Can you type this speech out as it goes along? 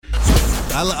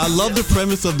I love the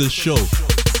premise of the show.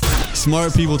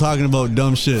 Smart people talking about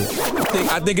dumb shit.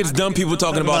 I think it's dumb people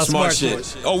talking about smart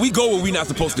shit. Oh, we go where we not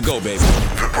supposed to go, baby.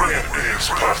 The Brilliant Idiots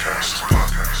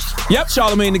Podcast. Yep,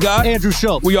 Charlamagne the God. Andrew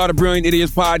Schultz. We are the Brilliant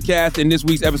Idiots Podcast, and this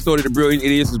week's episode of the Brilliant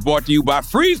Idiots is brought to you by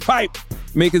Freeze Pipe,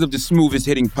 makers of the smoothest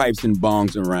hitting pipes and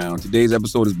bongs around. Today's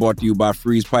episode is brought to you by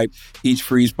Freeze Pipe. Each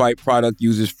Freeze Pipe product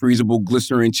uses freezable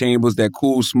glycerin chambers that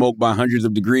cool smoke by hundreds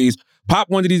of degrees. Pop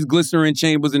one of these glycerin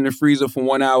chambers in the freezer for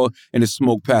 1 hour, and the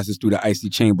smoke passes through the icy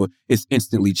chamber. It's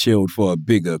instantly chilled for a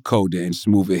bigger, colder, and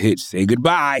smoother hit. Say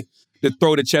goodbye to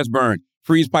throat or chest burn.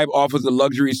 Freeze Pipe offers a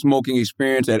luxury smoking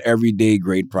experience at everyday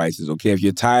great prices, okay? If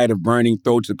you're tired of burning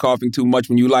throats or coughing too much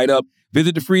when you light up,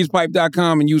 visit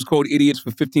thefreezepipe.com and use code IDIOTS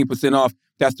for 15% off.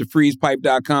 That's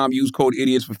thefreezepipe.com. Use code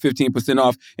IDIOTS for 15%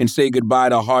 off and say goodbye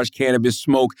to harsh cannabis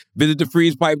smoke. Visit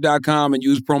thefreezepipe.com and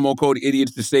use promo code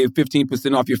IDIOTS to save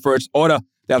 15% off your first order.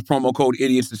 That's promo code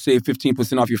IDIOTS to save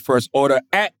 15% off your first order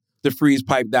at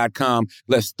thefreezepipe.com.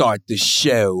 Let's start the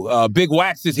show. Big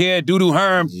Wax is here. Doodoo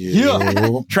Herm.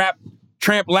 Yeah.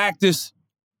 Tramp Lactus.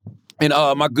 And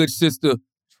my good sister,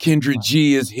 Kendra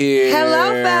G is here.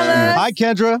 Hello, fellas. Hi,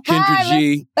 Kendra. Kendra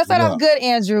G. Let's start off good,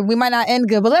 Andrew. We might not end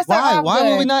good, but let's start off good. Why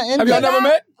would we not end Have good? y'all never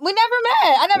met? We never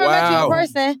met. I never met you in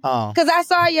person. Oh. Because I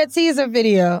saw your teaser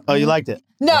video. Oh, you liked it?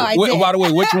 No, I didn't. By the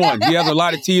way, which one? He has a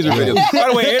lot of teaser videos. By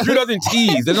the way, Andrew doesn't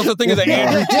tease. There's no such thing as an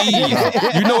Andrew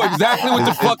tease. You know exactly what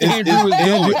the fuck Andrew is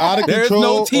doing. There's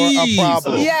no tease. Yes.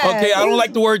 Okay, I don't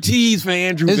like the word tease for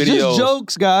Andrew videos. It's just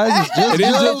jokes, guys. It's just It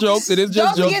is just jokes. It is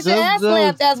just Don't jokes. get your ass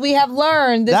slapped, as we have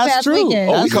learned this past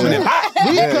weekend. Oh, we coming in hot.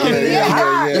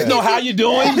 Just know how you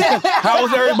doing. How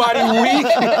was everybody's week?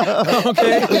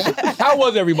 Okay. How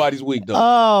was everybody's week, though?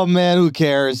 Oh, man, who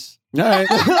cares? All right.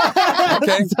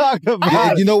 Okay. Talk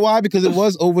about You know why? Because it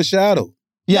was overshadowed.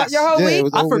 Yes. Your whole week?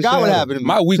 I forgot what happened.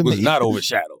 My week to was me. not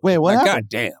overshadowed. Wait, what like, happened? God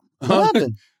damn. What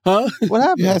happened? Huh? What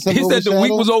happened? You had something He said the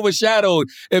week was overshadowed.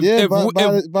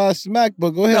 By a smack, but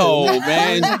go ahead. No,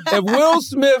 man. If Will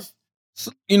Smith,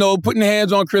 putting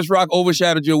hands on Chris Rock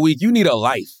overshadowed your week, you need a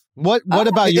life. What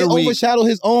about your it week? overshadowed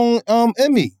his own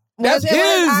Emmy. That's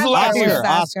his life.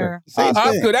 Oscar.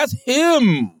 Oscar, that's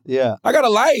him. Yeah. I got a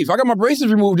life. I got my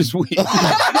braces removed this week.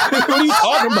 What are you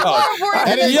talking about?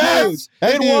 Yes,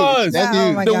 it was. That's Oh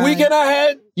you. my The God. weekend I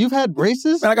had, You've had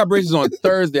braces? man, I got braces on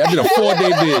Thursday. I did a 4-day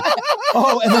bid.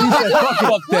 Oh, and then you said,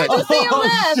 Fuck that. When did you see him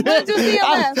last? When did you see him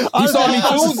last? You saw me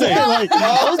Tuesday. Like,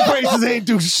 those braces ain't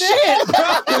do shit,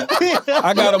 bro.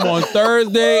 I got them on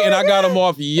Thursday, and I got them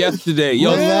off yesterday.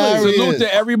 Yo, Hilarious. salute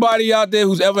to everybody out there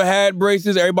who's ever had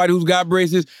braces, everybody who's got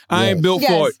braces. I ain't built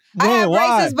for it. I had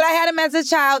why? braces, but I had them as a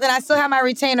child, and I still have my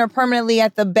retainer permanently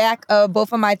at the back of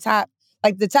both of my top,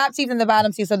 like the top teeth and the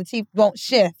bottom teeth, so the teeth won't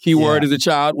shift. Keyword as a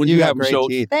child. When you got have them, great show.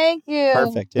 teeth. Thank you.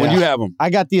 Perfect. Yeah. When you have them. I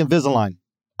got the Invisalign.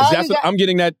 I'm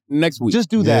getting that next week. Just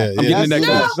do that. Yeah, I'm getting the next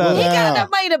No, one. That's he better. got enough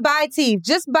money to buy teeth.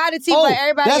 Just buy the teeth like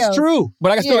everybody else. That's true.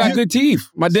 But I still got good teeth.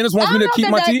 My dentist wants I me don't to know keep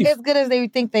if my they're teeth. as good as they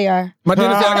think they are. My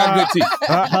dentist said I got good teeth.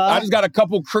 I just got a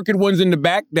couple crooked ones in the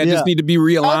back that just need to be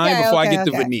realigned before I get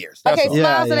the veneers. That's Okay, all.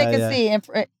 smile so they can see. And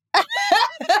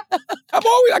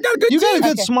I got a good You teeth. got a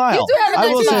good smile. You do have a I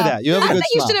good will smile. say that. You have a I good think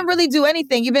you smile. shouldn't really do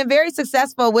anything. You've been very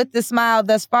successful with the smile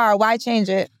thus far. Why change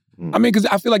it? I mean, because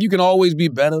I feel like you can always be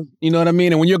better. You know what I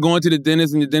mean? And when you're going to the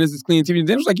dentist and the dentist is cleaning teeth, the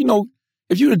dentist is like,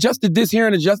 if you adjusted this here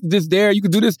and adjusted this there, you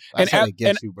could do this. That's how they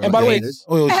get you, bro. And by the way,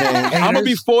 Oil change. I'm going to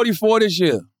be 44 this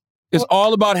year. It's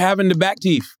all about having the back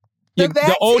teeth.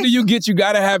 The older you get, you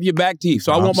got to have your back teeth.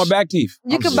 So I want my back teeth.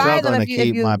 You can buy them if you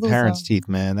keep my lose parents' them. teeth,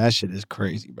 man. That shit is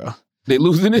crazy, bro. They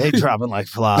losing it? They dropping like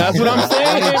flies. That's what I'm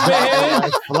saying, man.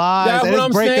 Like flies. That's And what it's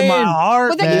I'm breaking saying. my heart,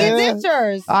 But they man. can get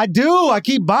dentures. I do. I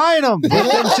keep buying them. But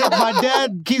them shit, my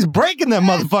dad keeps breaking them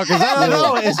motherfuckers. I don't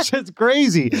know. It's just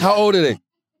crazy. How old are they?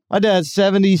 My dad's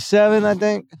 77, I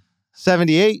think.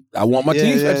 78. I want my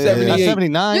teeth at 78.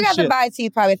 79. You got to shit. buy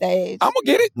teeth probably at that age. I'm going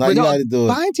to get it. No, you got to do it.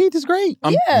 Buying teeth is great.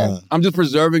 I'm just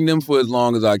preserving them for as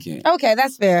long as I can. Okay,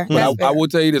 that's fair. But I will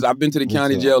tell you this. I've been to the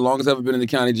county jail. Longest I've ever been in the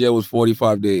county jail was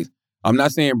 45 days. I'm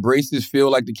not saying braces feel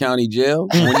like the county jail.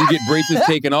 When you get braces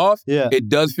taken off, it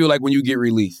does feel like when you get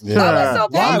released. Yeah. Oh, that's so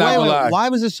painful. I'm not gonna lie. Why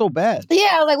was it so bad?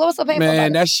 Yeah, like what was so painful about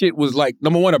Man, it? that shit was like,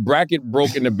 number one, a bracket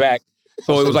broke in the back.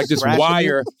 So it was like this Scratching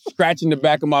wire scratching the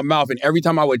back of my mouth. And every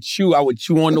time I would chew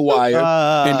on the wire.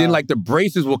 And then like the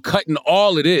braces were cutting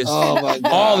all of this. Oh, my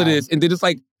God. All of this. And then it's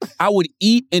like, I would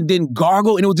eat and then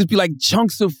gargle and it would just be like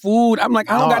chunks of food. I'm like,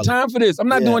 I don't got time for this. I'm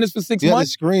not doing this for 6 You had to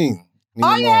months. scream.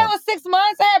 All you had was 6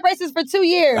 months? I had braces for 2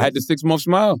 years. I had the 6-month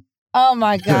smile. Oh,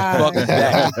 my God. Fuck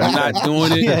that. I'm not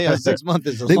doing it. Yeah, 6 months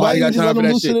is a They lot. why you got just time let for them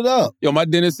that loosen shit. it up? Yo, my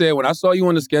dentist said when I saw you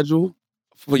on the schedule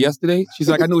for yesterday? She's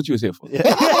like, I knew what you was here for. She's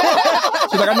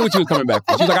like, I knew what you was coming back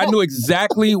for. She's like, I knew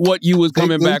exactly what you was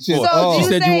coming back for. So She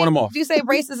said you want them off. Do you say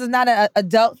braces is not an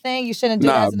adult thing? You shouldn't do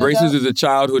that as an braces adult? is a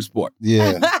childhood sport.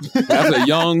 Yeah. That's a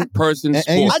young person sport.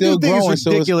 And you I still do think growing, it's so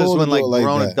it's ridiculous cool to when do like it like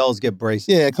grown that. adults get braces.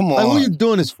 Yeah, come on. Like, who are you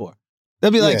doing this for?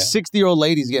 There'll be like Yeah. 60-year-old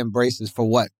ladies getting braces for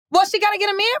what? Well, she got to get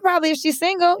a man probably if she's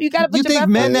single. You got to put You your think best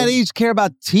men foot- that age care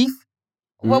about teeth?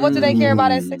 Well, what do they care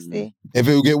about at 60? If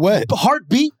it would get wet.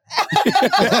 Heartbeat? You know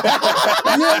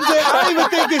what I'm saying? I don't even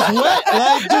think it's wet.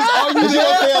 Like, just, are you Is you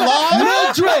there? okay alive?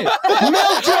 Mildred!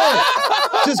 Mildred!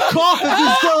 Just cough if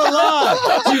you're still alive.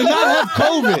 Do you not have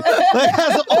COVID? Like,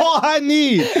 that's all I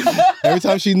need. Every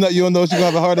time she nut, you know she's gonna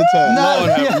have a heart attack.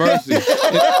 Lord have mercy.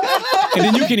 And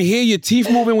then you can hear your teeth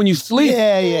moving when you sleep.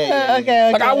 Yeah.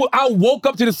 Okay. Like I woke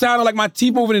up to the sound of like my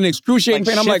teeth moving in excruciating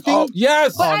Like pain. I'm like, shifting? oh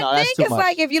yes. But no, I that's think too it's much.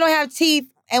 like if you don't have teeth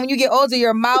and when you get older,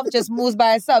 your mouth just moves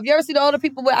by itself. You ever see the older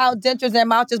people without dentures, their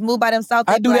mouth just move by themselves?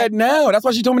 I do that now. That's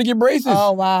why she told me to get braces.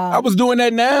 Oh, wow. I was doing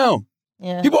that now.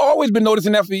 Yeah. People always been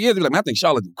noticing that for years. They're like, man, I think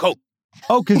Charlotte do coke.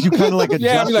 Oh, because you kind of like adjust.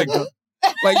 Yeah, I be like,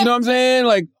 you know what I'm saying?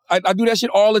 Like, I do that shit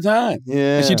all the time.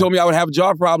 Yeah. And she told me I would have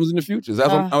jaw problems in the future. So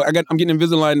that's what I'm getting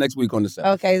Invisalign next week on the 7th.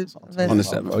 Okay. On the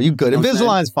 7th. Oh, you good. You know what I'm saying?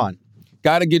 Invisalign's fun.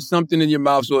 Gotta get something in your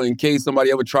mouth so in case somebody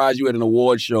ever tries you at an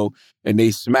award show and they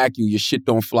smack you, your shit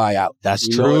don't fly out. That's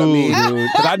You know what I true, mean? dude.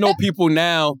 Because I know people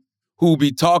now who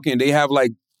be talking, they have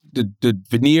like the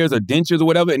veneers or dentures or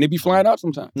whatever, and they be flying out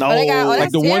sometimes. No. Oh, they got- oh, Like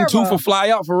that's the one terrible. tooth will fly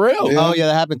out for real. Yeah. Oh, yeah,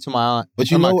 that happened to my aunt. But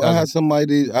you Or my know, I cousin.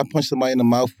 punched somebody in the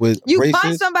mouth with You braces.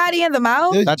 punch somebody in the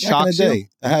mouth? Yeah, That back in shocks the you? day,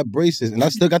 I had braces, and I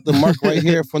still got the mark right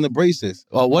here from the braces.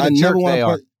 Oh, what a I jerk never wanna they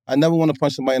are. I never want to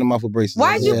punch somebody in the mouth with braces.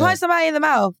 Why'd you Yeah. punch somebody in the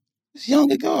mouth? It's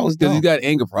young ago. I was Because dumb. you got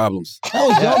anger problems.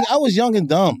 I was young and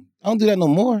dumb. I don't do that no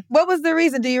more. What was the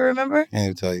reason? Do you remember? Can't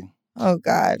even tell you. Oh,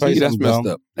 God. Tell you See, that's something messed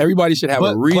dumb. up. Everybody should have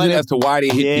But a reason plenty- as to why they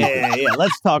hit people. Yeah.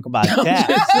 Let's talk about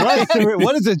that.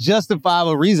 What is a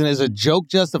justifiable reason? Is a joke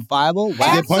justifiable? To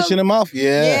get punched in the mouth?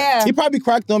 Yeah. Yeah. He probably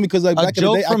cracked on because like A back in the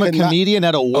joke day, from I a could not. comedian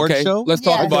at a award Okay, show? let's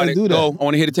talk Yeah. about I it. can't do that. Go. I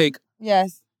want to hear the take.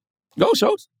 Yes. Go,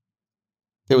 Schultz.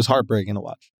 It was heartbreaking to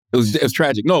watch. It was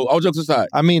tragic. No, all jokes aside.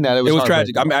 I mean that. It was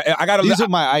tragic. I heartbreaking. mean, I got to. These are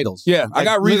my idols. Yeah, I Like,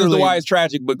 got reasons literally- why it's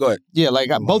tragic, but go ahead. Yeah, like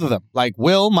both of them. Like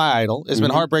Will, my idol. It's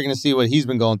been Mhm. heartbreaking to see what he's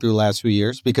been going through the last few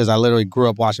years because I literally grew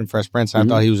up watching Fresh Prince and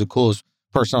I thought he was the coolest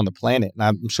person on the planet. And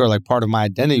I'm sure like part of my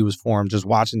identity was formed just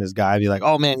watching this guy be like,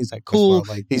 oh man, he's like cool. That's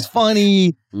why I like He's that.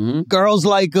 funny. Mhm. Girls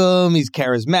like him. He's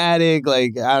charismatic.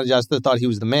 Like I just thought he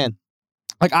was the man.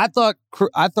 Like I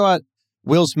thought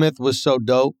Will Smith was so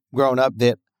dope growing up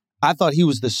that I thought he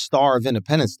was the star of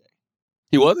Independence Day.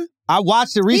 He wasn't? I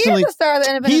watched it recently. He is the star of the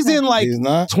Independence He's Day. in like He's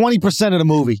not. 20% of the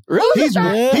movie.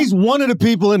 Really? He's one of the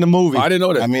people in the movie. I didn't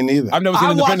know that. I mean, neither. I've never seen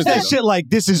I watched Independence that Day. shit like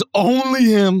this is only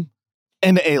him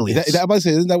and the Is aliens. that, I'm about to say,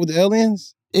 isn't that with the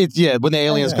aliens? It's when the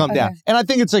aliens yeah. come down, Okay. and I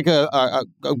think it's like a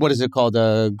what is it called,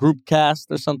 a group cast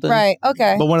or something, Right.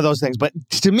 Okay. But one of those things. But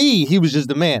to me, he was just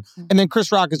the man. And then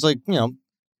Chris Rock is like,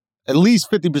 at least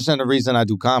 50% of the reason I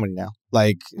do comedy now.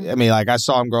 Like, I mean, like I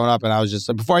saw him growing up, and I was just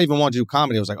like, before I even wanted to do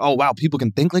comedy, I was like, oh wow, people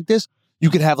can think like this. You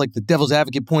could have like the devil's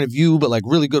advocate point of view, but like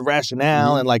really good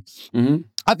rationale, and like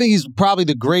I think he's probably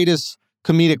the greatest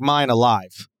comedic mind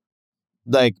alive.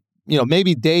 Like,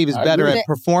 maybe Dave is I better agree. at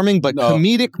performing, but No.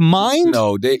 comedic mind.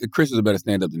 No, Chris is a better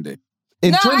stand-up than Dave.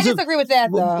 In No, I terms of disagree with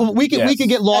that, though. we can Yes.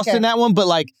 get lost Okay. in that one, but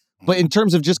in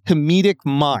terms of just comedic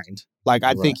mind, like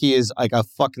I think he is like a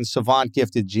fucking savant,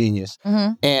 gifted genius.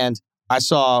 Mhm. And I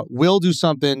saw Will do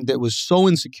something that was so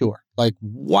insecure, like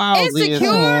wildly Insecure?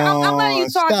 I'm letting you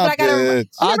talk, but I gotta. it.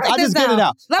 I just get it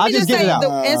out. Let I me just just get say it out.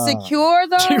 the insecure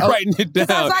though. Keep writing it down.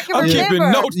 So I can I'm keeping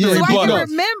remember. notes to Yeah, So I keep can rebuttal.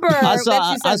 remember I that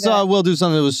saw you said Will that. do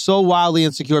something that was so wildly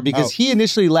insecure because Oh. he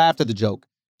initially laughed at the joke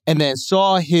and then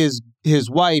saw his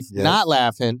wife Yes. not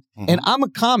laughing. Mhm. And I'm a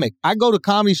comic. I go to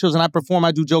comedy shows and I perform.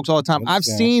 I do jokes all the time. I've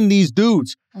Understand. seen these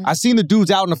dudes. Mhm. I've seen the dudes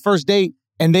out on the first date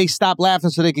and they stop laughing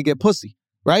so they could get pussy.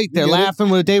 Right? They're get it? laughing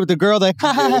with a date with the girl. They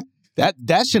get it?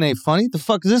 that shit ain't funny. The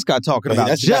fuck is this guy talking Like, about?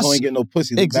 that's the guy who ain't getting no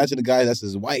pussy. Imagine the guy that's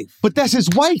his wife. But that's his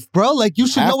wife, bro. Like you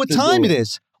should Have know what to time do it it.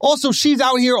 is. Also, she's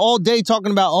out here all day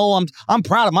talking about, I'm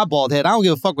proud of my bald head. I don't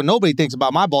give a fuck what nobody thinks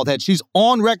about my bald head. She's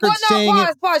on record Well, no, saying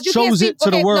pause. You can't shows speak, it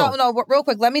to the world. No, real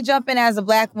quick. Let me jump in as a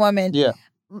black woman. Yeah.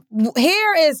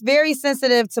 Hair is very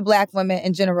sensitive to black women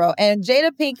in general, and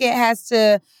Jada Pinkett has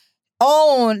to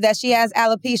own that she has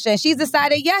alopecia. And she's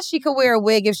decided, yes, she could wear a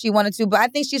wig if she wanted to, but I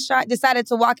think she's decided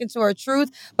to walk into her truth.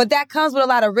 But that comes with a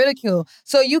lot of ridicule.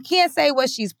 So you can't say what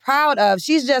she's proud of.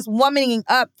 She's just womaning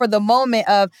up for the moment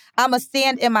of, I'm going to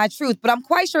stand in my truth. But I'm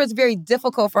quite sure it's very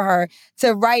difficult for her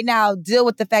to right now deal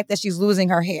with the fact that she's losing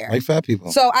her hair. Like fat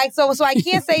people. So I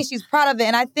can't say she's proud of it.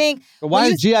 And I think... But why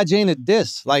is G.I. Jane a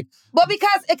diss? Like... Well,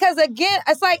 because again,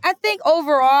 it's like, I think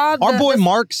overall... Our boy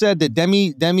Mark said that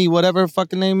Demi, whatever her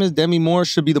fucking name is, Demi Moore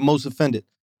should be the most offended.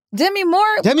 Demi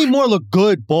Moore look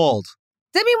good bald.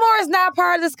 Demi Moore is not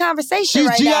part of this conversation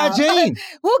right now. She's G.I. Jane.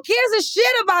 Who cares a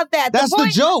shit about that? That's the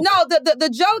joke. No, the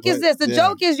joke is this. The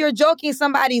joke is you're joking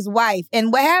somebody's wife.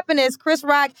 And what happened is Chris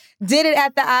Rock did it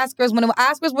at the Oscars when the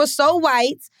Oscars were so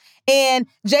white. And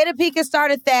Jada Pinkett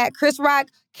started that. Chris Rock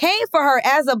came for her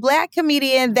as a black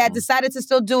comedian that decided to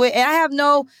still do it. And I have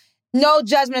no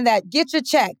judgment of that. Get your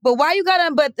check. But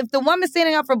but if the woman's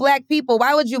standing up for black people,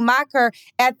 why would you mock her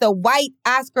at the white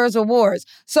Oscars awards?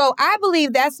 So I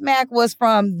believe that smack was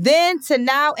from then to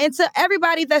now and to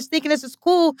everybody that's thinking this is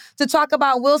cool to talk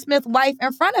about Will Smith's wife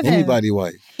in front of him. Anybody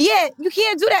wife. Yeah, you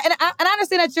can't do that. And I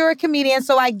understand that you're a comedian,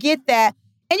 so I get that.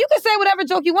 And you can say whatever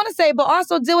joke you want to say, but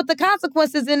also deal with the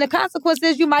consequences. And the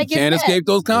consequences, you might get can't smacked. escape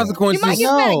those consequences. You might get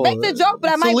smacked. Make the joke,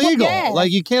 but I might illegal. whoop your ass.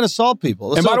 Like, you can't assault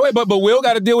people. And by the way, but Will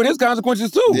got to deal with his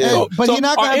consequences too. Yeah. But you're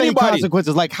not going to have any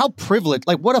consequences. Like, how privileged,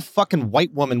 like, what a fucking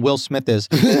white woman Will Smith is.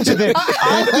 I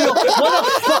feel, what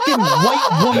a fucking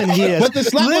white woman he is. But the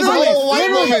slap was a little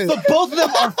white woman. The both of them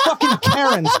are fucking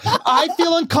Karens. I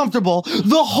feel uncomfortable.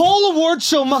 The whole award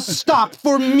show must stop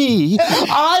for me.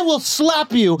 I will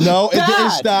slap you. No, it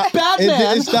didn't stop. Bad It man.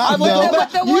 didn't stop, I will no. go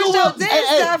back. The award show did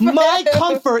stop. My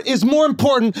comfort is more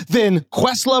important than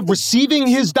Questlove receiving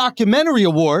his documentary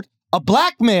award. A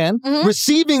black man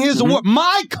receiving his award.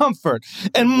 My comfort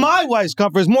and my wife's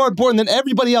comfort is more important than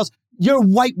everybody else. You're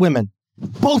white women.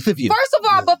 Both of you.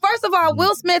 First of all,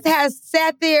 Will Smith has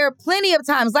sat there plenty of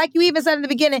times. Like you even said in the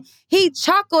beginning, he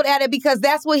chuckled at it because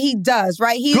that's what he does,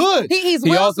 right? Good. He's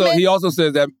Will Smith. He also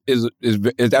says that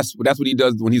that's what he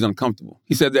does when he's uncomfortable.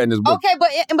 He said that in his book. Okay, but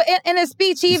in his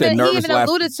speech, he even laughter.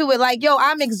 alluded to it. Like, yo,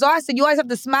 I'm exhausted. You always have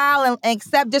to smile and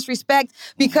accept disrespect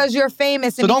because you're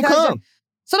famous. And So don't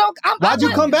come. Why'd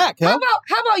you come back? How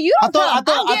about you don't come?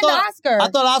 I'm getting the Oscar. I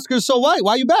thought Oscar's so white.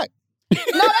 Why you back? No,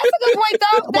 that's a good point,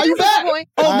 though. Why you back?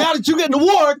 Now that you get an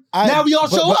award, now we all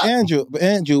show up. But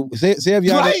Andrew, say if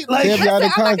y'all I'm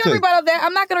not going to rebuttal that.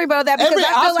 I'm not going to rebuttal that because Every I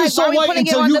feel Oscar's like so white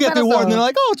until you get the award, and they're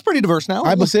like, oh, it's pretty diverse now. All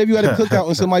right, but say if you had a cookout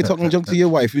and somebody talking junk to your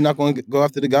wife, you're not going to go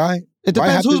after the guy? It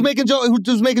depends who's making jokes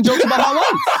about my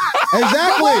wife.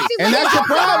 Exactly. And that's the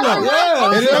problem.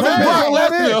 Yeah.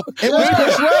 It was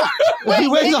Chris Rock. If he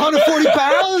weighs 140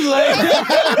 pounds, like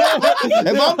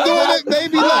if I'm doing it,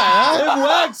 maybe not.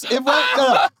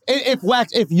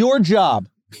 If your job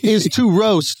is to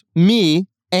roast me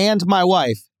and my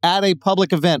wife at a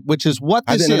public event, which is what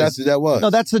this is. I didn't know that's what that was. No,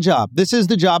 that's the job. This is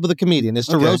the job of the comedian, is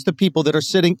to roast the people that are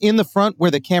sitting in the front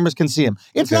where the cameras can see them.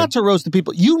 It's not to roast the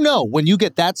people. You know when you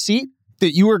get that seat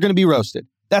that you are going to be roasted.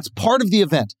 That's part of the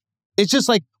event. It's just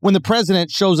like when the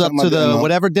president shows up to the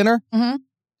whatever dinner,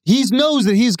 he knows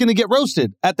that he's going to get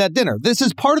roasted at that dinner. This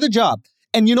is part of the job.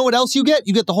 And you know what else you get?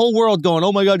 You get the whole world going,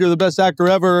 oh my God, you're the best actor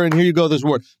ever, and here you go, this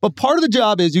award. But part of the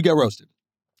job is you get roasted.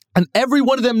 And every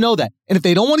one of them know that. And if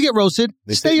they don't want to get roasted,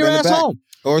 stay your ass home.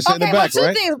 Or sit in the back,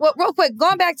 two things. Well, real quick,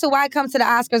 going back to why I come to the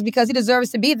Oscars, because he deserves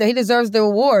to be there. He deserves the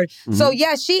award. So,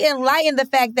 yeah, she enlightened the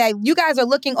fact that you guys are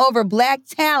looking over black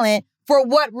talent. For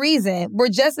what reason? We're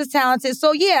just as talented.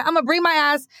 So, yeah, I'm going to bring my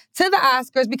ass to the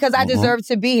Oscars because I deserve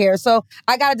to be here. So,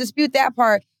 I got to dispute that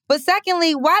part. But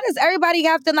secondly, why does everybody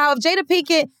have to now, if Jada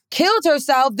Pinkett killed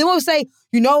herself, then we'll say,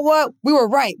 you know what? We were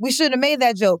right. We shouldn't have made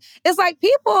that joke. It's like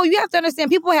people, you have to understand,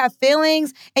 people have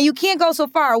feelings and you can't go so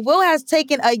far. Will has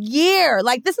taken a year.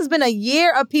 Like, this has been a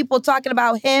year of people talking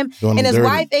about him and his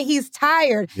wife, and he's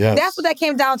tired. Yes. That's what that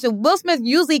came down to. Will Smith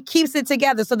usually keeps it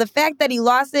together. So the fact that he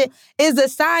lost it is a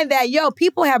sign that,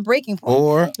 people have breaking points.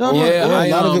 Or a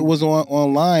lot of it was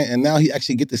online, and now he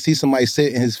actually get to see somebody say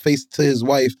it in his face to his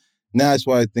wife. Now that's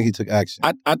why I think he took action.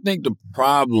 I think the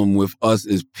problem with us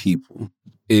as people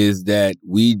is that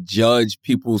we judge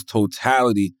people's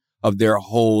totality of their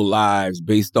whole lives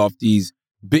based off these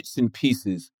bits and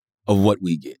pieces of what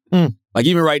we get. Like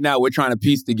even right now, we're trying to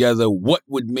piece together what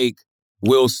would make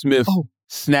Will Smith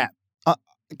snap.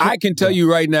 I can tell you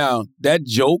right now, that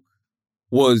joke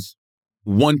was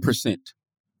 1%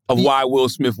 of why Will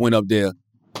Smith went up there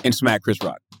and smacked Chris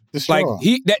Rock. Like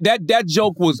that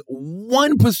joke was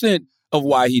 1% of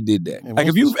why he did that. Like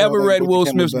if you've ever read Will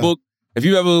Smith's book, if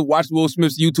you ever watched Will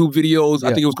Smith's YouTube videos,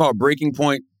 I think it was called Breaking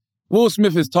Point. Will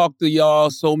Smith has talked to y'all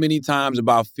so many times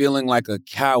about feeling like a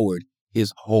coward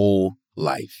his whole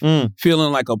life.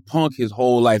 Feeling like a punk his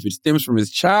whole life. It stems from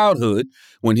his childhood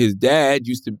when his dad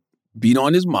used to beat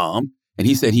on his mom, and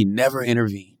he said he never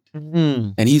intervened.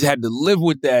 And he's had to live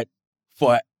with that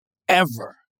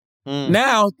forever.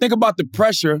 Now, think about the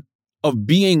pressure of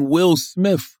being Will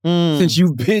Smith since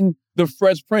you've been the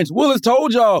Fresh Prince. Will has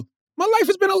told y'all, my life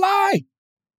has been a lie.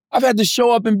 I've had to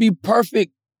show up and be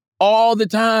perfect all the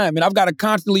time. And I've got to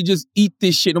constantly just eat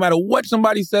this shit. No matter what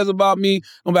somebody says about me,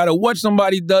 no matter what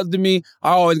somebody does to me, I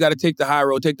always got to take the high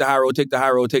road, take the high road, take the high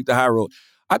road, take the high road.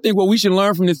 I think what we should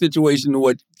learn from this situation,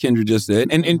 what Kendra just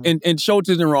said, and Schultz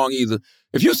isn't wrong either.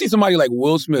 If you see somebody like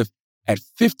Will Smith at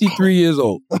 53 years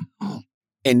old,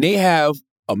 and they have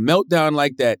a meltdown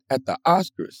like that at the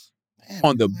Oscars,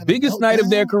 on the biggest night of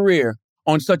their career,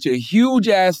 on such a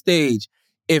huge-ass stage,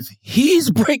 if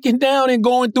he's breaking down and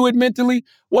going through it mentally,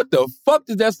 what the fuck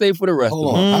does that say for the rest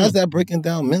of them? How is that breaking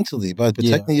down mentally? By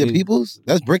protecting your peoples?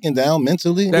 That's breaking down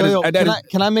mentally?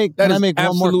 Can I make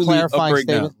one more clarifying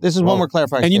statement? This is one more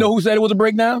clarifying statement. And you know who said it was a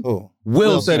breakdown?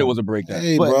 Will said it was a breakdown.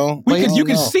 Hey, bro. You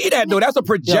can see that, though. That's a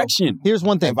projection. Here's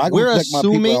one thing. We're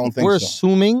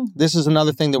assuming, this is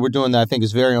another thing that we're doing that I think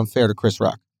is very unfair to Chris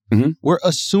Rock. We're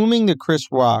assuming that Chris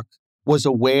Rock was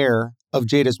aware of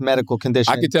Jada's medical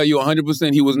condition. I can tell you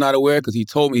 100% he was not aware because he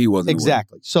told me he wasn't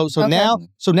exactly. Aware.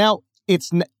 So now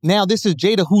this is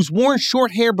Jada who's worn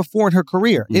short hair before in her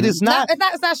career. It is not.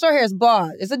 It's not short hair. It's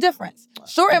bald. It's a difference.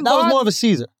 Short and bald. That was more of a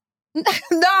Caesar.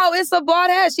 No, it's a bald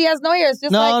head. She has no hair. It's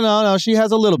just no. She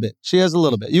has a little bit.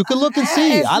 You can look and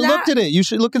see. I looked at it. You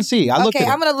should look and see. I looked at it.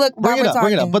 Okay, I'm gonna look. Bring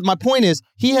it up. But my point is,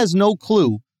 he has no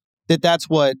clue that that's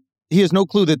what. He has no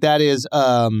clue that is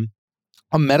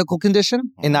a medical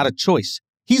condition and not a choice.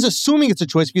 He's assuming it's a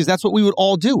choice because that's what we would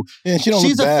all do. Yeah,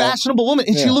 she's a fashionable woman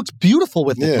and she looks beautiful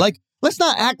with it. Like, let's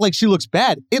not act like she looks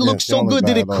bad. It looks so good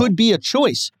that it could be a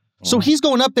choice. So he's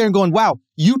going up there and going, wow,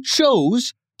 you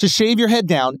chose to shave your head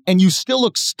down and you still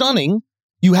look stunning.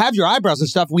 You have your eyebrows and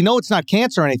stuff. We know it's not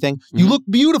cancer or anything. You look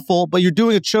beautiful, but you're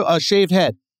doing a shaved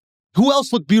head. Who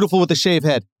else looked beautiful with a shaved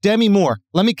head? Demi Moore.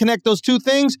 Let me connect those two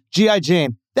things. G.I.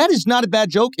 Jane. That is not a bad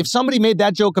joke. If somebody made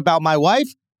that joke about my wife,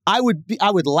 I would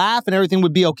laugh and everything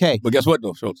would be okay. But guess what,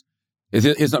 though, Schultz?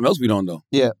 Here's something else we don't know.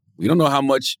 Yeah. We don't know how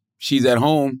much she's at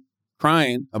home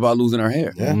crying about losing her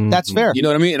hair. Yeah. That's fair. You know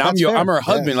what I mean? And I'm her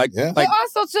husband. Like, but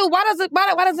also, too, why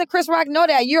doesn't Chris Rock know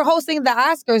that? You're hosting the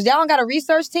Oscars. Y'all don't got a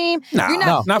research team? Not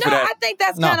for that. I think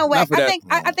that's kind of whack. I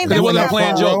think that's it wasn't a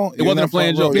planned joke. It wasn't a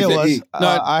planned joke.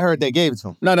 I heard they gave it to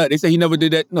him. No, they say he never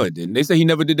did that. No, it didn't. They say he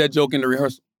never did that joke in the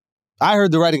rehearsal. I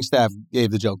heard the writing staff gave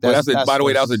the joke. By the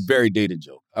way, that was a very dated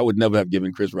joke. I would never have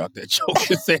given Chris Rock that joke.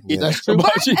 That's true.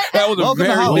 That was a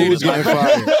very dated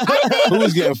joke. Who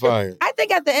was getting fired? I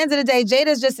think at the end of the day,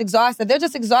 Jada's just exhausted. They're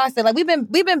just exhausted. Like we've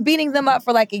been beating them up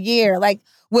for like a year, like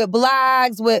with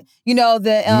blogs, with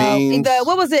the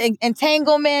what was it,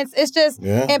 entanglements. It's just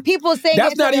and people saying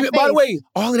that's not even. By the way,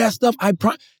 all of that stuff.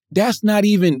 That's not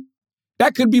even.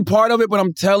 That could be part of it, but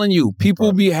I'm telling you,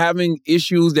 people be having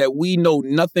issues that we know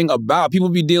nothing about. People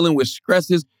be dealing with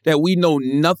stresses that we know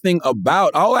nothing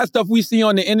about. All that stuff we see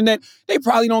on the internet, they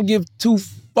probably don't give two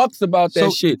fucks about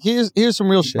that shit. Here's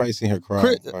some real shit. Probably seen her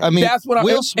cry. I mean, that's what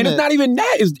Will Smith, and it's not even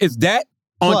that. It's that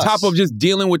on top of just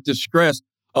dealing with the stress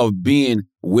of being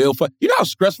Will. You know how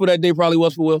stressful that day probably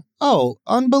was for Will? Oh,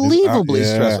 unbelievably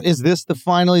stressful. Is this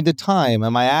finally the time?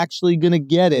 Am I actually going to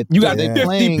get it? You got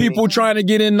 50 people trying to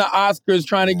get in the Oscars,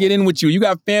 trying to get in with you. You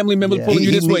got family members pulling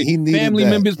you this way. Family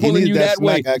members pulling you that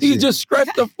way. He's just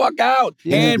stressed the fuck out.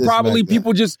 And probably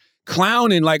people just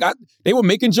clowning. Like, they were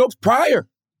making jokes prior.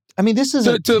 I mean, this is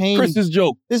to Chris's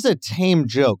joke. This is a tame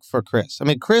joke for Chris. I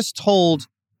mean, Chris told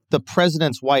the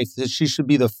president's wife that she should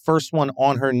be the first one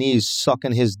on her knees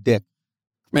sucking his dick.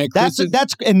 Man, that's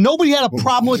and nobody had a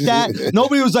problem with that.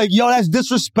 Nobody was like, yo, that's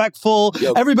disrespectful.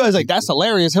 Everybody's like, that's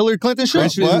hilarious. Hillary Clinton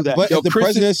should do that. But if the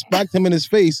president smacked him in his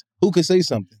face, who could say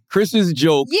something? Chris's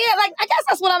joke. Yeah, like I guess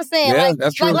that's what I'm saying. Yeah, like,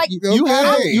 that's true. Like, you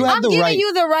have I'm the giving right.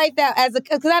 you the right that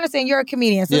because I understand you're a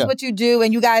comedian. So this is what you do,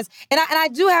 and you guys and I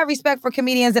do have respect for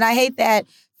comedians, and I hate that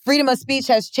freedom of speech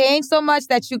has changed so much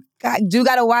that you do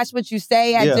got to watch what you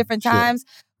say at different times.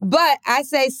 But I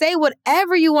say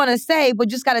whatever you want to say, but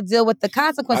you just got to deal with the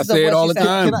consequences of what you say. I say it all the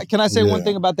time. Can I say one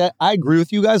thing about that? I agree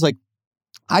with you guys. Like,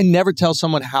 I never tell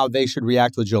someone how they should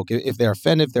react to a joke. If they're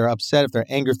offended, if they're upset, if they're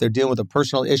angry, if they're dealing with a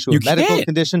personal issue, a medical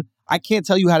condition, I can't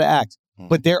tell you how to act.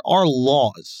 But there are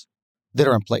laws that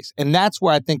are in place. And that's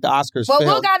where I think the Oscars failed.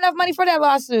 Will got enough money for that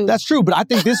lawsuit. That's true. But I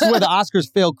think this is where the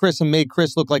Oscars failed Chris and made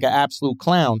Chris look like an absolute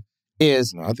clown. I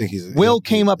think Will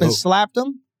came up and slapped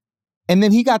him. and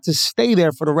then he got to stay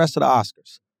there for the rest of the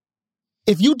Oscars.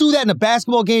 If you do that in a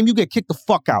basketball game, you get kicked the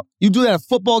fuck out. You do that in a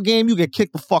football game, you get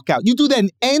kicked the fuck out. You do that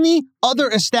in any other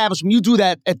establishment, you do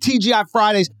that at TGI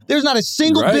Fridays. There's not a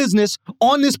single business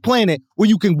on this planet where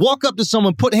you can walk up to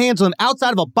someone, put hands on them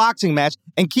outside of a boxing match,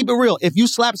 and keep it real. If you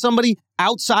slap somebody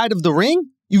outside of the ring,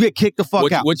 you get kicked the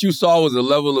fuck out. What you saw was a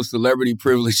level of celebrity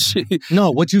privilege.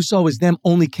 No, what you saw was them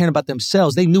only caring about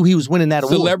themselves. They knew he was winning that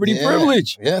award. Celebrity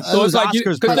privilege. Yeah. So it's like,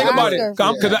 because think about it.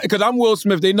 Because I'm Will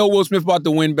Smith. They know Will Smith about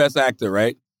to win Best Actor,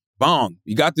 right? Bong.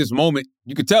 You got this moment.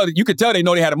 You could tell they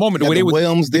know they had a moment. The way they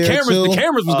was, the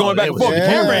cameras was going back and forth. The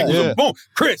camera angle was boom.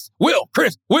 Chris, Will,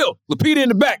 Lupita in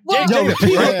the back.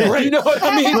 Lupita, you know what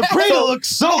I mean? Lupita looks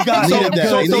so goddamn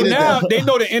So now they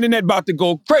know the internet about to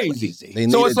go crazy.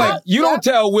 So it's like, you don't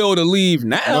tell Will to leave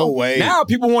now. No way. Now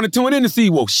people want to tune in to see,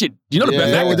 well, shit, you know the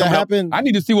best actor that happened. I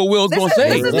need to see what Will's going to say.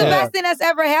 This is the best thing that's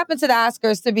ever happened to the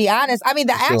Oscars, to be honest. I mean,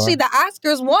 the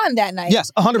Oscars won that night.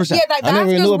 Yes, 100%. Yeah, like, I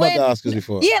never even knew about the Oscars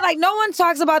before. Yeah, like no one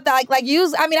talks about that. I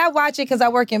watch it because I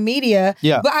work in media.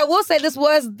 Yeah. But I will say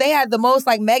they had the most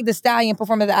like Meg Thee Stallion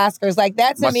performance at the Oscars. Like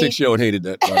that to me. My 6-year-old hated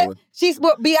that, by the way.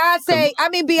 Beyonce. My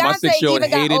 6-year-old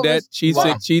hated that.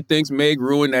 She thinks Meg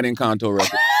ruined that Encanto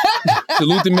record.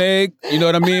 Salute to Meg, you know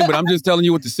what I mean? But I'm just telling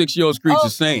you what the 6-year-old Screech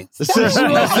is saying. The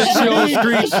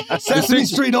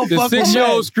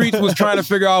 6-year-old Screech was trying to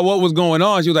figure out what was going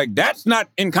on. She was like, that's not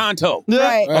Encanto.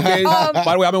 Right. Okay.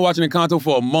 By the way, I've been watching Encanto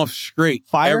for a month straight.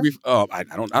 Fire? I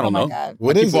don't know. God.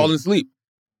 What I keep is falling it? asleep.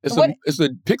 It's a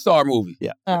Pixar movie.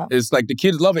 Yeah. Oh. It's like the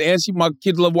kids love it. And my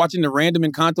kids love watching the random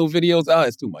Encanto videos. Oh,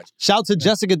 it's too much. Shout to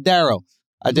Jessica Darrow.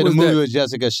 I did a movie with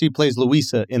Jessica. She plays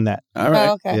Louisa in that. All right.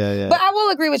 Oh, okay. Yeah. But I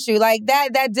will agree with you. Like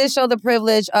that did show the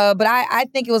privilege. But I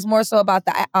think it was more so about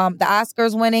the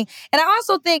Oscars winning. And I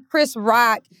also think Chris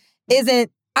Rock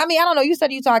isn't. I mean, I don't know. You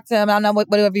said you talked to him. I don't know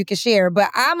whatever you can share. But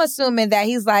I'm assuming that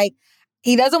he's like,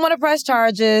 he doesn't want to press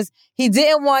charges. He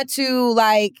didn't want to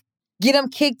get him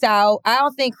kicked out. I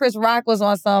don't think Chris Rock was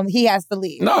on some, he has to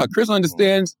leave. No, Chris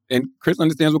understands, and Chris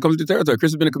understands what comes with the territory.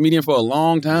 Chris has been a comedian for a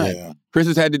long time. Yeah. Chris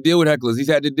has had to deal with hecklers. He's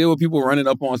had to deal with people running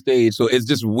up on stage. So it's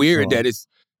just weird that it's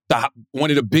one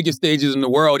of the biggest stages in the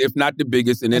world, if not the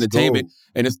biggest in entertainment. Cool.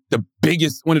 And it's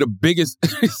one of the biggest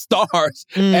stars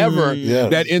ever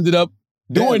that ended up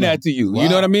doing that to you. Wow. You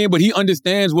know what I mean? But he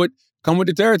understands what comes with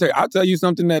the territory. I'll tell you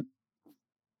something that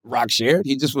Rock shared.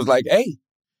 He just was like, hey,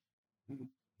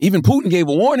 even Putin gave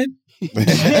a warning. He's the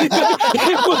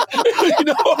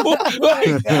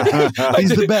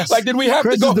best. Like, did we have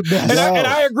Chris to go? Is the best. And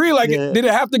I agree. Like, did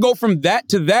it have to go from that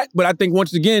to that? But I think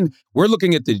once again, we're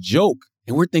looking at the joke.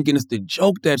 And we're thinking it's the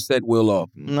joke that set Will off.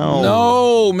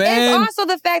 No, man. It's also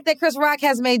the fact that Chris Rock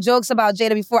has made jokes about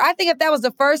Jada before. I think if that was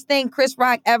the first thing Chris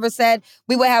Rock ever said,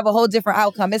 we would have a whole different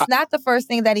outcome. It's not the first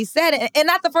thing that he said, and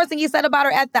not the first thing he said about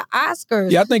her at the Oscars.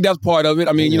 Yeah, I think that's part of it.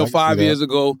 I mean, 5 years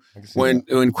ago, when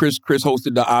Chris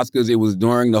hosted the Oscars, it was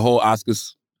during the whole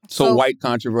Oscars So White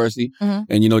controversy.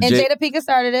 Mm-hmm. And, Jada Pinkett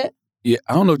started it. Yeah,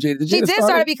 I don't know. She did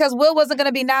start it because Will wasn't going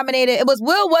to be nominated.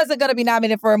 Will wasn't going to be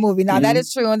nominated for a movie. Now, that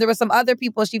is true. And there were some other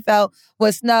people she felt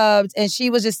was snubbed. And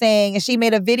she was just saying, and she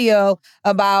made a video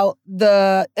about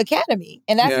the Academy.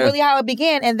 And that's really how it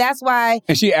began. And that's why.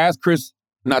 And she asked Chris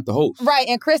not to host. Right.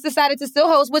 And Chris decided to still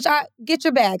host, which I get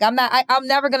your bag. I'm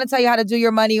never going to tell you how to do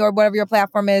your money or whatever your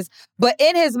platform is. But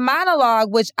in his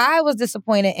monologue, which I was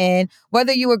disappointed in,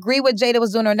 whether you agree with Jada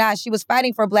was doing or not, she was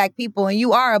fighting for Black people, and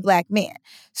you are a Black man.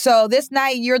 So this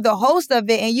night you're the host of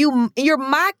it, and you're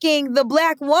mocking the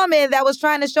Black woman that was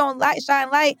trying to shine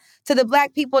light to the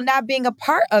Black people not being a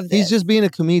part of this. He's just being a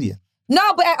comedian.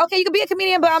 No, but okay, you can be a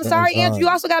comedian, but I'm sorry, Andrew, you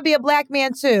also got to be a Black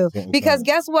man too. Because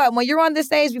guess what? When you're on the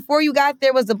stage, before you got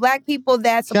there was the Black people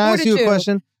that supported you. Can I ask you a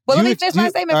question? Well, let me finish my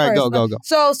statement first. All right, go.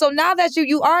 So now that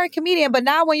you are a comedian, but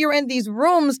now when you're in these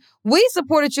rooms, we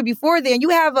supported you before then.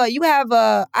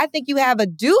 I think you have a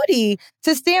duty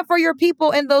to stand for your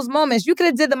people in those moments. You could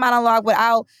have did the monologue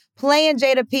without playing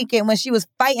Jada Pinkett when she was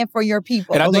fighting for your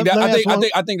people. And I think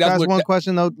that's what. One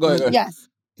question though. Go ahead. Yes.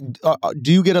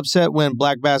 Do you get upset when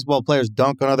Black basketball players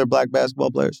dunk on other Black basketball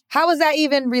players? How is that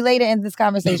even related in this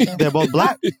conversation? They're both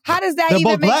Black. How does that They're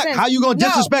even both make Black. sense? How you going to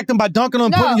disrespect them by dunking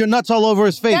on him, putting your nuts all over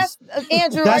his face?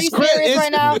 Andrew, are you serious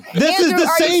right now? This is the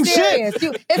same shit.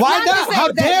 Why not?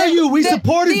 How dare you? We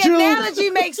supported you. The analogy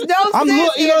makes no sense.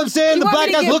 You know what I'm saying? The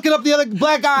Black guy's looking up the other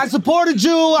Black guy. I supported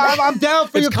you. I'm down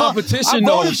for your competition. I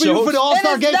voted for you for the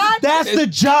All-Star game. That's the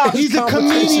job. He's a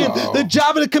comedian. The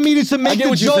job of the comedian is to make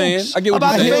the jokes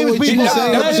about famous people.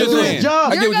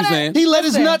 I get what you're saying. He let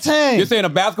his nuts hang. You're saying a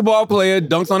basketball player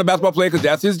dunks on a basketball player because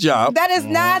that's his job. That is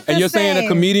not the And you're same. saying a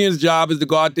comedian's job is to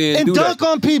go out there and do dunk that.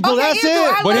 on people. Okay, that's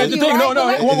Andrew, it. But here's the thing. No.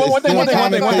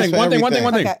 One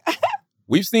thing. Okay.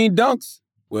 We've seen dunks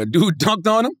where a dude dunked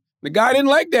on him. The guy didn't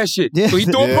like that shit. Yeah. So he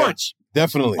threw a punch.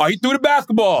 Definitely. Or he threw the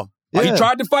basketball. Or he Yeah.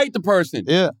 tried to fight the person.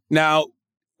 Yeah. Now,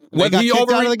 They whether got he,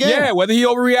 kicked out of the game. whether he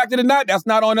overreacted or not, that's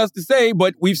not on us to say,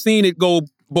 but we've seen it go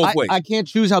both ways. I can't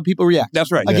choose how people react.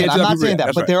 That's right. Again, Yeah, I'm not people saying react. that,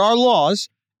 That's but right. there are laws,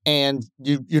 and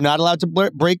you're not allowed to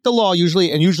break the law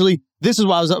usually. And usually, this is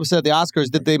why I was upset at the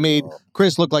Oscars that they made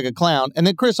Chris look like a clown, and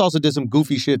then Chris also did some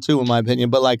goofy shit too, in my opinion.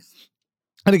 But like,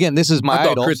 and again, this is my I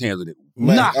thought idol. Chris handled it.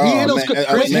 Nah, he handles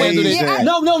Chris handled it. Yeah,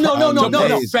 No.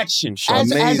 To perfection.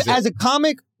 As a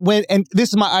comic, and this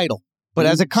is my idol, but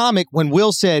as a comic, when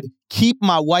Will said, "Keep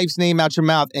my wife's name out your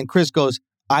mouth," and Chris goes,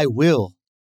 "I will."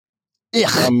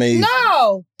 Amazing.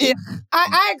 No. Yeah.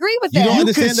 I agree with that. You don't You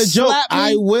understand can the joke. slap me.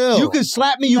 I will. You can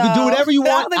slap me. You can do No. whatever you I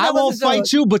don't want. think I that was won't a fight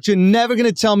joke. you, but you're never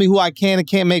gonna tell me who I can and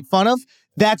can't make fun of.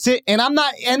 That's it. And I'm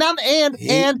not. And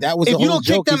that was if the you whole don't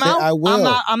kick joke. He them said, out, "I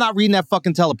will." I'm not reading that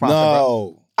fucking teleprompter. Bro.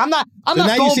 No. I'm not So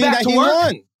now you going see back that to he work.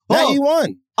 won. Now he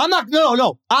won. I'm not.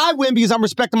 No. I win because I'm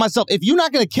respecting myself. If you're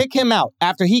not gonna kick him out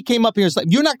after he came up here, it's like,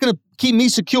 you're not gonna keep me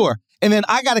secure. And then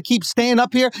I got to keep staying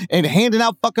up here and handing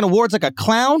out fucking awards like a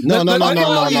clown. No. By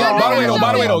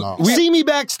the way, though, See me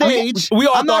backstage. we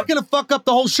all I'm not thought- going to fuck up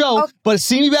the whole show, but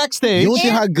see me backstage. You don't see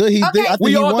how good he did. I think We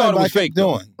he all won thought it by was fake,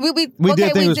 doing. We did okay,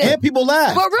 think it was And people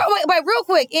laugh. But real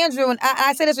quick, Andrew, and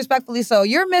I say this respectfully, so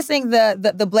you're missing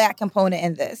the black component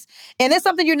in this, and it's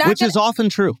something you're not. Which is often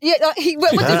true. Yeah,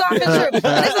 which is often true.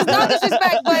 And this is no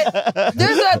disrespect,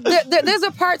 but there's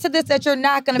a part to this that you're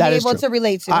not going to be That is able true. to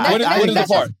relate to. What is the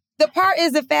part? The part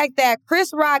is the fact that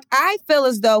Chris Rock, I feel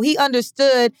as though he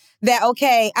understood that,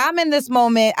 okay, I'm in this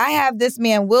moment. I have this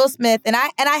man, Will Smith, and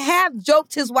I have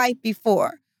joked his wife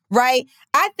before, right?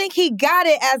 I think he got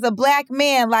it as a black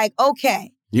man, like,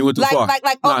 okay. You went too far.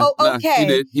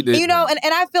 Okay. He did. You know, and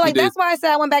I feel like that's why I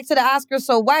said I went back to the Oscars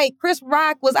so white. Chris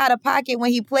Rock was out of pocket when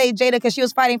he played Jada because she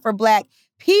was fighting for black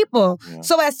people. Yeah.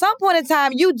 So at some point in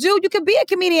time, you could be a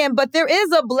comedian, but there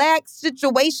is a black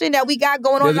situation that we got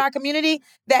going on in our community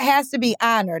that has to be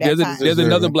honored. There's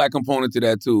another black component to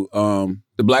that too.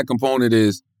 The black component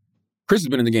is Chris has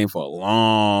been in the game for a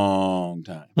long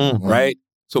time, right?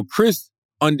 So Chris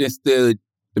understood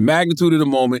the magnitude of the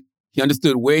moment. He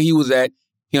understood where he was at.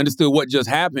 He understood what just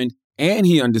happened, and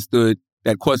he understood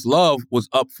that Questlove was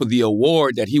up for the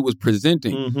award that he was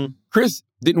presenting. Chris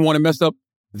didn't want to mess up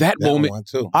that moment.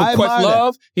 For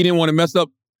Questlove, he didn't want to mess up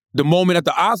the moment at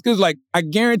the Oscars. Like, I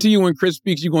guarantee you when Chris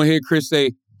speaks, you're going to hear Chris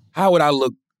say, how would I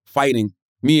look fighting?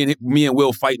 Me and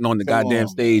Will fighting on the goddamn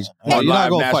stage on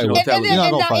live national television.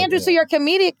 And now, Andrew, so you're a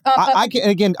comedic.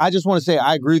 I just want to say,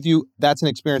 I agree with you. That's an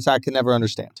experience I can never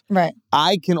understand. Right.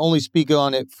 I can only speak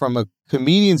on it from a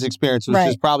comedian's experience, which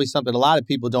is probably something a lot of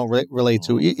people don't relate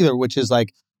to either, which is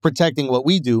like protecting what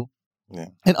we do. Yeah.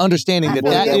 And understanding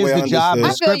that is the job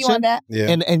description. I feel you on that.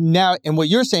 Yeah. And what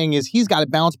you're saying is he's got to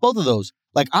balance both of those.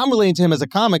 Like, I'm relating to him as a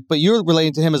comic, but you're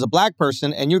relating to him as a black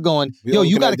person, and you're going, yo,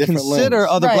 you got to consider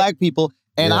other black people.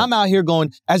 And I'm out here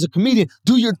going, as a comedian,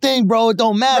 do your thing, bro. It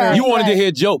don't matter. Right, you wanted to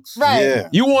hear jokes. Right. Yeah.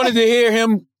 You wanted to hear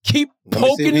him keep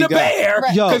poking the bear.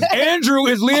 Because Andrew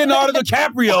is Leonardo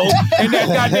DiCaprio in that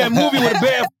goddamn movie with a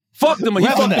bear fucked him and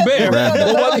he fucked the bear.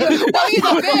 Well, he's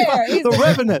a bear. He's the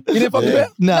Revenant. He didn't fuck the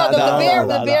bear?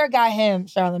 The bear got him,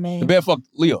 Charlamagne. The bear fucked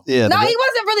Leo. Yeah, no, he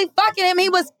wasn't really fucking him. He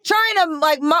was trying to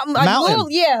move.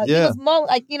 Yeah.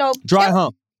 He was dry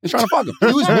hump. He's trying to fuck him.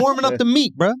 He was warming up the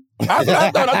meat, bro. I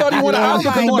thought he wanted Oscar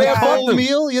because the bear fucked him.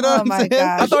 Meal, you know what I'm saying?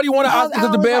 I thought he wanted Oscar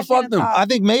because the bear fucked him. I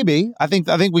think maybe. I think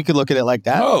we could look at it like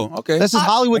that. Oh, okay. This is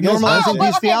Hollywood normalizing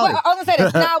bestiality. I was gonna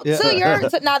say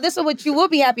this. Now this is what you will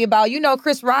be happy about. You know,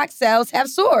 Chris Rock's sales have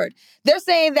soared. They're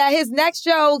saying that his next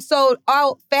show sold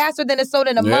out faster than it sold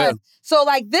in a month. So,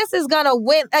 like, this is gonna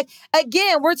win. Like,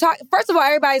 again, we're talking. First of all,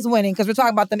 everybody's winning because we're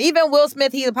talking about them. Even Will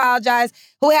Smith, he apologized.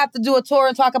 Who have to do a tour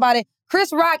and talk about it.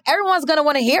 Chris Rock, everyone's going to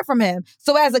want to hear from him.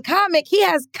 So as a comic, he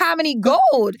has comedy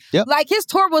gold. Yep. Like, his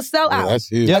tour will sell out. That's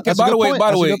huge. Yeah, that's by the way,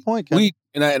 point,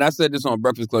 I said this on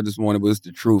Breakfast Club this morning, but it's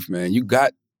the truth, man. You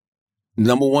got,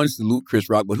 number one, salute Chris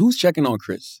Rock, but who's checking on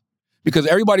Chris? Because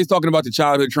everybody's talking about the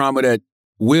childhood trauma that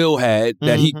Will had,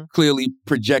 that he clearly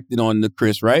projected on the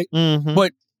Chris, right?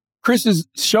 But Chris's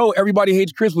show, Everybody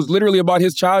Hates Chris, was literally about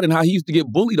his child and how he used to get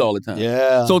bullied all the time.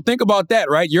 Yeah. So think about that,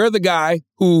 right? You're the guy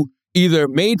who either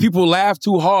made people laugh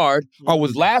too hard or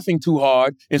was laughing too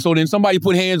hard. And so then somebody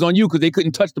put hands on you because they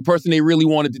couldn't touch the person they really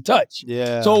wanted to touch.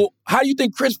 Yeah. So how do you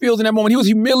think Chris feels in that moment? He was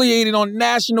humiliated on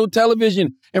national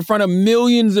television in front of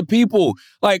millions of people.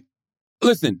 Like,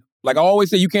 listen, Like I always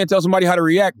say, you can't tell somebody how to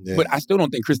react, Yeah. but I still don't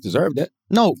think Chris deserved that.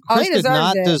 No, Oh, Chris he did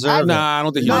not deserves it. deserve it. Nah, I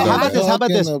don't think he No, deserved how about it. this? How about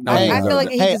this? I feel like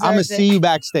he hey, I'm gonna deserves it. see you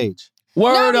backstage.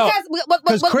 Word no, up.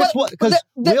 Because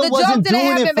the Will joke wasn't didn't doing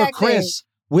happen it for backstage. Chris.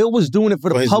 Will was doing it for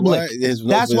the his public. wife- his-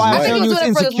 That's his why I wife. said he was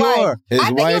doing it for his wife. insecure. His I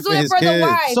think he wife was doing and it his for the kids.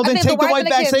 wife. So I then think take the wife wife and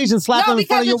the kids. backstage and slap no, him in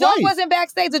front of your because the wife. joke wasn't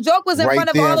backstage. The joke was in Right front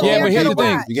of there, all the bro. Yeah, way but in here's front the of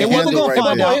thing. wife. You can It wasn't handle gonna it right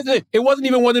find there. out. Here's the thing. It wasn't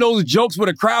even one of those jokes where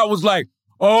the crowd was like,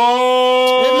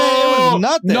 oh. It was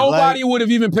nothing. Nobody would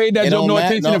have even paid that It joke don't no matter.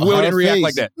 attention No, if Will her didn't react face.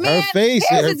 like that. Man, Her face,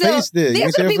 here's her the deal. face did. These You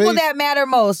are see the her people face? that matter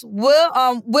most.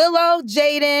 Willow,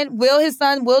 Jaden, Will, his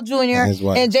son, Will Jr., And his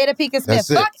wife. and Jada Pinkett Smith. That's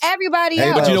it. Fuck everybody Hey,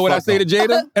 else. But you know what I fuck say to them.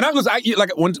 Jada? And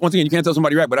like once again, you can't tell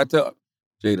somebody right, but I tell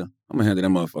Jada, I'm gonna handle that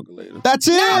motherfucker later. That's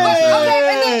it. No, but,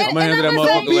 okay, I'm gonna handle that I'm motherfucker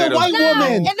saying- Be a later. white Nah,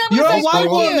 woman. and then You're a I'm white saying,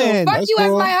 fuck woman. you. Fuck That's you as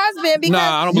cool. my husband because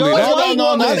Nah, I don't You're believe a that. white No,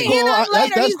 woman. that's I'm cool. hitting on him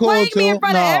later. That's He's cool, playing me in too.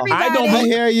 front of No. everybody. I don't I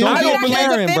hear you. You I think don't I believe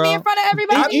can't Karen, defend bro. me in front of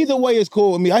everybody? Either way is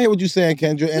cool with me. I hear what you're saying,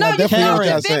 Kendra, and No, I you definitely hear can't what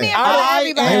y'all defend me saying. in front of I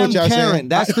everybody. hear am what y'all Karen. saying.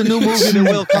 That's the new movie that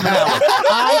will come out.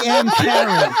 I am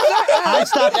Karen. I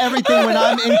stop everything when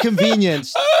I'm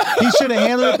inconvenienced. He should have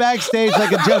handled it backstage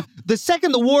like a joke. The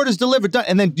second the word is delivered, done,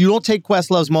 and then you don't take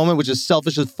Questlove's moment, which is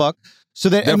selfish as fuck. So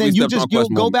then, and Definitely then you stepped just on go Quest's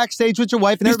moment. backstage with your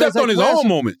wife, and He everybody's stepped on like, his "Quest." own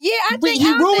moment. Yeah, I But think he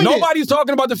I don't ruined think- it. Nobody's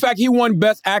talking about the fact he won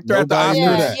Best Actor at the Nobody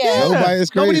Oscars. knew that. Yeah. Nobody is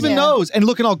crazy. Nobody even knows. And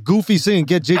looking all goofy, singing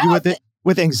 "Get Jiggy with It"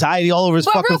 with anxiety all over his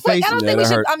But fucking real quick, face. I don't Yeah, think we that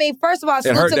should. hurt. I mean, first of all, It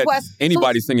salute hurt to that Quest.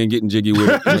 anybody singing "Getting Jiggy with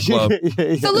It" in the club.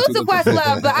 Salute to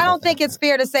Questlove, but I don't think it's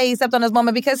fair to say he stepped on his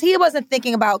moment because he wasn't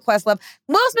thinking about Questlove.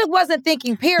 Will Smith wasn't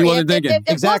thinking. Period. He wasn't thinking. If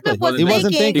Exactly. Will Smith was He wasn't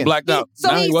thinking, thinking. He blacked out. So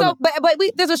Nah, he wasn't. but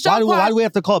there's a show Why do we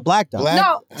have to call it blacked out? Black-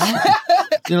 No.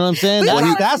 You know what I'm saying?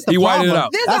 Well, That's the he whited problem. it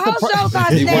out. There's That's a the whole show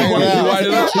called He Snap. whited it out. He whited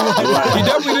it out. He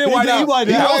definitely did white out. He whited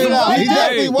it He out. whited it out. He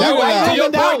definitely whited it out. To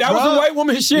your point, that was some white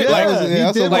woman shit. Yeah, Like, was- he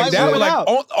that's did what like white that women was like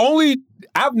out. only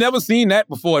I've never seen that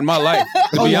before in my life.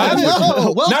 To be honest with you.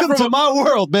 Oh, welcome Not to from my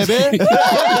world, baby.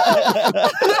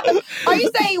 Are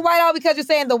you saying he white out because you're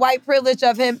saying the white privilege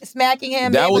of him smacking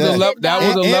him? That was able a to level- sit that down?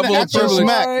 was a And level the of actual privilege.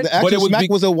 smack. The But actual it was smack be-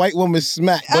 was a white woman's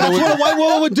smack. That's what a white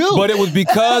woman would do. But it was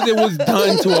because it was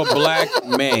done to a black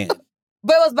man.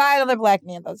 But it was by another black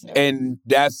man, though. Too. And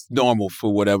that's normal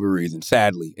for whatever reason,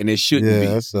 sadly. And it shouldn't Yeah, be.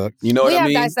 that sucks. You know We what I have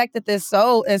mean? dissected this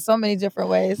in so many different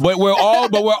ways. But we're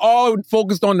all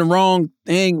focused on the wrong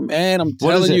thing, man. I'm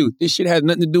What is telling it? you, this shit has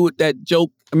nothing to do with that joke.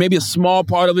 Maybe a small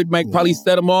part of it might probably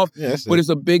set him off, Yeah, that's but it. it's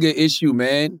a bigger issue,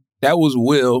 man. That was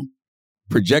Will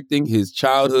projecting his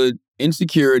childhood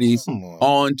insecurities Come on.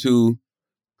 onto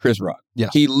Chris Rock.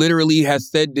 Yes. He literally has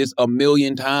said this a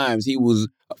million times. He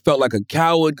felt like a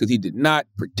coward because he did not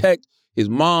protect his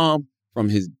mom from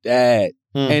his dad.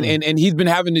 Mhm. And he's been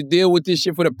having to deal with this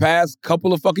shit for the past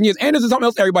couple of fucking years. And this is something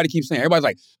else everybody keeps saying. Everybody's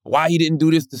like, why he didn't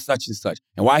do this to such and such?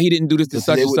 And why he didn't do this to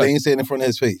such They and such? ain't saying it in front of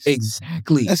his face.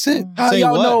 Exactly. That's it. How Say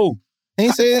y'all what? know? He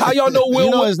ain't saying How y'all know Will?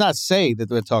 You know, it's not say that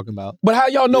we're talking about. But how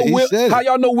y'all know Yeah, he Will? said it. How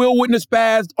y'all know Will wouldn't have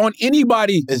spazzed on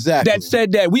anybody Exactly. that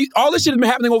said that? All this shit has been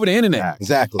happening over the internet.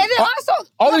 Exactly. And then also,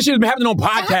 All this shit has been happening on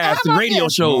How podcasts and about radio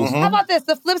this? shows. Mhm. how about this?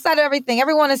 The flip side of everything.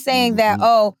 Everyone is saying that,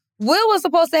 Will was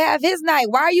supposed to have his night.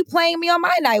 Why are you playing me on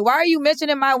my night? Why are you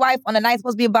mentioning my wife on a night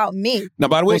supposed to be about me? Now,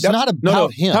 by the way, Well, it's not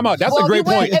about him. Time out. That's Well, a great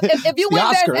you win- point. If you The win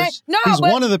Oscars. best, no, He's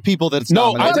but, one of the people that's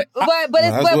No, nominated. but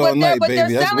That's Will night, they're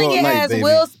baby. That's selling Will it night, as baby.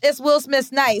 it's Will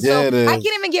Smith's night. Yeah, So it is. I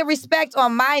can't even get respect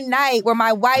on my night where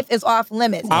my wife is off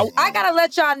limits. I gotta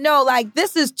let y'all know, like,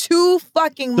 this is too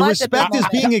fucking The much. at respect this is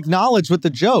moment. being acknowledged with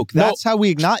the joke. No. That's how we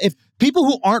acknowledge. If people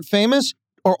who aren't famous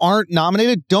or aren't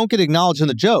nominated don't get acknowledged in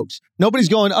the jokes. Nobody's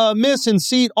going, miss in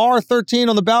seat R13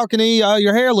 on the balcony,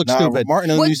 your hair looks Nah, stupid.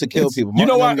 Martin What- used to kill people. You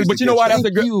know why? Martin used But to you know kill why that's people.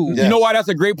 a great. you. You know why that's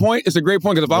a great point? It's a great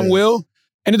point because if I'm Yes. Will,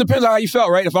 and it depends on how you felt,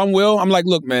 right? If I'm Will, I'm like,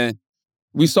 look, man,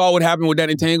 we saw what happened with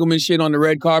that entanglement shit on the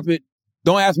red carpet.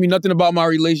 Don't ask me nothing about my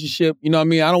relationship. You know what I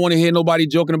mean? I don't want to hear nobody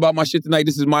joking about my shit tonight.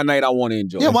 This is my night. I want to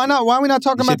enjoy. Yeah, why not? Why are we not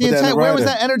talking You about should the put that in intent? the Where was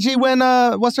writer. that energy when,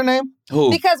 what's her name? Who?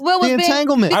 Because Will was The being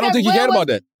entanglement. I don't think he because cared Will about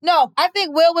that. No, I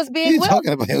think Will was being. What are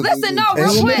you Will, talking about? Listen, no,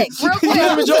 real quick, real quick.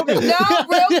 Not even joking. No,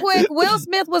 real quick. Will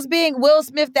Smith was being Will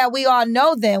Smith that we all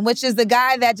know then, which is the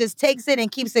guy that just takes it and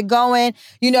keeps it going.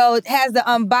 You know, has the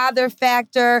unbother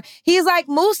factor. He's like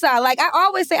Musa. Like I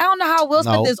always say, I don't know how Will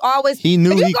Smith No. is always. He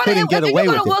knew If you he go to couldn't him- get if away you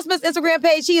go with to it. Will Smith's Instagram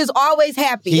page, he is always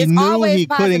happy. He it's knew always he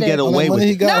couldn't positive. get away with When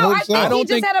he it. No, got I hope think so. I don't he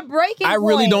just think- had a breaking I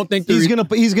really point. don't think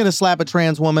He's gonna slap a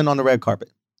trans woman on the red carpet.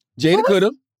 Jada could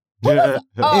have.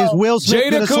 Is Will Smith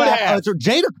Jada gonna could slap? have.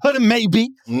 Jada could have maybe.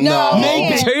 No.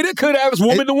 Maybe. Jada could have. It's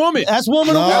woman to woman. That's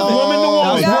woman to No. woman. That's woman to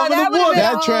woman. That's No, woman that to would've woman.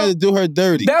 been That trying to do her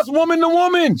dirty. That's woman to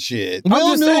woman. Shit. I'm Will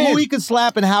just knew saying. who he could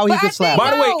slap and how he But I could slap. think-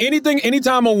 By the way, No.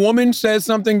 anytime a woman says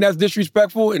something that's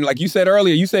disrespectful, and like you said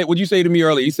earlier, what'd you say to me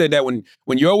earlier? You said that when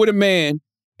you're with a man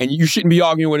and you shouldn't be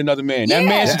arguing with another man. That Yeah.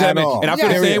 man should tell At me. all. And I feel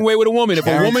the Yeah. same way with a woman. If a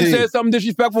woman Guaranteed. says something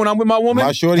disrespectful and I'm with my woman,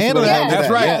 My shorty Handle should that. have handled That's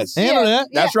that. right. Yes. Handle that.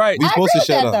 that's right. We I supposed agree to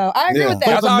shut with that, up. though. I agree Yeah. with that.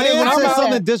 If That's a how it is when man I'm says out.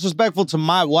 something disrespectful to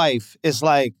my wife, it's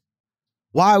like,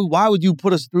 why would you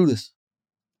put us through this?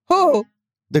 Who?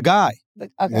 The guy.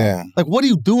 Okay. Yeah. Like, what are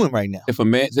you doing right now? If a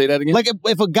man, say that again? Like,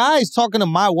 if a guy is talking to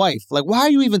my wife, like, why are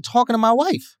you even talking to my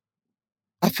wife?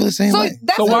 I feel the same So, way.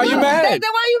 that's So what why you Will- mad? Then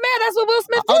why are you mad? That's what Will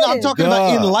Smith did. I'm talking about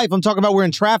in God. life. I'm talking about we're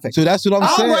in traffic. So that's what I'm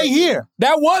I'm saying. right here.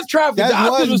 that was traffic. That The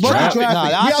Oscars was was traffic. traffic. Nah,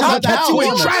 He I out thought the that house. you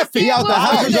in He traffic. out the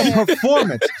house. It's a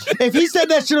performance. If he said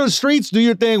that shit on the streets, do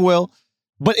your thing, Will.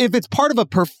 But if it's part of a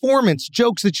performance,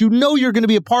 jokes that you know you're going to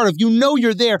be a part of, you know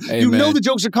you're there, Hey, you man. know the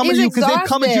jokes are coming He's to you because they've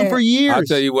come at you for years. I'll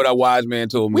tell you what a wise man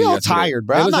told me. We all yesterday. tired,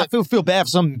 bro. It I'm was not feel bad for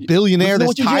some billionaire Listen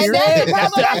that's to what you tired. just said.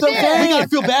 That's That's what I'm it. saying. You gotta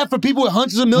feel bad for people with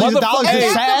hundreds of millions of dollars Motherfucker- that's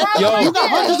Hey, sad. yo. You got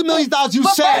hundreds of millions of dollars, you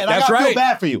But sad. I That's gotta right. feel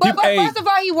bad for you. But Hey. first of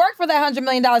all, he worked for that $100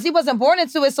 million. He wasn't born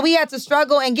into it, so he had to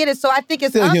struggle and get it. So I think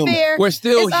it's Still human. unfair. We're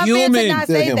still it's unfair human. to not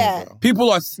Still say human, that. bro.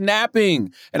 People are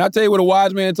snapping. And I'll tell you what a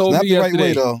wise man told Not me the right yesterday.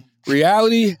 way, though.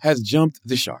 Reality has jumped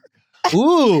the shark.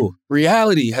 Ooh.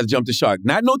 Reality has jumped the shark.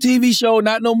 Not no TV show,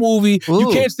 not no movie. You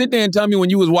Ooh. can't sit there and tell me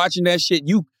when you was watching that shit.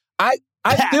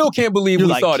 I still can't believe You're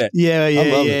we like, saw that. Yeah,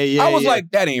 love it. I was like,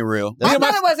 that ain't real. I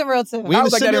thought it wasn't real too. we I in a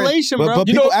was like, that ain't- simulation, But, bro. but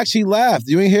You people know- actually laughed.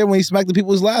 You ain't hear when he smacked the people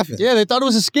was laughing. Yeah, they thought it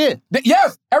was a skit.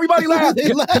 Yes, everybody laughed.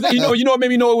 They laughed. 'Cause you know what made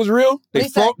me know it was real? They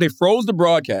What'd he say? they froze the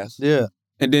broadcast, Yeah.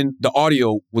 and then the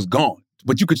audio was gone.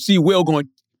 But you could see Will going,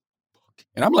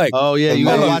 and I'm like, Oh, yeah, you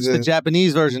gotta watch Amazing. the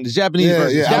Japanese version. The Japanese Yeah,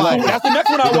 version. yeah, that's, I like the, it. that's the next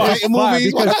one I watched. Why?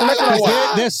 Movies. That's the next one I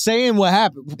watched. They're saying what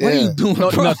happened. What are Yeah. you doing,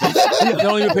 No, bro? nothing.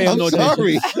 Don't even pay him I'm no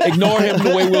sorry. attention. Ignore him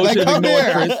the way Will Like, should come ignore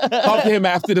here. Chris. Talk to him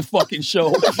after the fucking show.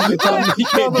 And tell him he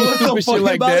can't do What's so stupid funny shit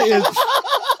like about that. it is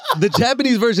the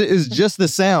Japanese version is just the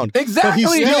sound. Exactly.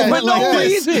 But he still Yeah, went for like no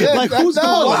this. reason. Like, who's No.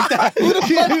 going like that? Who the fuck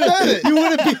said it? You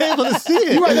wouldn't be able to see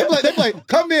it. You right. They be like,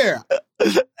 come here.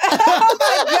 Oh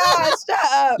my gosh,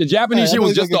 shut up. The Japanese Yeah, shit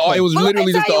was everybody's just the looking it was Well,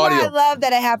 literally let just me the tell you why audio. I love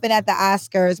that it happened at the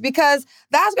Oscars, because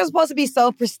the Oscars are supposed to be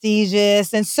so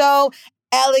prestigious and so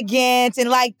elegant and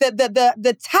like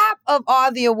the top of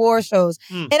all the award shows.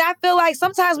 And I feel like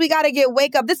sometimes we got to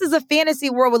wake up. This is a fantasy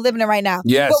world we're living in right now.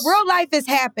 Yes. But real life is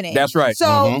happening. That's right. So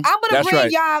I'm going to That's bring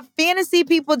right. y'all fantasy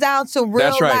people down to real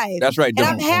That's right. life. That's right. And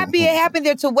I'm happy it happened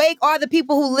there to wake all the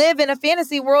people who live in a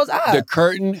fantasy world up. The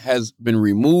curtain has been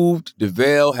removed. The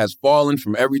veil has fallen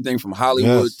from everything from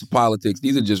Hollywood Yes. to politics.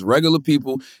 These are just regular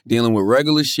people dealing with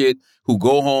regular shit who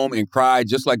go home and cry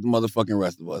just like the motherfucking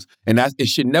rest of us. And it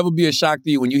should never be a shock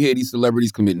to you when you hear these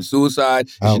celebrities committing suicide.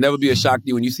 It should never be a shock to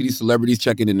you when you see these celebrities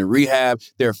checking into rehab.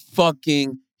 They're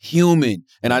fucking human.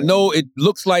 And I know it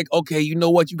looks like, okay, you know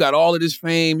what? You got all of this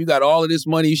fame. You got all of this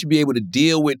money. You should be able to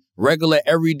deal with regular,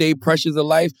 everyday pressures of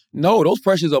life. No, those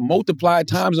pressures are multiplied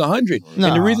times 100. And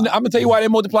the reason, I'm going to tell you why they're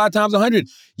multiplied times 100.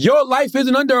 Your life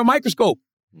isn't under a microscope.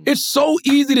 It's so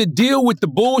easy to deal with the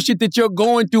bullshit that you're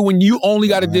going through when you only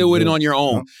got to deal with it on your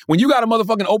own. When you got to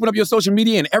motherfucking open up your social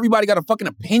media and everybody got a fucking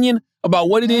opinion about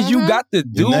what it is you got to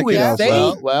do naked and outside.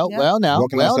 say. Well, now.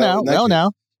 Walking outside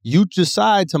naked. You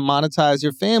decide to monetize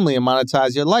your family and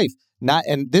monetize your life.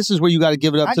 And this is where you got to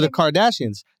give it up to the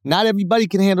Kardashians. Not everybody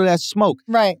can handle that smoke.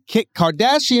 Right.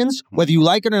 Kardashians, whether you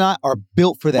like it or not, are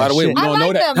built for that By the way, shit. we don't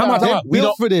know that. them, though. They're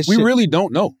built for this We shit. really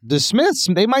don't know. The Smiths,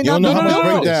 they might You not don't know be how much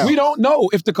built. breakdown. We don't know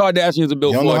if the Kardashians are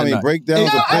built You don't for know it how or many not. breakdowns No,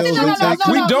 of pills no, they no, take.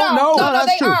 We don't know. No, that's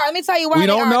they true. are. Let me tell you why We they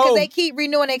don't are. know. Because they keep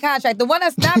renewing their contract. The one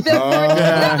that's not built for it.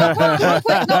 No, real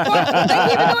quick. They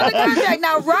keep renewing the contract.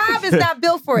 Now, Rob is not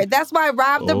built for it. That's why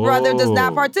Rob, the brother, does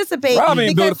not participate. Rob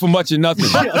ain't because- built for much of nothing.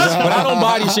 But I don't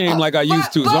body shame like I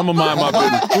used to, so I'm going to mind my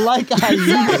business. Like I used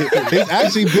to. He's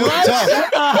actually built tough.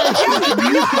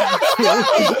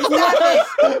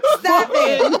 Stop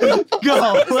it. Go.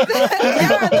 Y'all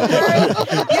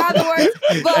the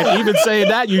worst. But, And even saying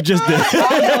that, you just did.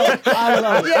 I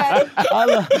love it. yeah. I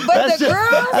love it. But That's the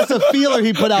girls- that's a feeler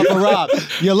he put out for Rob.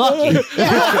 You're lucky.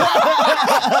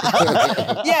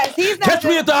 Yes, he's not. Catch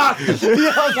me at the Oscars.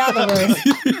 Y'all the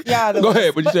worst. Y'all the Go worst.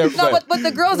 ahead. What you said? No, but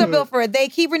the girls are built for it. They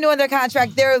keep renewing their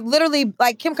contract. They're literally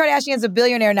like Kim Kardashian's a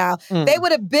billionaire. billionaire now. They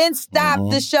would have been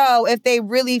stopped the show if they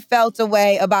really felt a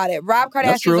way about it. Rob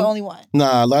Kardashian's the only one.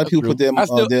 Nah, a lot of people put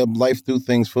their life through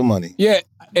things for money. Yeah.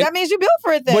 That means you built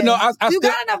for it then. But no, you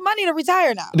got enough money to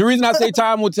retire now. The reason I say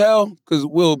time will tell, because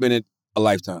Will been in a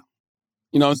lifetime.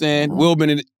 You know what I'm saying? Will been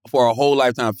in it for a whole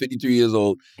lifetime, 53 years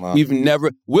old. Wow.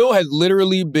 Will has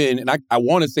literally been, and I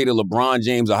want to say the LeBron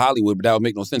James of Hollywood, but that would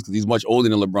make no sense because he's much older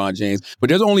than LeBron James. But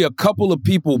there's only a couple of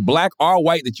people, black or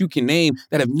white, that you can name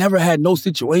that have never had no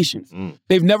situations.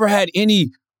 They've never had any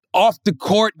off the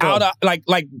court, out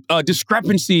of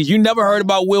discrepancies. You never heard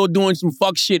about Will doing some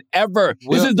fuck shit ever.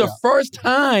 This is the first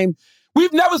time.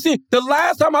 We've never seen. The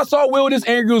last time I saw Will this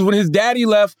angry was when his daddy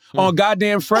left on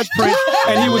goddamn Fresh Prince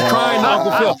and he was crying to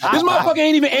Uncle Phil. This motherfucker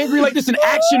ain't even angry like this in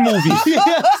action movies.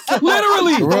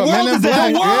 Literally. The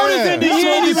world is ending. He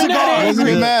ain't even that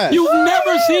angry. You've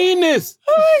never seen this.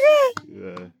 Oh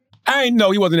my God. I ain't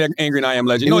know he wasn't angry in I Am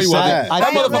Legend. No, he wasn't.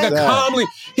 That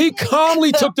motherfucker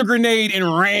calmly took the grenade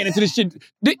and ran into the shit.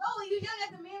 You yelled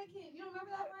at the mannequin. You don't remember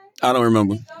that, right? I don't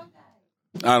remember.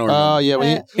 Oh, yeah.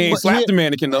 Well, he ain't slapped the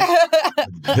mannequin, though.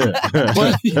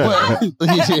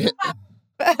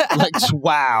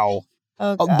 Wow.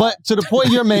 Oh, but to the point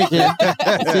you're making,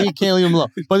 so you can't leave him alone.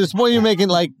 But the point you're making,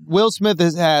 like, Will Smith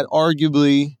has had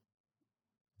arguably,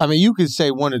 I mean, you could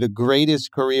say one of the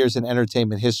greatest careers in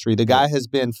entertainment history. The guy has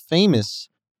been famous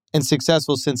and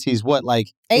successful since he's,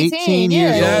 18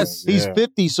 years old? Yes. He's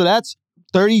 50, so that's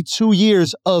 32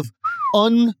 years of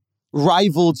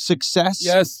unrivaled success.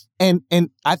 Yes. And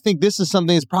I think this is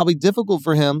something that's probably difficult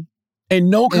for him.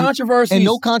 And no controversy. And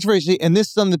no controversy. And this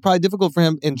is something that's probably difficult for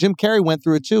him. And Jim Carrey went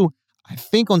through it too. I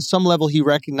think on some level he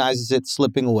recognizes it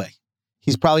slipping away.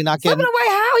 He's probably not getting... Slipping away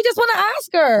how? He just won an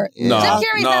Oscar. No, Jim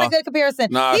Carrey's not a good comparison.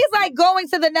 He's like going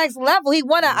to the next level. He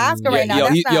won an Oscar right now.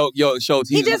 Schultz.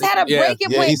 He just had a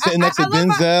breaking point. He's sitting next to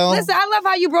Denzel. Listen, I love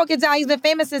how you broke it down. He's been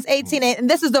famous since 18, and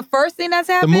this is the first thing that's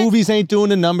The happened? movies ain't doing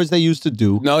the numbers they used to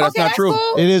do. No, that's not true.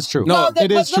 Cool. It is true. No,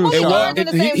 it is true.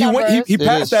 He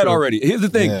passed that already. Here's the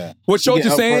thing. Yeah. What Schultz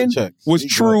is saying was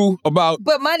true about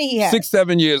But money he had.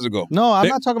 6-7 years ago. No, I'm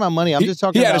not talking about money. I'm just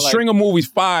talking about... about... He had a string of movies,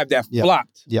 5 that flopped.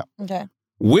 Yeah. Okay.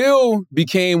 Will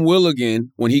became Will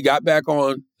again when he got back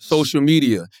on social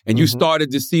media and you started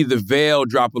to see the veil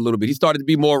drop a little bit. He started to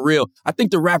be more real. I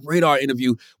think the Rap Radar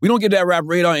interview, we don't give that Rap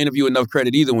Radar interview enough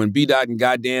credit either when B-Dot and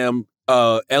goddamn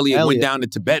Elliot went down to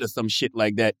Tibet or some shit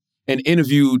like that and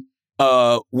interviewed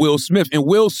Will Smith. And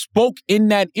Will spoke in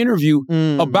that interview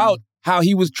about how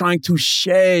he was trying to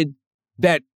shed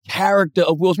that character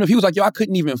of Will Smith. He was like, yo, I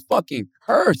couldn't even fucking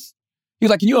curse. He's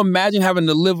like, can you imagine having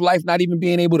to live life not even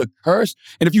being able to curse?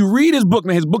 And if you read his book,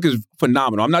 man, his book is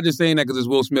phenomenal. I'm not just saying that because it's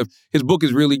Will Smith. His book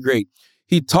is really great.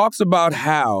 He talks about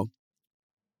how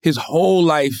his whole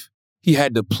life he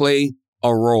had to play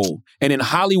a role. And in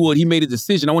Hollywood, he made a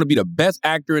decision. I want to be the best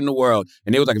actor in the world.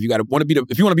 And they was like, if you want to be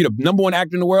the number one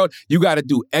actor in the world, you got to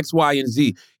do X, Y, and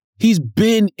Z. He's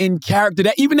been in character.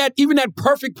 That even that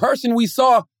perfect person we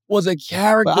saw was a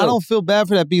character. But I don't feel bad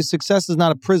for that because success is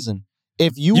not a prison.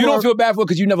 If you don't feel bad for it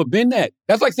because you've never been that.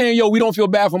 That's like saying, yo, we don't feel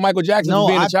bad for Michael Jackson for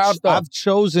being a child star. I've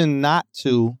chosen not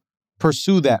to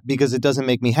pursue that because it doesn't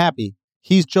make me happy.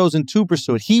 He's chosen to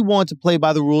pursue it. He wanted to play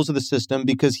by the rules of the system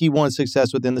because he wanted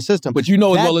success within the system. But you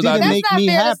know as well as I do. That didn't make me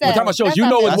happy. I'm talking about shows. You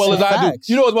know as well as I do.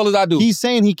 You know as well as I do. He's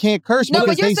saying he can't curse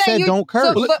because they said don't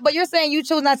curse. But you're saying you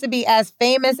chose not to be as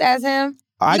famous as him?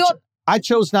 I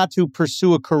chose not to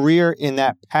pursue a career in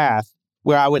that path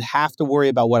where I would have to worry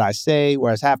about what I say,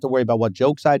 where I have to worry about what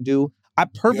jokes I do. I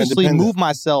purposely moved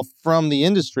myself from the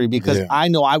industry because I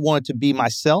know I wanted to be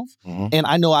myself and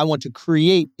I know I want to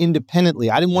create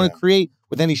independently. I didn't want to create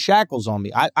with any shackles on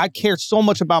me. I cared so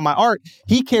much about my art.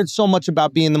 He cared so much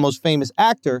about being the most famous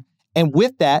actor. And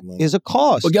with that is a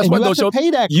cost. But guess and what, you have to pay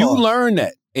that cost. You learn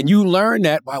that. And you learn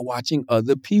that by watching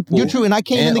other people. You're true, and I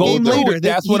came in the game later.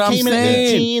 That's what I'm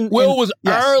saying. Will was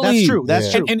early.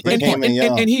 That's true.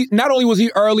 And he not only was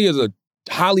he early as a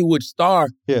Hollywood star,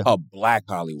 a black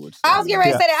Hollywood star. I was getting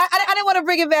ready to say that. I didn't want to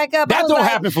bring it back up. That don't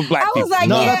happen for black people. I was like,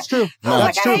 that's true.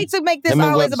 I hate to make this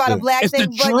always about a black thing,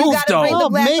 but you got to bring the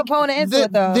black component into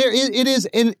it, though. It is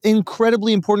an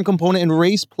incredibly important component, and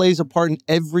race plays a part in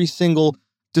every single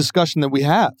discussion that we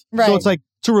have. Right. So it's like,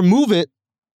 to remove it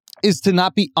is to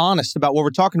not be honest about what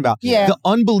we're talking about. Yeah. The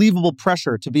unbelievable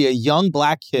pressure to be a young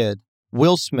black kid,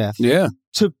 Will Smith,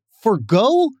 to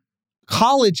forgo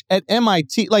college at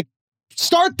MIT, like,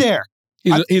 start there.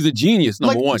 He's a genius,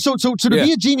 number one. So to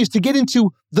be a genius, to get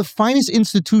into the finest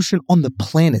institution on the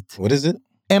planet. What is it?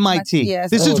 MIT. Yes.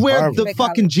 This is where the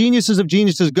fucking geniuses of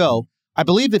geniuses go. I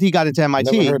believe that he got into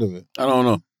MIT. Never heard of it. I don't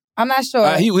know. I'm not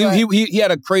sure. He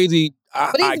had a crazy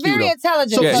But he's IQ, very though.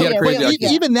 intelligent. Yeah, he had a crazy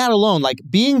IQ. Even that alone, like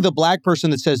being the black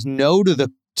person that says no to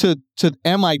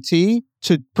MIT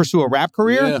to pursue a rap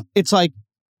career, it's like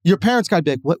your parents got to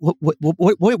be like,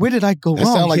 what, where did I go That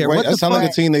wrong sound like here? that sound like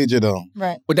a teenager though.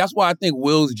 Right. But that's why I think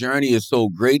Will's journey is so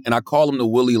great, and I call him the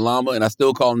Willie Llama, and I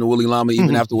still call him the Willie Llama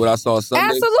even after what I saw Sunday.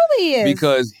 Absolutely he is.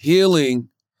 Because healing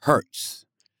hurts.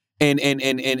 And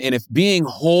if being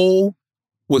whole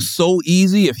was so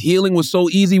easy, if healing was so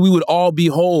easy, we would all be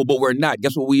whole, but we're not.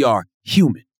 Guess what we are?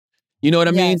 Human. You know what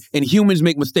I mean? And humans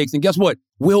make mistakes. And guess what?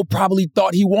 Will probably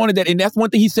thought he wanted that. And that's one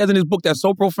thing he says in his book that's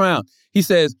so profound. He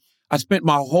says, I spent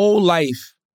my whole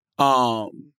life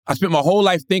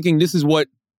thinking this is what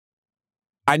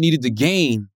I needed to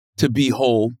gain to be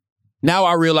whole. Now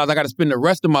I realize I got to spend the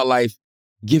rest of my life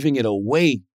giving it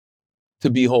away to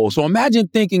be whole. So imagine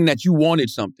thinking that you wanted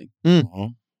something,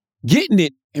 getting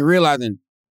it and realizing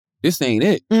this ain't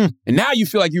it. And now you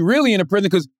feel like you're really in a prison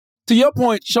because to your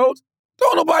point, Schultz,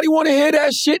 don't nobody want to hear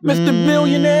that shit, Mr.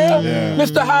 Millionaire,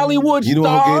 Mr. Hollywood You don't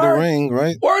star. get a ring,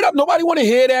 right? Word up, nobody want to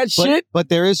hear that shit. But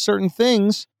there is certain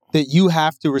things that you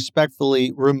have to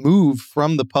respectfully remove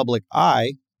from the public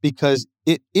eye because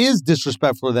it is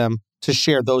disrespectful for them to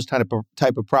share those type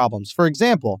of problems. For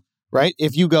example, right?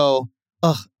 If you go,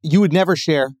 you would never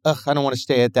share, I don't want to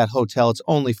stay at that hotel. It's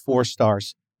only 4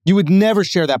 stars. You would never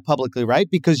share that publicly, right?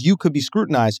 Because you could be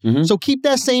scrutinized. So keep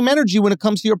that same energy when it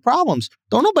comes to your problems.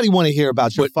 Don't nobody want to hear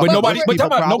about your fucking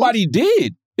nobody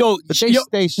did. Yo,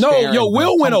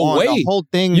 Will went away. The whole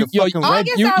thing, you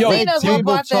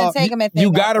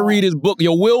gotta read his book.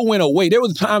 Yo, Will went away. There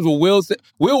was times where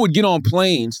Will would get on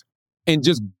planes and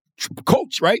just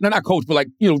coach, right? No, not coach, but like,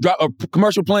 drop a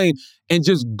commercial plane and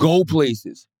just go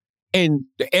places. And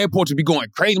the airports would be going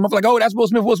crazy. I'm like, oh, that's Will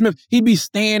Smith, Will Smith. He'd be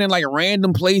staying in like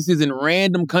random places in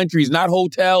random countries, not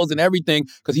hotels and everything,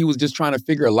 because he was just trying to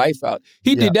figure life out.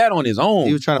 He did that on his own.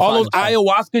 He was trying to all those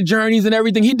ayahuasca journeys and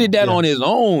everything, he did that on his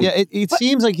own. Yeah, it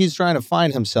seems like he's trying to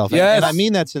find himself. Yes. And I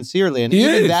mean that sincerely. And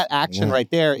even that action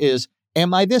right there is,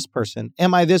 am I this person?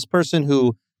 Am I this person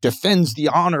who defends the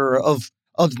honor of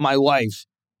my wife?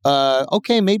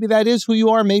 Okay, maybe that is who you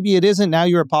are. Maybe it isn't. Now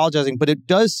you're apologizing. But it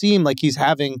does seem like he's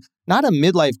having not a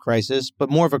midlife crisis, but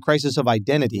more of a crisis of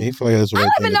identity. He feels like that's right.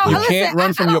 You can't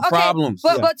run from your problems.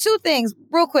 But 2 things,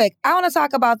 real quick. I want to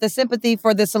talk about the sympathy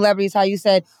for the celebrities, how you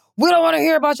said, we don't want to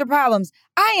hear about your problems.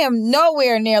 I am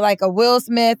nowhere near like a Will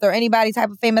Smith or anybody type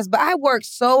of famous, but I work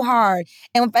so hard.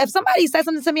 And if somebody says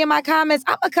something to me in my comments,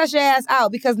 I'm going to cuss your ass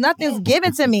out because nothing's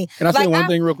given to me. Can I say one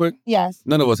thing real quick? Yes.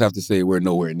 None of us have to say we're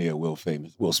nowhere near Will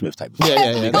Smith type of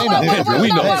Yeah. We know.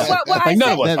 None of us.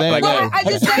 I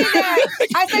just say that.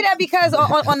 I say that because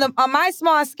on my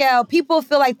small scale, people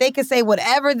feel like they can say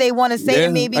whatever they want to say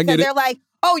to me because they're like,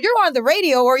 oh, you're on the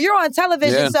radio or you're on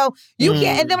television, so you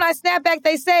can't. And then when I snap back,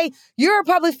 they say, you're a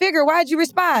public figure. Why'd you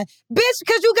respond? Bitch,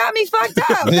 because you got me fucked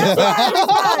up. That's why I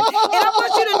respond. And I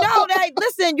want you to know that,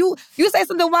 listen, you say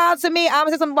something wild to me, I'm going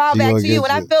to say something wild back to you.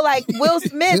 And I feel like Will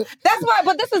Smith, that's why,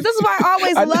 but this is why I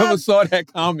always I never saw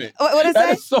that comment. What did it say?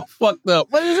 That is so fucked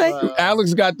up. What did it say?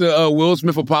 Alex got the Will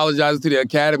Smith apologizing to the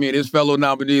Academy and his fellow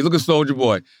nominees. Look at Soulja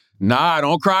Boy. Nah,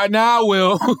 don't cry now,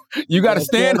 Will. You got to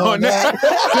stand on that.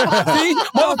 See?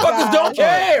 Motherfuckers don't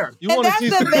care. And that's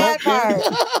the bad part.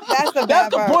 That's the bad part.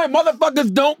 That's the point.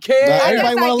 Motherfuckers don't care.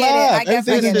 Everybody want to laugh. I guess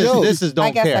I get it. This is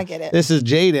don't care. I guess I get it. This is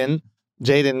Jaden.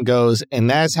 Jaden goes, and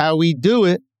that's how we do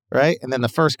it, right? And then the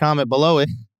first comment below it.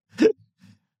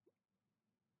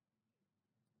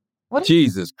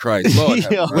 Jesus Christ. Lord.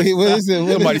 Wait, what is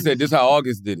it? Somebody said this how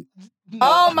August did it.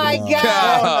 Oh my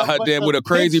God. Then with a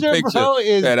crazy picture. Bro,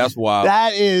 yeah, that's wild.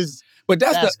 That is. But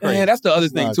that's the other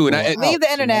thing too. And leave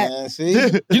the internet. Man, see?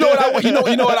 You know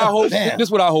what I hope? This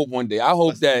is what I hope one day. I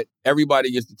hope that everybody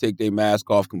gets to take their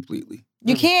mask off completely.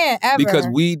 You can't ever. Because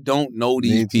we don't know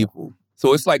these people.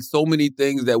 So it's like so many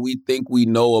things that we think we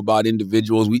know about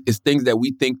individuals. It's things that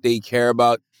we think they care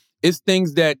about. It's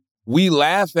things that we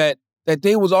laugh at that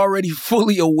they was already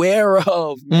fully aware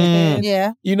of, man.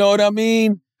 Yeah. You know what I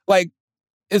mean? Like,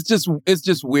 it's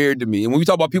just weird to me. And when we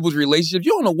talk about people's relationships,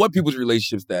 you don't know what people's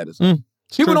relationship status.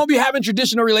 People don't be having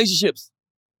traditional relationships.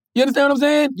 You understand what I'm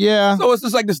saying? Yeah. So it's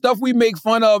just like the stuff we make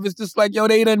fun of, it's just like, yo,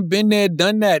 they done been there,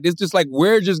 done that. It's just like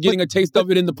we're just getting a taste of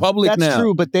it in the public now. That's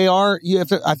true, but they are,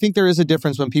 I think there is a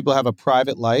difference when people have a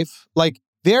private life. Like,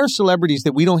 there are celebrities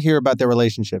that we don't hear about their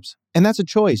relationships. And that's a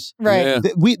choice. Right. Yeah.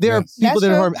 There are people That's that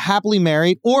true. are happily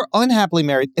married or unhappily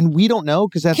married, and we don't know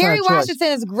because that's Kerry not a choice. Washington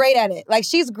is great at it. Like,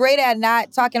 she's great at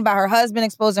not talking about her husband,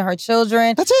 exposing her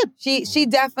children. That's it. She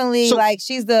definitely,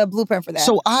 she's the blueprint for that.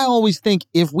 So I always think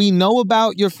if we know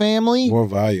about your family, More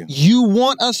value. you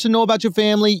want us to know about your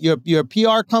family, your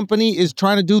PR company is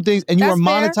trying to do things, and you That's are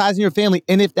fair. monetizing your family.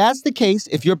 And if that's the case,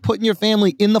 if you're putting your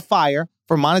family in the fire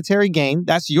for monetary gain,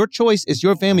 that's your choice. It's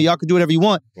your family. Y'all can do whatever you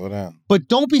want. Slow down. But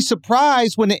don't be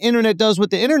surprised when the internet does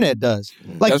what the internet does.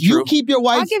 Like, That's you true. keep your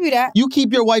wife. I'll give you that. You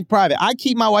keep your wife private. I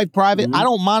keep my wife private. I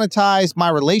don't monetize my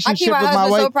I relationship keep my with my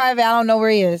husband wife. so private, I don't know where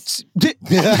he is.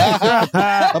 I'm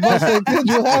about to say,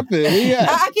 Kendra, what happened? Yeah.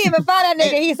 I can't even find that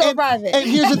nigga. He's so private. And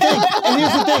here's the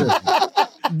thing.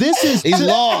 This is He's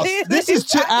lost. This is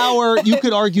to our, you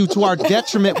could argue, to our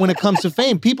detriment when it comes to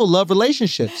fame. People love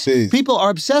relationships. Jeez. People are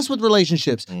obsessed with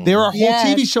relationships. There are whole Yes.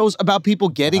 TV shows about people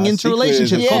getting into Secret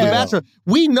relationships is- called The Yeah. Bachelor.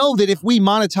 We know that if we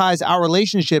monetize our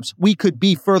relationships, we could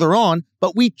be further on,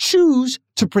 but we choose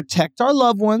to protect our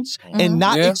loved ones and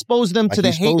not Yeah. expose them to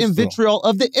Like the you're hate and supposed to. vitriol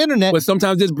of the internet. But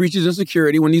sometimes there's breaches in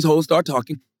security when these hoes start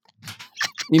talking.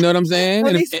 You know what I'm saying?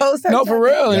 When And these hoes start no, for talking.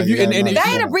 real. And if you, Yeah, and yeah, That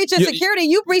ain't a breach of you- security.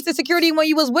 You breached the security when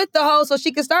you was with the hoe so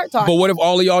she could start talking. But what if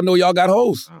all of y'all know y'all got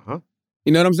hoes?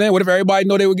 You know what I'm saying? What if everybody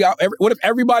know what if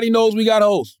everybody knows we got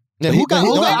hoes? Yeah, who got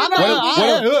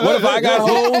What if I got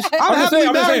hoes? I'm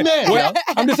happily married man. Well,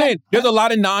 I'm just saying, there's a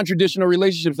lot of non-traditional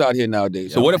relationships out here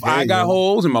nowadays. So what if I got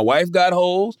hoes and my wife got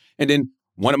hoes, and then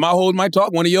one of my hoes might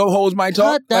talk, one of your hoes might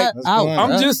talk? Cut that That's out. fine.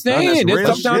 I'm just saying, That's there's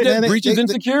real sometimes shit. there's They- breaches they- in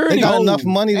security. They got enough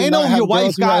money to Ain't not no have your wife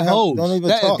girls who got don't hoes. even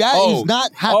That talk. is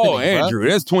not happening. Oh, Andrew,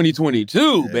 that's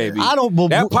 2022, baby. I don't.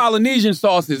 That Polynesian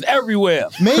sauce is everywhere.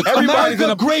 Make Everybody's America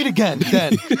gonna great again.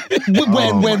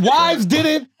 Then, when wives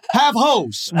didn't have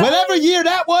hoes, whatever year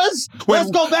that was, let's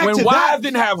go back when to wives that.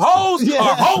 didn't have hoes Yeah.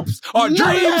 or hopes or None of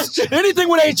that dreams, shit. anything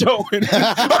with H-O in it.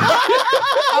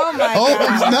 Oh my Hope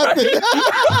God. is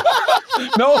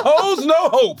nothing. No hoes, no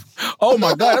hope. Oh my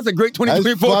God, that's a great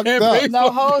 2024 That's fucked up. campaign.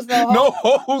 No hoes, no hoes. No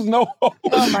hoes, no hope.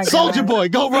 Oh my God. Soldier Boy,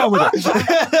 go run with it.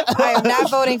 I am not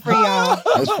voting for y'all.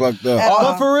 That's fucked up. At all.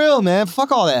 But for real, man,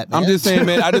 fuck all that. I'm man. just saying,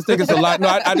 man. I just think it's a lot. No,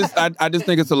 I just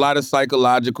think it's a lot of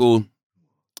psychological,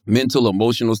 mental,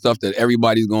 emotional stuff that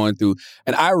everybody's going through,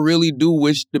 and I really do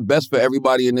wish the best for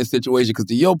everybody in this situation. Because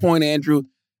to your point, Andrew,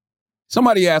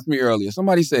 somebody asked me earlier.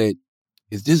 Somebody said,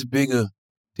 "Is this bigger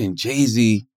than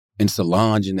Jay-Z and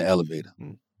Solange in the elevator?"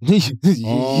 It's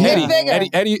bigger.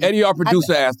 Eddie, our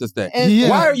producer, asked us that. It's, Yeah.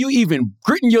 Why are you even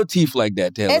gritting your teeth like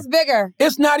that, Taylor? it's bigger.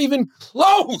 It's not even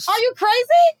close. Are you crazy?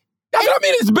 That's what I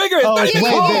mean. It's bigger. It's Oh, not it's even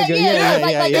way close. bigger. Yeah,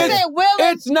 Like you yeah. said, Will.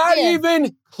 It's not Yeah.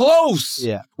 even close.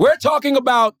 Yeah. We're talking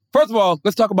about, first of all,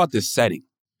 let's talk about this setting.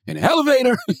 An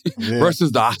elevator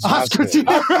versus the Oscars.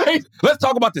 All right. Let's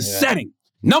talk about the setting.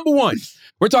 Number one,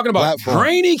 we're talking about Platform.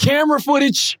 grainy camera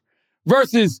footage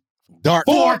versus Dark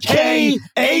 4K,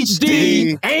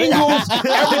 HD, angles,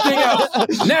 everything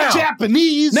else. Now,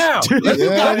 Japanese. let's Yeah,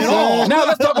 yeah. now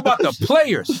let's talk about the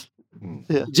players.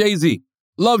 Yeah. Jay-Z.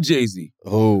 Love Jay-Z.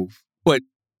 Oh, But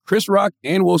Chris Rock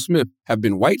and Will Smith have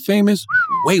been white famous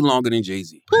way longer than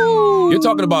Jay-Z. You're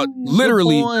talking about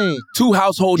literally two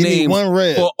household Give me names one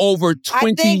red. for over I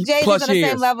 20 think Jay-Z's plus on the years.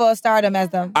 same level of stardom as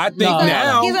them. I think No,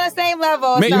 now, He's on the same level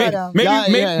of stardom.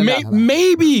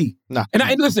 maybe. No. And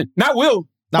listen, not Will.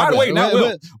 By the Will. way, not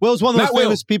Will. Will's one of Not those Will.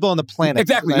 famous people on the planet.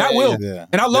 Exactly, not Will. yeah.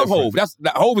 And I love Different.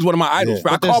 Hove. Hove is one of my idols.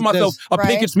 Yeah. I But call there's- myself a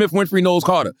Right. Pinkett Smith, Winfrey, Knowles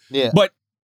Carter. Yeah. But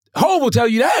Hove will tell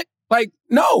you that. Like,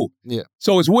 no. Yeah.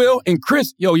 So it's Will and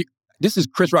Chris. Yo, this is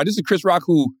Chris Rock. This is Chris Rock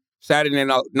who Saturday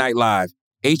Night Live,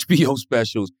 HBO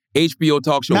specials, HBO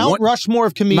talk show. Mount Rushmore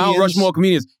of comedians. Mount Rushmore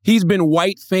comedians. He's been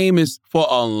white famous for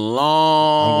a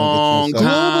long Global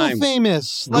time. Global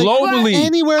famous. Like, Globally.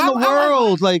 anywhere in the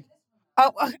world. Like,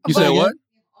 You said what?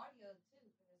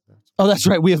 oh, that's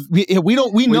right. We know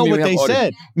mean we what have they audio?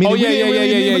 said. Oh, yeah, we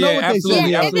didn't even know yeah. what they Absolutely, said.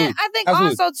 Yeah, absolutely. and then I think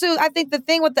Absolutely. also too, I think the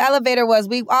thing with the elevator was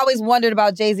we always wondered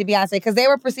about Jay-Z, Beyonce, because they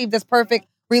were perceived as perfect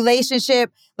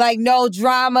relationship, like no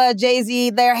drama, Jay-Z,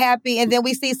 they're happy. And then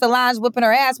we see Solange whipping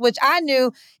her ass, which I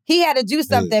knew he had to do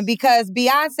something because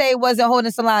Beyonce wasn't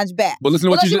holding Solange back. But listen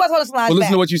to what she you was holding Solange But listen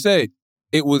back. to what you said.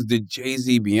 It was the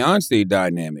Jay-Z Beyonce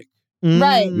dynamic,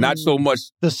 Right. not so much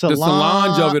The the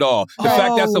Solange of it all. The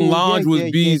fact that Solange was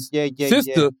B's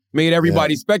sister made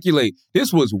everybody speculate.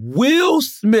 This was Will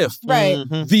Smith, Right.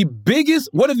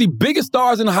 Mm-hmm. one of the biggest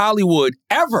stars in Hollywood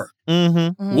ever,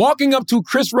 Mm-hmm. walking up to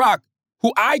Chris Rock,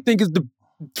 who I think is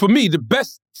for me, the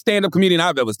best stand-up comedian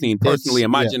I've ever seen personally in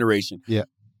my generation. Yeah.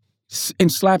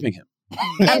 And slapping him.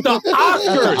 At the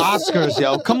Oscars. Oscars,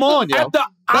 yo. Come on, yo. At the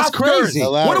That's Oscars. crazy.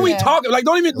 What are we talking? Like,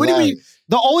 don't even. What do you mean?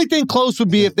 The only thing close would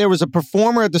be if there was a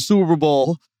performer at the Super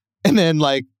Bowl and then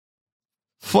like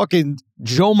fucking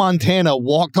Joe Montana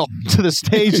walked up to the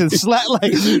stage and slapped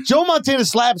Joe Montana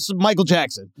slaps Michael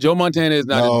Jackson. Joe Montana is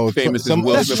not as famous as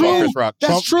Will Smith or Chris Rock.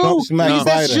 That's true.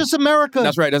 That's just America.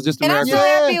 That's right. That's just And America. I'm so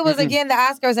happy it was again the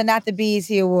Oscars and not the BET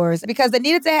Awards because it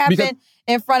needed to happen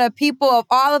in front of people of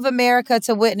all of America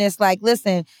to witness. Like,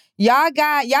 listen, y'all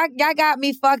got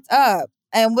me fucked up.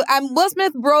 And Will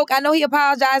Smith broke. I know he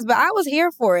apologized, but I was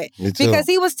here for it because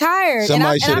he was tired.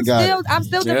 Somebody and I'm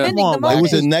still defending the moment. It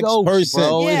was the next person.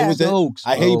 Yeah. It was jokes,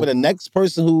 I hate you, but the next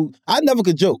person who I never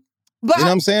could joke. But you know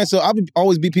what I'm saying? So I would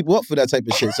always beat people up for that type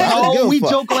of shit. So we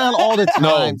joke around all the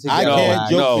time. I can't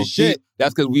joke for shit.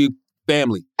 That's because we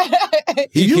family.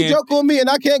 You joke on me and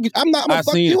I can't. I'm not gonna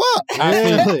fuck you up.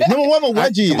 Number one, I'm a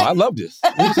wedgie. I love this.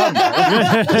 What are you talking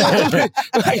about?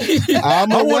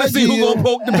 I want to see who gonna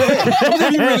poke the bear. I'm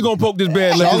saying you really gonna poke this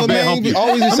bear. Let this bear hump you.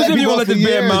 Always I'm you gonna let this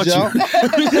bear mount you.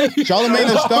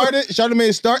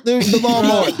 Charlamagne start the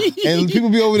lawnmower, and people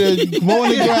be over there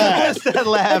mowing the grass. What's that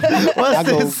laugh? What's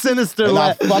that sinister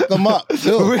laugh? I fuck them up.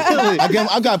 Too. Really?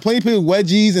 I got plenty of people with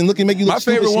wedgies and make you look. My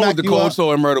favorite one was the cold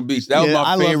sore in Myrtle Beach. That was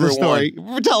my favorite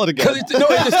one. Tell it again.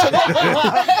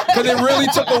 Because it really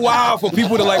took a while for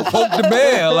people to like poke the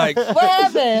bear. Like, what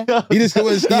happened? He just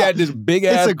couldn't stop. He had this big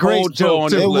ass cold sore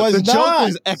on his lip. The joke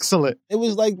was excellent. It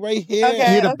was like right here. Okay, he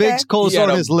had a big cold sore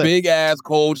on his lip. Big ass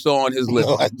cold sore on his lip.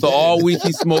 So all week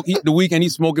he smoked. The weekend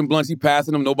he's smoking blunts. He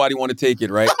passing them. Nobody want to take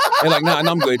it. Right? They're like, nah,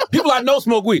 I'm good. People I know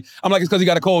smoke weed. I'm like, it's because he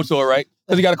got a cold sore, right?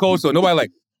 Because he got a cold sore. Nobody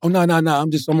like, oh, no, I'm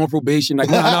on probation. Like,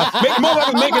 nah.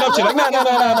 Motherfuckers making up shit. Like,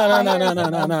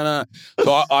 nah.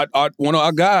 So one of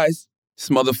our guys, this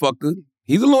motherfucker,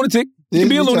 he's a lunatic. He can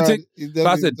be a lunatic. So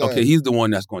I said, okay, he's the one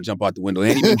that's going to jump out the window.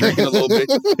 And he's been drinking a little bit.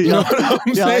 You know what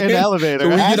I'm saying? In the elevator. So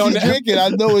we get on drinking, I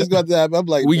know it's going to happen. I'm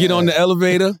like, we get on the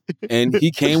elevator, and he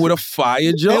came with a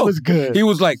fire joke. It was good. He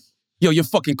was like, yo, your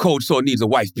fucking cold sore needs a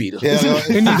wife beater. Yeah,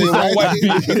 it needs a wife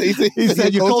beater. He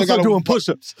said your cold sore doing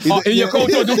push-ups. Your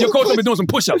cold sore been doing some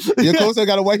push-ups. Your cold sore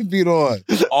got a wife beater on.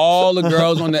 All the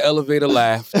girls on the elevator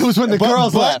laughed. It was when the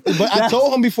girls laughed. But I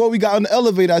told him before we got on the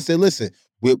elevator, I said, listen,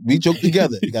 we joke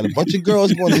together. You got a bunch of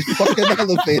girls on this fucking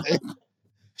elevator.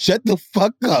 Shut the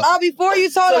fuck up. Oh, before you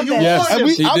told him that.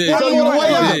 Yes, he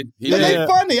did. They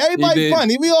funny. Everybody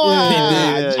funny. We all.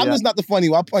 I'm just not the funny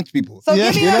one. I punch people. So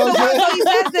give me so he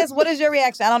says this. What is your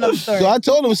reaction? I don't know the story. So I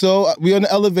told him so. We on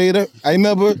the elevator. I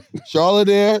remember Charlotte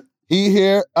there, he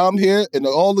here, I'm here, and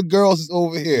all the girls is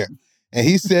over here. And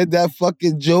he said that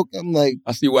fucking joke. I'm like,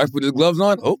 I see your wife with his gloves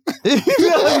on. Oh, I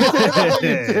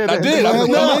did. I was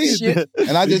no like, shit.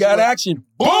 And I just got action.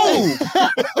 Boom!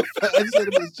 I just said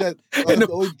it in his chest.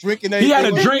 Drinking. He had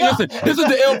a drink. Listen, this is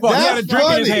the ill part. He had a drink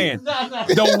in his hand.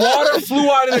 The water flew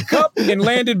out of the cup and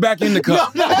landed back in the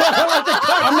cup.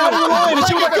 I'm not even lying. The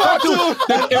shit was like a cartoon.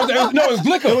 No, it was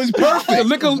liquor. It was perfect.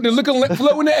 The liquor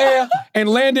flew in the air and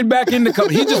landed back in the cup.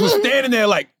 He just was standing there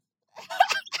like.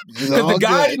 Because the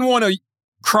guy didn't want to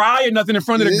cry or nothing in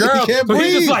front of the girl. So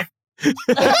he's just like,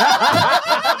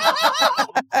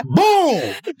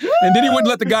 boom! And then he wouldn't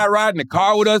let the guy ride in the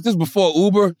car with us. This was before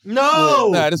Uber. No!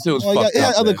 Nah, this shit was fucked up. He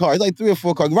had other cars, like 3 or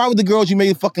 4 cars. Ride with the girls, you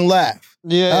made fucking laugh.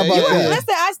 Yeah. How about that?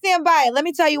 Listen, I stand by it. Let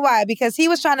me tell you why. Because he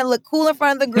was trying to look cool in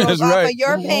front of the girls off of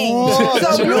your pain. So you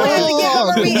had to give him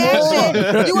a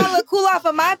reaction. You want to look cool off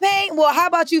of my pain? Well, how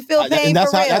about you feel pain for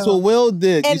real? That's what Will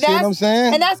did. You see what I'm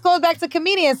saying? And that goes back to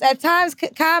comedians. At times,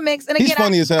 comics, and again, he's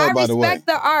funny as hell, by the way. I respect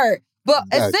the art. But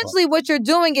essentially what you're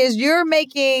doing is you're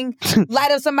making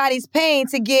light of somebody's pain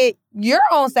to get your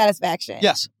own satisfaction.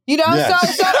 Yes. You know?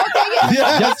 Yes. So okay,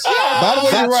 yeah. Yes. By the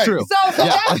way, you're right. True. So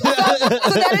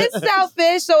that is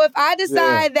selfish. So if I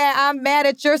decide that I'm mad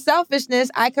at your selfishness,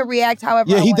 I could react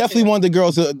however I want he definitely wanted the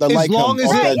girls to like him off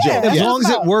that joke. As long as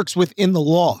it works within the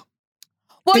law.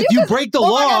 Well, if you break the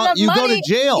law, you go to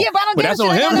jail. Yeah, but I don't But give that's a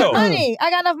on shit. him, I got though. enough money.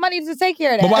 I got enough money to take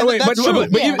care of that. But by the way, That's true.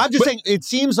 I'm just saying, it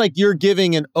seems like you're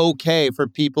giving an okay for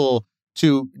people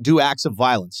to do acts of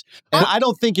violence. And I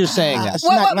don't think you're saying that.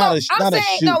 What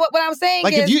I'm saying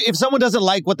like is... if someone doesn't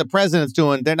like what the president's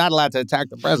doing, they're not allowed to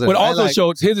attack the president. But also,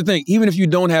 Schultz, here's the thing. Even if you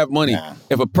don't have money,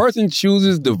 if a person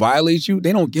chooses to violate you,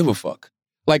 they don't give a fuck.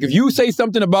 Like, if you say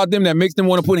something about them that makes them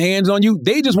want to put hands on you,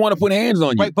 they just want to put hands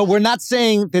on you. Right, but we're not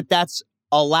saying that that's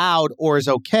allowed or is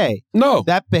okay. No.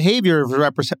 That behavior is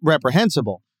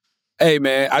reprehensible. Hey,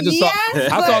 man, I just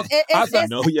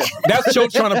that's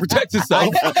Schultz trying to protect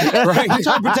himself, right? I'm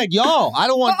trying to protect y'all. I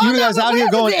don't want you guys out here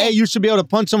going, hey, you should be able to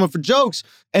punch someone for jokes.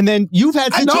 And then you've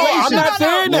had situations. No, I'm not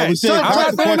saying that. I'm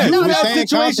not saying that. You've had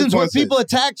situations where people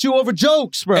attacked you over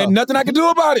jokes, bro. And nothing I can do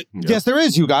about it. Yes, there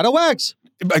is. You got to wax.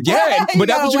 Again, but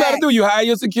that's what you got to do. You hire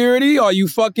your security, or you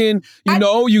fucking,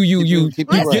 you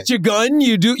get your gun.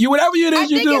 You do whatever it is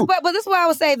you do. But this is what I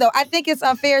would say though. I think it's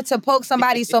unfair to poke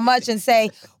somebody so much and say,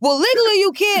 "Well, legally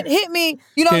you can't hit me."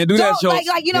 Can't do that,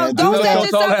 don't set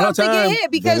yourself up to get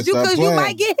hit because you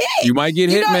might get hit. You might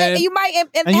get hit, man.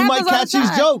 And you might catch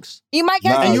these jokes. You might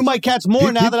catch, and you might catch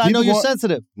more now that I know you're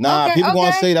sensitive. People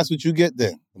gonna say that's what you get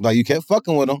then. Like you kept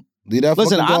fucking with them.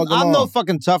 Listen, I'm no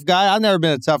fucking tough guy. I've never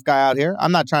been a tough guy out here.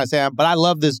 I'm not trying to say but I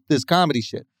love this comedy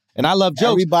shit. And I love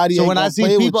jokes. So when I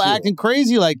see people acting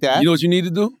crazy like that. You know what you need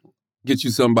to do? Get you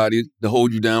somebody to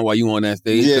hold you down while you on that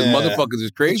stage. Because motherfuckers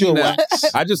is crazy now.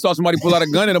 I just saw somebody pull out a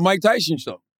gun at a Mike Tyson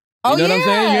show. You know what I'm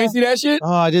saying? You ain't see that shit?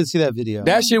 Oh, I didn't see that video.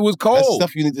 That shit was cold. That's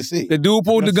stuff you need to see. The dude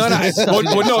pulled the gun out.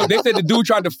 Well, no, they said the dude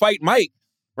tried to fight Mike.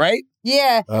 Right?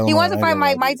 Yeah. He wanted to fight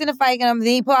Mike. Mike didn't fight him. Then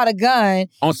he pulled out a gun.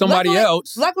 On somebody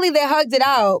else. Luckily, they hugged it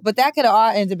out, but that could have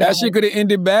all ended bad. That shit could have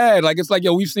ended bad. Like, it's like,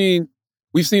 yo, we've seen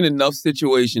enough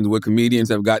situations where comedians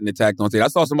have gotten attacked on stage. I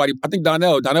saw somebody, I think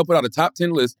Donnell put out a top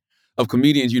 10 list of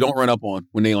comedians you don't run up on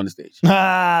when they on the stage. You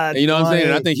know what I'm saying?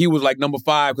 And I think he was like number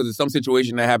 5 because of some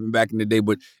situation that happened back in the day.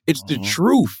 But it's the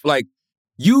truth. Like,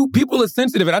 people are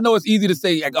sensitive, and I know it's easy to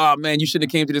say, like, oh man, you shouldn't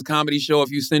have came to this comedy show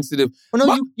if you're sensitive. Well,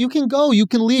 no, you can go, you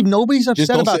can leave. Nobody's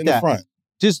upset about that.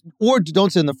 Just don't sit in the front. Or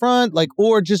don't sit in the front,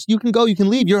 or just you can go, you can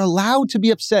leave. You're allowed to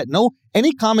be upset. No,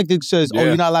 any comic that says,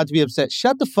 you're not allowed to be upset,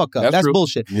 shut the fuck up. That's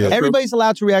bullshit. Yeah, everybody's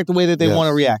allowed to react the way that they want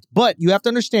to react. But you have to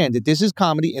understand that this is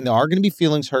comedy and there are going to be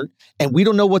feelings hurt. And we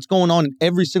don't know what's going on in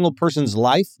every single person's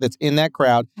life that's in that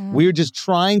crowd. We're just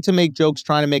trying to make jokes,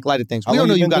 trying to make light of things. We don't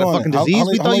know you got a fucking disease.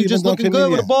 We thought you just looking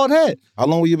good with a bald head. How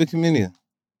long were you a comedian?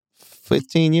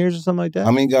 15 years or something like that.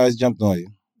 How many guys jumped on you?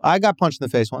 I got punched in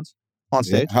the face once. On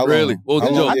stage. How really? What was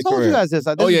the joke? I told you guys this.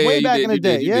 This is way back in the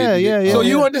day. Yeah. So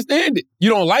you understand it. You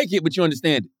don't like it, but you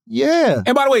understand it. Yeah.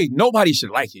 And by the way, nobody should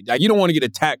like it. Like, you don't want to get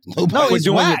attacked for doing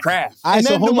your craft.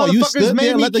 So hold on, you stood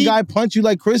there and let the guy punch you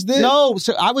like Chris did? No,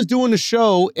 so I was doing the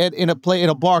show in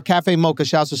a bar, Cafe Mocha.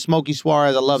 Shouts to Smokey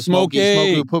Suarez. I love Smokey.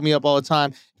 Smokey would put me up all the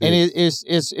time. And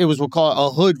it was what we call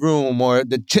a hood room or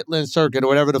the Chitlin Circuit or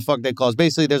whatever the fuck they call it.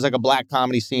 Basically, there's like a black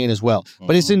comedy scene as well.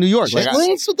 But it's in New York.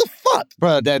 Chitlins? What the fuck?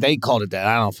 Bro, they called it that.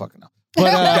 I don't fucking know.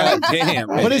 But, damn,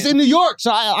 man. But it's in New York.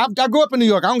 So I grew up in New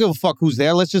York. I don't give a fuck who's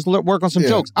there. Let's just work on some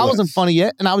jokes. I wasn't funny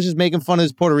yet, and I was just making fun of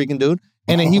this Puerto Rican dude.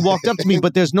 And then he walked up to me,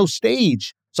 but there's no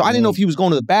stage. So I didn't know if he was going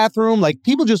to the bathroom. Like,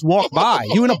 people just walk by.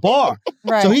 You in a bar.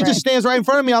 So he just stands right in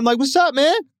front of me. I'm like, what's up,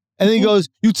 man? And then he goes,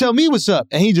 you tell me what's up.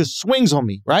 And he just swings on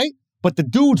me, right? But the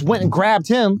dudes went and grabbed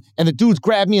him, and the dudes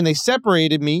grabbed me, and they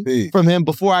separated me from him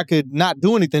before I could not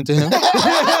do anything to him.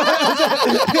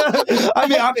 I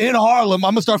mean, I'm in Harlem.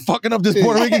 I'm going to start fucking up this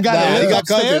Puerto Rican guy. He got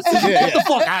cousins. Get the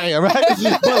fuck out of here,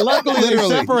 right? But luckily, they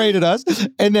separated us,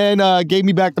 and then gave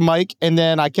me back the mic, and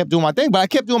then I kept doing my thing. But I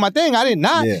kept doing my thing. I did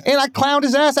not. And I clowned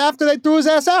his ass after they threw his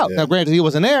ass out. Now, granted, he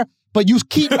wasn't there. But you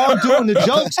keep on doing the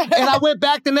jokes, and I went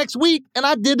back the next week, and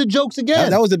I did the jokes again.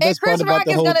 That was the best part about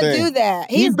the whole thing. Chris Rock is going to do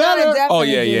that. He's better.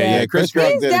 Yeah. Chris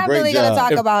Rock He's did a great definitely going to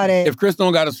talk about it. If Chris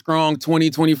don't got a strong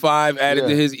 20-25 added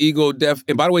to his ego death,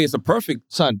 and by the way, it's a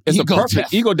perfect. Son, it's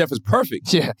ego death is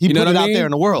perfect. Yeah, he put it out there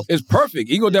in the world. It's perfect.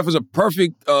 Ego death is a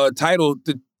perfect title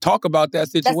to talk about that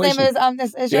situation. That's the name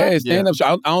of his show? Yeah, stand-up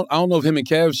show. I don't know if him and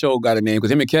Kev's show got a name,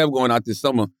 because him and Kev going out this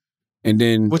summer, and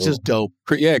then... Which is dope.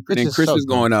 Yeah, then Chris is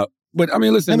going out. But I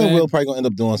mean, listen, him man. and Will probably gonna end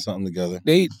up doing something together.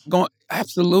 They going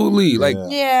absolutely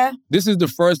this is the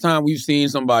first time we've seen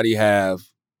somebody have,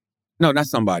 not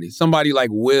somebody like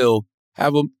Will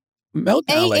have a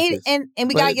meltdown like this. And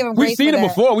we gotta give him grace. We've seen it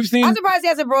before. We've seen. I'm surprised he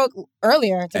hasn't broke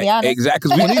earlier. To be honest,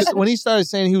 exactly. When he started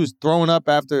saying he was throwing up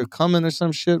after coming or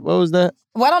some shit, what was that?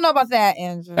 Well, I don't know about that,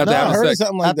 Andrew.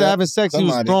 After having sex, he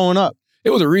was throwing up. It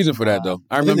was a reason for that, though.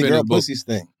 I remember the in girl the book. pussy's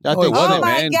thing. I think it wasn't, my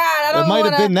man. God, I don't It might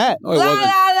have been that. No, it wasn't.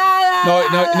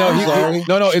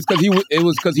 No, it's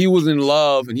because he was in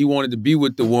love and he wanted to be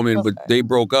with the woman, but they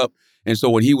broke up. And so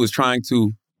when he was trying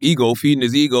to feeding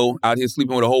his ego out here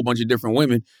sleeping with a whole bunch of different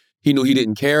women, he knew he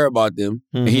didn't care about them,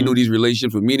 and he knew these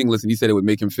relationships were meaningless, and he said it would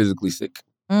make him physically sick.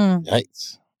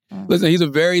 Yikes. Listen, he's a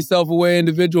very self-aware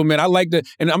individual, man. I like that.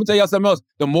 And I'm gonna tell y'all something else.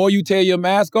 The more you tear your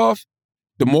mask off,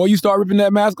 the more you start ripping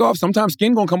that mask off, sometimes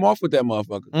skin gonna come off with that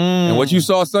motherfucker. And what you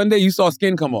saw Sunday, you saw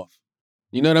skin come off.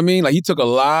 You know what I mean? Like, he took a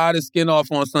lot of skin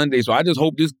off on Sunday. So I just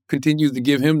hope this continues to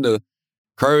give him the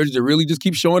courage to really just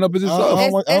keep showing up as himself. I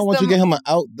don't want you to get him an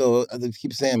out, though. They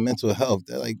keep saying mental health.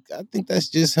 They're like, I think that's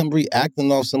just him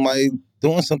reacting off somebody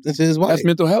doing something to his wife. That's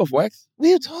mental health, Wax. What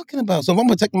are you talking about? So if I'm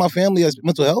protecting my family, that's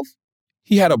mental health?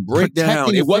 He had a breakdown.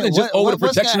 Protecting It wasn't the just over the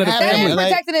what's protection of the that And family. he happening?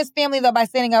 protected his family, though, by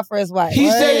standing up for his wife. He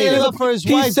said it Standing up for his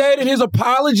he wife. said in his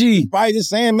apology. Probably just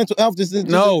saying mental health.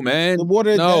 No, man. To water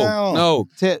it down. No.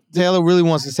 Taylor really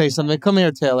wants to say something. Come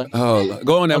here, Taylor. Oh,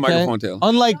 go on that Okay? microphone, Taylor.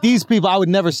 Unlike these people, I would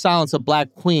never silence a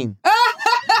black queen.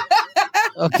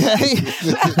 Okay?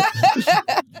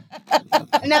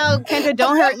 No, Kendra,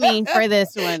 don't hurt me for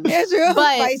this one. Andrew, I'll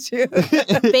But- fight you.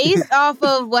 Based off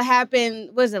of what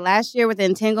happened, was it last year with the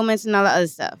entanglements and all that other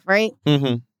stuff, right?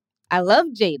 Mm-hmm. I love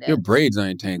Jada. Your braids are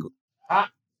entangled.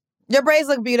 Your braids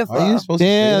look beautiful. Are you supposed to say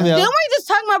Damn, that? yeah. Didn't we just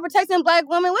talk about protecting black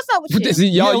women? What's up with you? See,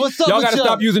 y'all, Yeah, what's up y'all with gotta you?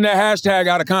 stop using that hashtag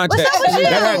out of context. What's up with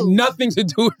That had you? nothing to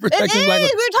do with It protecting is. black We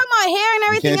women. were talking about hair and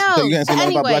everything else. You can't say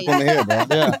nothing about black women here, bro.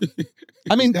 Yeah.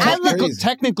 I mean, That's crazy.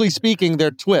 technically speaking, they're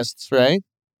twists, right?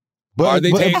 Are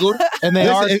they tangled? And they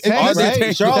Listen, are if- tangled, are they right?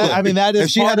 tangled? Charlotte, I mean, that is if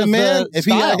she part had a of man, the if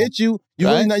he had style, hit you, you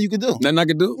right? really nothing you could do. Nothing I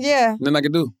could do. Yeah. Nothing I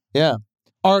could do. Yeah.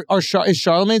 Is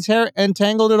Charlamagne's hair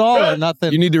entangled at all or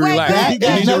nothing? You need to Wait, relax. that- You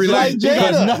need to that's relax like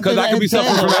Jada. because I could be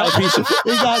suffering from alopecia.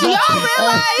 He got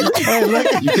that. Hey, look.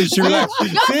 You can she relax. Y'all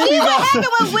see what happened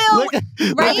with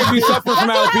Will, right? I could be suffering from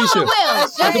alopecia.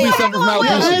 I could be suffering from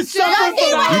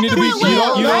alopecia. You need to be.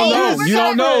 You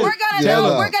don't know. We're gonna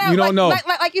Taylor, We're gonna. you don't know.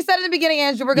 Like you said in the beginning,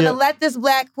 Andrew. We're gonna Yeah. let this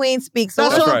black queen speak. So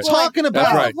That's what's what the I'm point? talking about.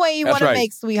 That's What's right. the point you That's want to right.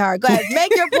 make, sweetheart? Go ahead,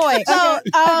 make your point. So,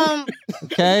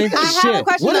 Okay. I have a Shit.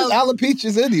 question. What is though.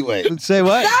 alopecias anyway? Say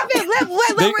what? Stop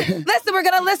it. Listen, we're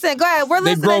gonna listen. Go ahead. We're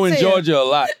They listening grow in to you. Georgia a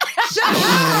lot. Shut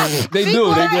up. They Be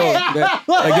do. They grow. quiet.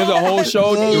 Like there's a whole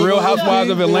show, The Real Housewives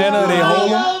of Atlanta. They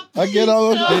hold them. I get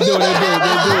all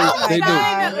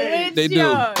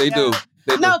They do.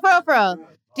 No, for real.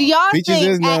 Do y'all Peaches is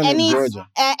think known in Georgia.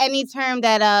 at any term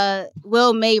that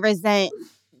Will may resent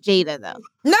Jada though?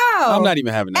 No. I'm not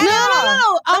even having No. that.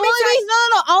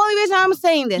 Only reason I'm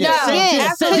saying this. No, Again,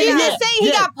 absolutely because you not. just saying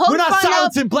he got poked We're not fun of.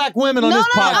 silencing black women on No, this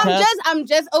podcast. I'm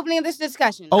just opening this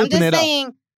discussion. Open I'm just it up.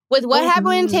 saying with what happened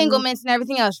with entanglements and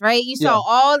everything else, right? You saw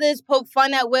all this poke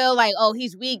fun at Will, like, oh,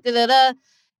 he's weak, and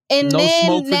No then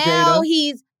smoke for now Jada.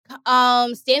 he's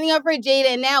standing up for Jada,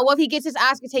 and now what if he gets his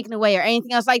Oscar taken away or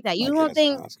anything else like that? You don't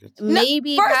think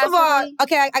maybe? First of all, possibly?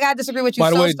 okay, I gotta disagree with you By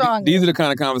the so way, strongly. these are the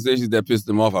kind of conversations that piss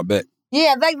them off, I bet.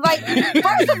 Yeah, like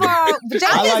first of all, I I'm just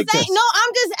like saying. this. No,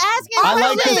 I'm just asking. I like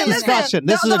questions. this discussion.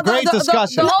 This is a great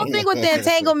discussion. The whole thing with the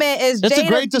entanglement is It's Jada. a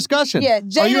great discussion. Yeah,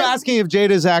 Are you Jada- asking if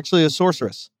Jada is actually a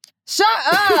sorceress? Shut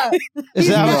up. Is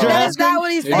that what you're That's asking? not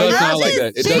what he's It does sound like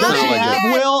that. It does sound Does she like that.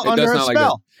 have Will It under does a sound like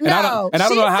spell? And I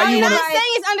don't know how you I'm want not to. saying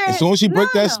it's under. As soon as she break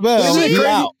that spell, Isn't it she crazy?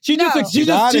 out. She She's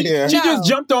outta here. just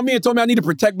jumped on me and told me I need to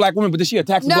protect black women, but then she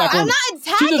attacked No, black I'm women. not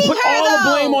attacking She just put her, all the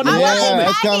blame on the I'm black not Yeah, women.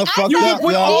 that's kind of attacking. fucked You up, just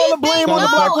put y'all. all the blame on the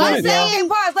No, black I'm women. saying,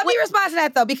 pause. Let me respond to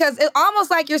that though, because it's almost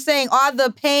like you're saying all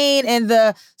the pain and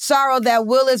the sorrow that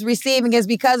Will is receiving is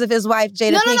because of his wife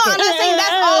Jada No, Pinkett. I'm not saying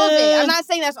that's all of it. I'm not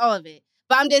saying that's all of it.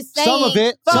 But I'm just saying. Some of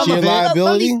it. From, Some She a of it.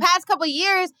 liability? From these past couple of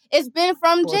years, it's been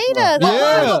from course Jada. not.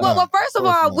 Yeah. Well, first of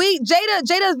all, Course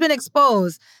Jada's been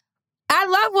exposed. I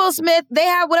love Will Smith. They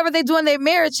have whatever they do in their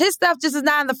marriage. His stuff just is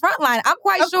not in the front line. I'm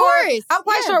quite Of course,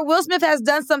 yeah. sure Will Smith has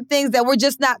done some things that we're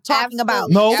just not talking about.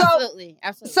 No. Absolutely.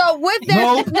 So with that,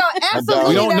 Nope. no, absolutely.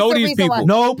 We don't that's know the these reason people. why.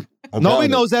 Nope. I Nobody doubt it.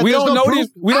 knows that. We There's don't no know proof. these.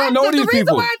 We don't know The these reason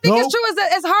people. why I think Nope. it's true is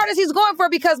that as hard as he's going for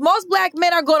it, because most black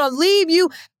men are going to leave you.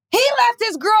 He left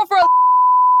his girl for a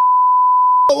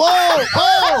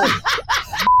Whoa!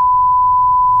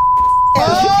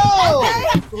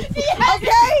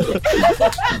 okay?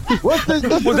 What's this?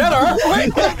 Was that an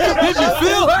earthquake? Did you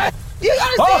feel that? You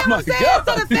understand Oh what my I'm saying? God.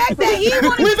 So the fact that he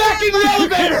wanted We back in the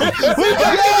elevator. We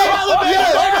back in the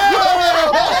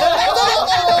elevator.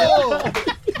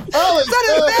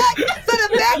 So the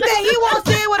fact that he won't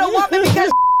stay with a woman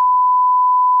because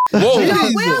Whoa.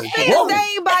 Will Smith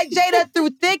staying by Jada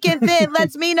through thick and thin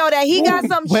lets me know that he got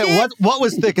some Wait, shit. what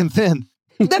was thick and thin?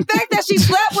 The fact that she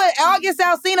slept with August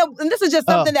Alsina, and this is just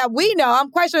something that we know.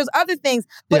 I'm quite sure there's other things,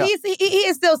 but Yeah. he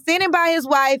is still standing by his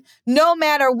wife no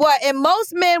matter what. And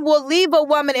most men will leave a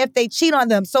woman if they cheat on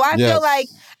them. So I Yes. feel like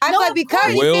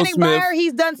because he's Will standing by Smith- her,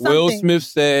 he's done something. Will Smith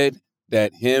said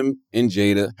that him and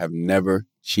Jada have never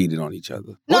cheated on each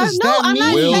other. What does that I'm not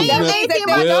mean? Will saying Smith- anything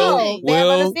Will- about Will, cheating. They have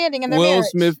Will, understanding in their Will marriage.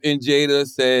 Smith and Jada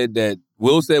said that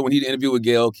Will said when he interviewed with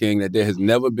Gayle King that there has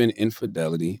never been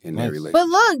infidelity in their Nice. relationship. But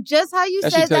look, just how you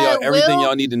That said should tell y'all that, everything Will,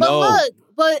 y'all need to but know. Look,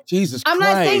 but Jesus I'm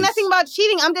Christ. not saying nothing about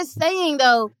cheating. I'm just saying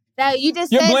though that you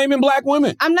just You're said blaming black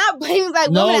women. I'm not blaming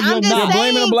black No, women. you're I'm just not. You're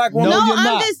saying. blaming a black woman. No, No, you're I'm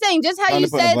not. just saying. Just how Trying you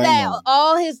to put a said blame that on it.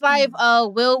 all his life,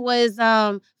 Will was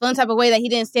feeling type of way that he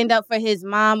didn't stand up for his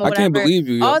mom or I whatever. can't believe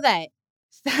you. Yo. All that.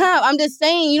 Stop. I'm just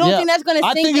saying. You don't think that's going to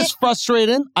sink I think in? it's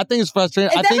frustrating. I think it's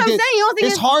frustrating. That's what I'm saying. You don't think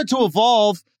it's hard to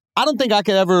evolve. I don't think I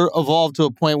could ever evolve to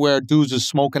a point where dudes are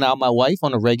smoking out my wife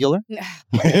on a regular.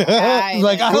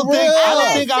 Like I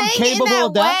don't think I'm capable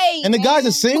of that. Way, and the guy's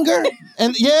a singer?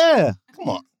 And yeah. Come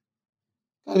on.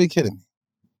 Gotta be kidding me.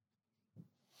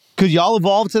 Could y'all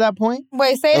evolve to that point?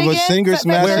 Wait, say it Of a again. singer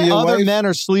smashing Where your other wife? men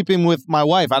are sleeping with my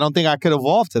wife. I don't think I could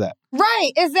evolve to that.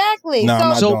 Right, exactly. No, I'm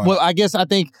not doing well, I guess I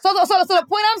think So the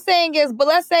point I'm saying is, but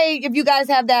let's say if you guys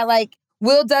have that, like,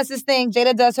 Will does his thing,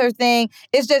 Jada does her thing.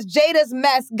 It's just Jada's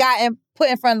mess got put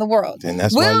in front of the world. Then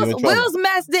that's why you're in trouble. Will's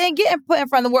mess didn't get put in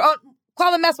front of the world.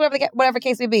 Call it mess, whatever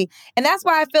case may be. And that's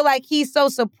why I feel like he's so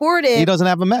supportive. he doesn't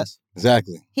have a mess.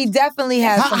 Exactly. He definitely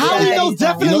has. some How shit do you that know he's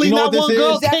done. definitely You know not what one this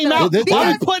girl is? came out? This- Why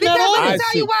are you putting that Let on? me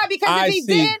tell you why.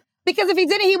 Because if he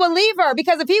didn't, he would leave her.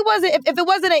 Because if it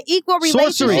wasn't an equal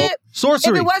relationship,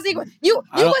 Sorcery. if it wasn't equal, you would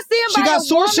see him She by got a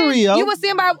sorcery, woman. yo. You would see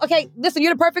him by, okay, listen,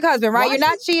 you're the perfect husband, right? You're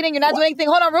not cheating. You're not doing anything.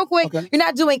 Hold on real quick. Okay. You're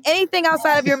not doing anything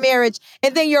outside of your marriage.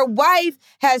 And then your wife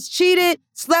has cheated,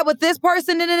 slept with this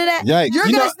person, Yikes. You're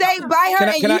going to stay by her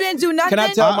and you didn't do nothing? Can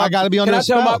I tell I got to be under a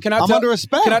spell. I'm under a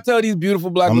spell. Can I tell these beautiful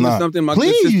black I'm women not. something? My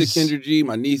good sister Kendra G,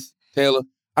 my niece Taylor.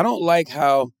 I don't like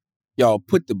how y'all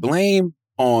put the blame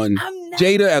on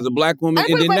Jada as a black woman,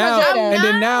 and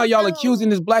then now y'all accusing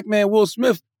this black man Will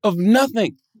Smith of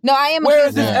nothing. No, I am. Where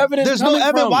is this evidence? There's no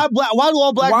evidence. Why do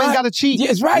all black men got to cheat? Yeah,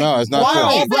 it's right. No, it's not Why true. are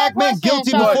all black men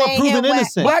guilty before proven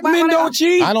innocent? Black men don't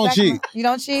cheat. I don't cheat. You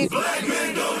don't cheat? Black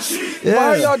men don't cheat. Why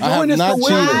are y'all I have doing this not to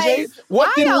Will? cheated. Jada?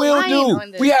 What did Will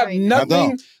do? We have nothing.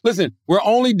 don't. Listen, we're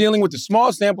only dealing with the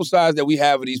small sample size that we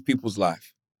have of these people's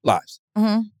lives.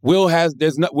 Mm-hmm. Will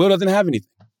doesn't have anything.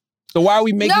 So why are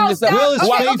we making this up? Will is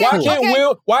Why can't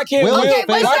Will? Okay, but Why okay, can't okay,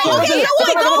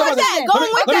 Go with that. Go with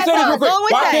Let me that. say this real quick. Go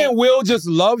with Why that. can't Will just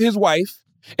love his wife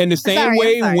in the same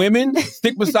way women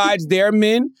stick beside their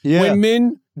men when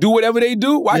men do whatever they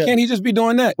do? Why can't he just be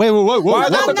doing that? Wait. Why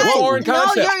is that such a foreign No,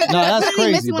 concept? you're that's literally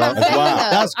crazy, missing what I'm bro. saying, Wow. though.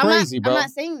 That's crazy, bro. I'm not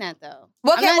saying that, though.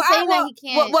 Okay, I'm not saying that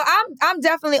he can't. Well, I'm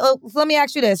definitely. Let me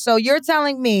ask you this. So you're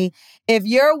telling me if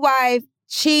your wife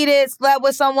cheated, slept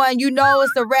with someone, you know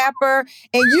it's the rapper,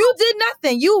 and you did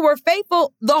nothing, you were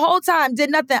faithful the whole time,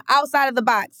 did nothing outside of the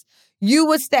box, you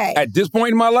would stay? At this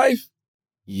point in my life,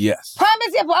 yes. Prime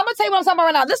example. I'm gonna tell you what I'm talking about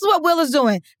right now. This is what Will is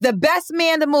doing. The Best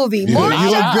Man, the movie. He's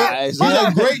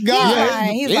a great guy.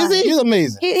 He's He's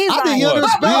amazing. He's I think he's under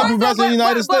spell for the President of the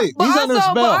United States. But He's under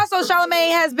spell. But also,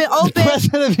 Charlamagne has been open.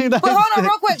 But hold on,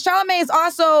 real quick. Charlamagne is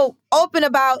also open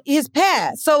about his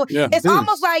past. So it's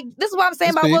almost like, this is what I'm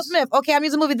saying about Will Smith. Okay, I'm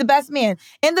using the movie The Best Man.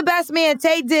 In The Best Man,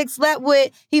 Tay Diggs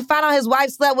he found out his wife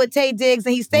slept with Tay Diggs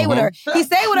and he stayed with her. He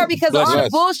stayed with her because of all the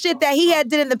bullshit that he had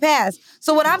did in the past.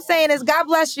 So what I'm saying is, God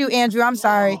bless you, Andrew. I'm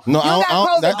sorry. No,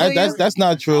 that's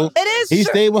not true. It is He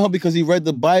true. stayed with her because he read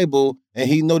the Bible and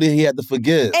he knew that he had to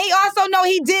forgive. And he also know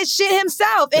he did shit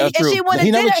himself. And That's true. she wanted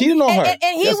He never cheated on her.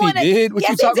 And he Yes, he wanted, did. What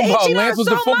you talking about? Lance was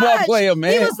a football player,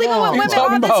 man. He was sleeping with What you women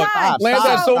talking all the about? time. Lance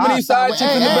had so many side chicks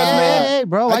in The Best Man. Hey,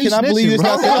 bro, why I you cannot believe snitching, this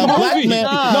bro? guy said a black man.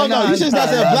 No, you just not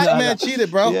said a black man cheated,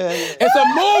 bro. It's a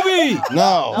movie.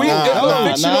 No, It's a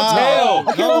fictional tale.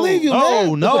 I can't believe you,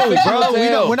 man. No,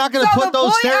 bro. We're not going to put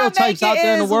those stereotypes out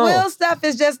there in the world. Will stuff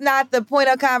is just not the point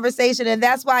of conversation, and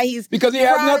that's why he's because he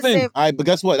has nothing. All right, but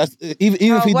guess what? That's even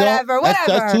if he don't.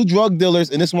 That's two drug dealers,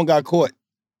 and this one got caught.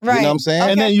 Right. You know what I'm saying?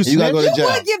 Okay. And then you gotta go to jail.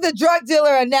 You would give the drug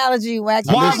dealer analogy, Wax.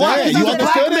 Why? You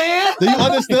understood it? Do you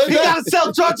understand He that? got to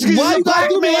sell drugs because Why he's a you gotta black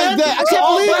do me man. like that? I So can't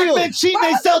all believe black you. men cheat,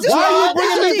 they sell Why are you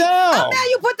bringing me down? Oh, now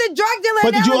you put the drug dealer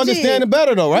But did you analogy. understand it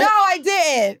better though, right? No, I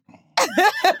didn't.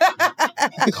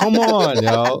 Come on,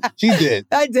 yo. She did.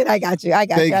 I did. I got you. I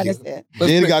understand.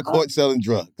 Jada got caught selling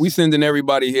drugs. We sending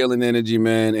everybody healing energy,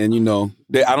 man. And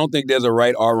I don't think there's a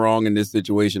right or wrong in this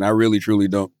situation. I really, truly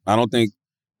don't. I don't think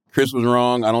Chris was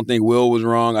wrong. I don't think Will was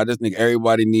wrong. I just think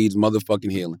everybody needs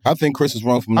motherfucking healing. I think Chris is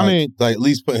wrong from like at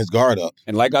least putting his guard up.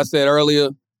 And like I said earlier,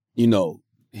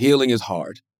 healing is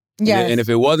hard. Yes. And if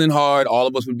it wasn't hard, all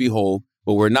of us would be whole.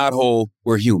 But we're not whole.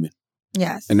 We're human.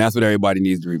 Yes. And that's what everybody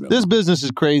needs to remember. This business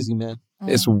is crazy, man.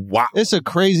 It's wild. It's a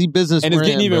crazy business. And it's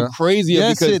getting even crazier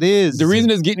yes, because it is. The reason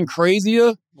it's getting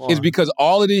crazier is because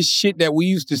all of this shit that we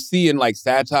used to see in like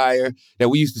satire, that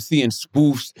we used to see in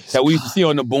spoofs, that we used to see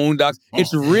on the Boondocks,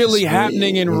 it's really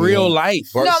happening in real life.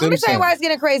 No, let me tell you why it's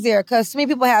getting crazier. Because too many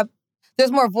people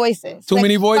there's more voices. Too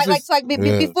many voices?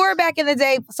 Before back in the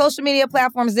day, social media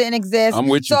platforms didn't exist. I'm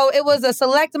with you. So it was a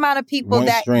select amount of people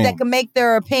that could make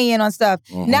their opinion on stuff.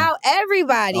 Mm-hmm. Now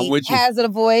everybody has a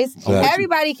voice.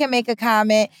 Everybody can make a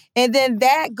comment. And then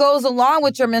that goes along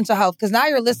with your mental health. Because now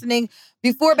you're listening.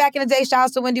 Before back in the day, shout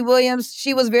out to Wendy Williams.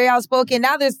 She was very outspoken.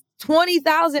 Now there's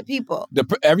 20,000 people.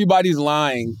 Everybody's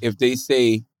lying if they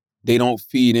say they don't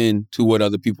feed in to what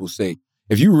other people say.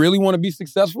 If you really want to be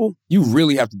successful, you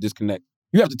really have to disconnect.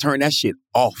 You have to turn that shit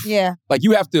off. Yeah. Like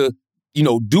you have to,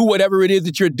 do whatever it is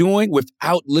that you're doing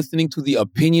without listening to the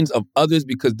opinions of others,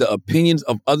 because the opinions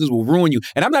of others will ruin you.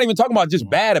 And I'm not even talking about just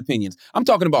bad opinions. I'm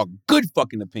talking about good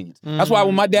fucking opinions. That's why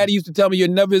when my daddy used to tell me you're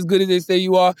never as good as they say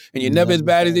you are and you're never as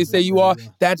bad as they say you are,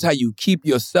 that's how you keep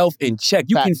yourself in check.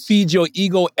 You can feed your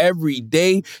ego every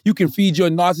day. You can feed your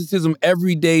narcissism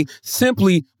every day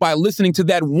simply by listening to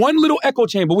that one little echo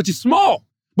chamber, which is small.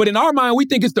 But in our mind, we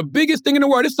think it's the biggest thing in the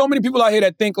world. There's so many people out here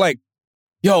that think like,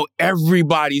 yo,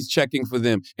 everybody's checking for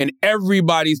them and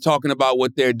everybody's talking about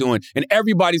what they're doing and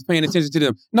everybody's paying attention to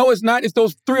them. No, it's not. It's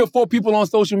those 3 or 4 people on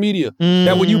social media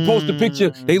that when you post a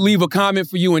picture, they leave a comment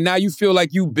for you and now you feel like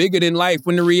you bigger than life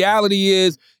when the reality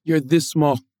is you're this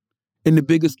small in the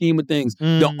bigger scheme of things.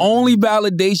 The only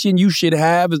validation you should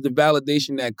have is the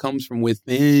validation that comes from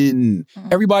within.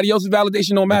 Everybody else's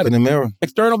validation don't matter. In the mirror.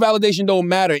 External validation don't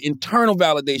matter. Internal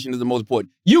validation is the most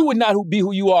important. You would not be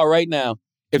who you are right now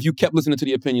if you kept listening to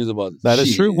the opinions of others. That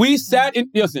is true. We sat in,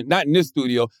 listen, not in this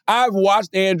studio. I've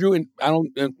watched Andrew, and I don't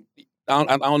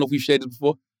know if we've shared this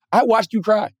before. I watched you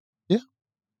cry. Yeah.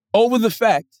 Over the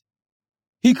fact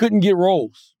he couldn't get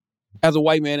roles as a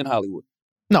white man in Hollywood.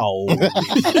 No. Yeah,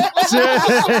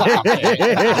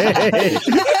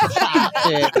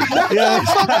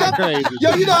 that's crazy.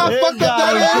 Yo, you know how fucked up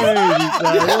that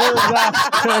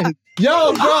is?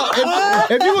 Yo, bro,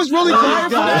 if you was really crying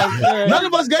for that, none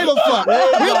of us gave a fuck. We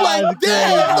were like,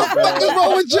 damn, what the fuck is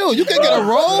wrong with you? You can't get a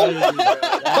role?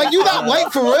 Like, you not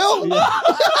white for real?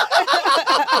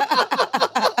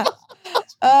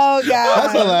 Oh, God.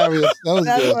 That's hilarious. That was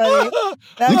That's good. funny.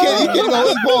 You can't go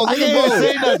his balls. I can't even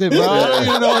say nothing, bro. I don't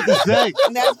even know what to say.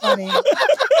 That's funny.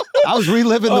 I was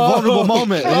reliving the vulnerable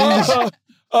moment. That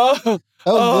was good.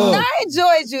 I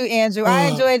enjoyed you, Andrew. I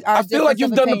enjoyed our I feel like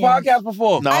you've done the podcast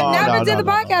before. No, I never did the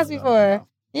podcast before.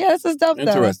 Yeah, this is dope, though.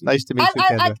 Interesting. Nice to meet you,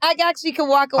 Kendra. I actually can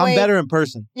walk away. I'm better in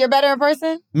person. You're better in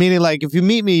person? Meaning, like, if you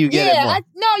meet me, you get it more.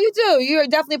 No, you do. You're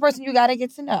definitely a person you got to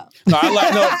get to know. No, you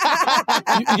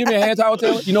give me a hand towel,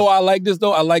 Taylor? You know why I like this,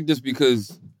 though? I like this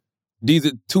because these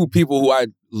are 2 people who I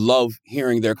love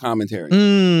hearing their commentary.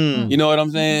 You know what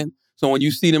I'm saying? So when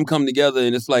you see them come together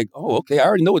and it's like, oh, okay, I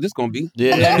already know what this is going to be.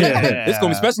 Yeah. It's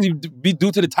going to be, especially be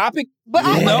due to the topic. But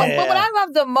what I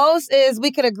love the most is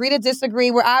we could agree to disagree.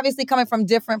 We're obviously coming from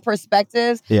different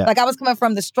perspectives. Yeah. Like I was coming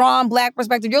from the strong Black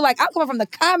perspective. You're like, I'm coming from the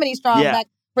comedy strong Black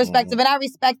perspective. And I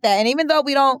respect that. And even though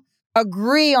we don't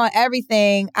agree on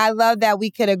everything, I love that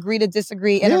we could agree to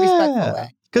disagree in a respectful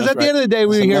way. Because at the end of the day,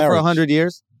 we were here for 100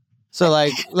 years. So,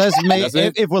 like, let's make,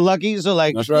 if we're lucky, so,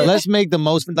 like, let's make the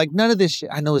most, like, none of this shit,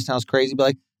 I know it sounds crazy, but,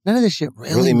 like, none of this shit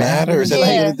really matters. At the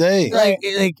end of the day. Like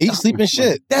eat, sleep, and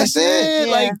shit. That's it.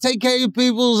 Yeah. Like, take care of your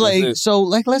peoples. Like, so,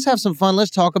 like, let's have some fun.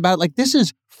 Let's talk about, like, this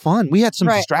is fun. We had some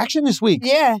distraction this week.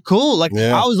 Yeah. Cool. Like,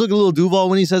 I always look at Lil Duval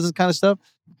when he says this kind of stuff.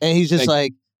 And he's just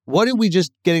like, what are we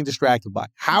just getting distracted by?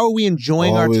 How are we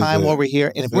enjoying our time while we're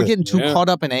here? And if we're getting too caught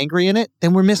up and angry in it,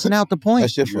 then we're missing out the point.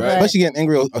 That's just especially getting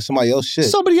angry over somebody else's shit.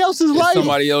 Somebody else's life.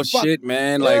 Somebody else's shit,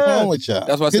 man. Like, what's wrong with y'all?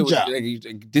 That's why I said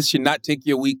this should not take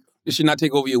your week. This should not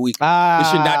take over your week. This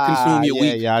should not consume your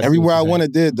week. Yeah, everywhere I went,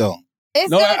 it did, though. It's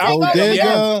No, gonna take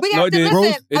over. We have to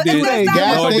listen. It did.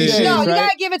 No, you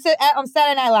gotta give it to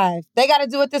Saturday Night Live. They gotta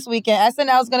do it this weekend.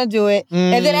 SNL's gonna do it,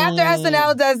 and then after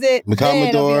SNL does it,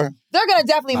 they're gonna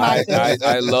definitely mock this.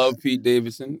 I love Pete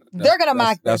Davidson. They're gonna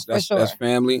mock this for sure. That's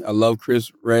family. I love Chris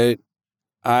Red.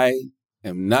 I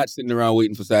am not sitting around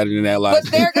waiting for Saturday Night Live. But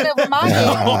they're gonna remind me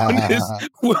on this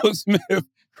Will Smith,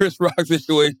 Chris Rock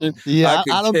situation. Yeah,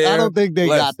 I don't think they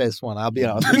got this one. I'll be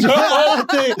honest.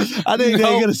 I think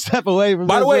they're gonna step away from.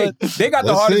 By the way, they got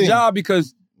the hardest job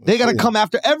because they gotta come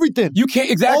after everything. You can't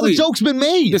exactly. All the jokes been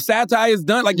made. The satire is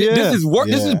done. Like this is work.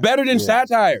 This is better than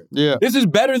satire. Yeah, this is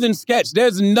better than sketch.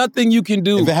 There's nothing you can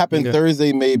do. If it happened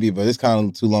Thursday, maybe, but it's kind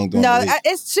of too long. No,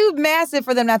 it's too massive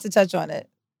for them not to touch on it.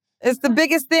 It's the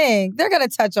biggest thing. They're going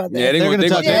to touch on this. Yeah, they're going to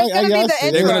touch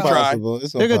it. They're going to try.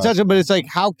 They're going to touch it, but it's like,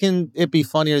 how can it be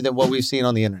funnier than what we've seen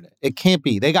on the internet? It can't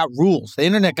be. They got rules. The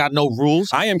internet got no rules.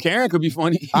 I Am Karen could be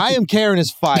funny. I Am Karen is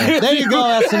fire. There you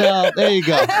go, SNL. There you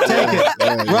go. Take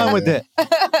it. Run with it.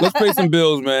 Let's pay some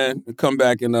bills, man. Come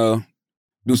back and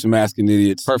do some Asking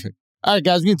Idiots. Perfect. All right,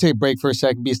 guys, we're going to take a break for a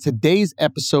second because today's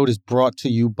episode is brought to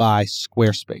you by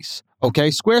Squarespace. Okay?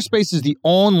 Squarespace is the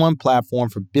all-in-one platform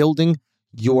for building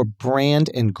your brand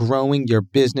and growing your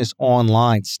business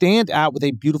online. Stand out with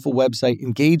a beautiful website,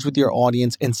 engage with your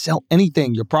audience, and sell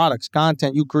anything, your products,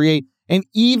 content you create, and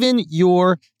even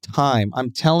your time. I'm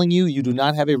telling you, you do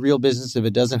not have a real business if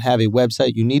it doesn't have a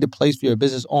website. You need a place for your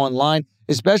business online,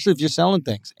 especially if you're selling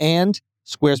things. And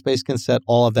Squarespace can set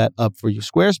all of that up for you.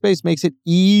 Squarespace makes it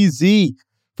easy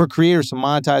for creators to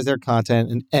monetize their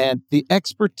content, and the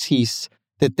expertise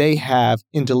that they have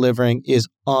in delivering is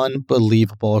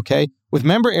unbelievable, okay? With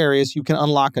member areas, you can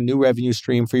unlock a new revenue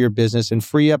stream for your business and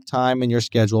free up time in your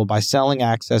schedule by selling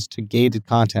access to gated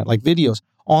content like videos,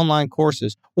 online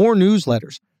courses, or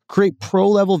newsletters. Create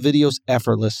pro-level videos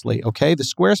effortlessly, okay? The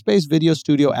Squarespace Video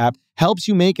Studio app helps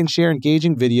you make and share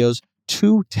engaging videos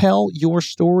to tell your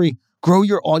story, grow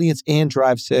your audience, and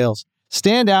drive sales.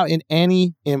 Stand out in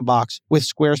any inbox with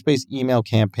Squarespace email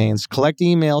campaigns. Collect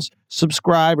emails,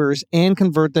 subscribers, and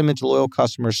convert them into loyal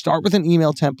customers. Start with an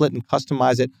email template and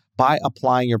customize it by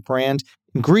applying your brand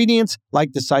ingredients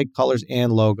like the site colors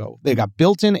and logo. They got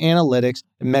built-in analytics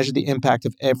and measure the impact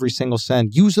of every single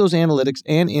send. Use those analytics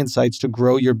and insights to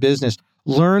grow your business.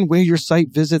 Learn where your site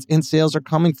visits and sales are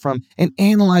coming from and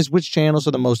analyze which channels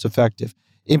are the most effective.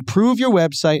 Improve your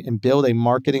website and build a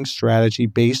marketing strategy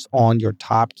based on your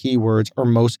top keywords or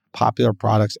most popular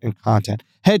products and content.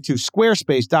 Head to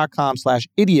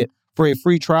squarespace.com/idiot for a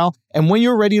free trial. And when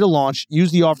you're ready to launch,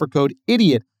 use the offer code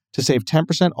IDIOT to save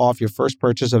 10% off your first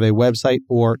purchase of a website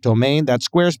or domain. That's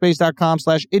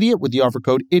squarespace.com/idiot with the offer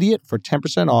code IDIOT for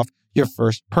 10% off your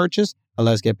first purchase. Now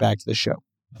let's get back to the show.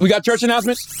 We got church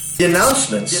announcements? The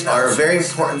announcements are a very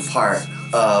important part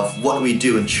of what we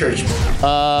do in church.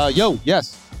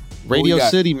 Yes. Radio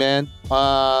City, man.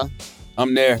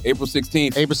 I'm there. April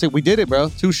 16th. April 6th. We did it, bro.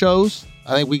 2 shows.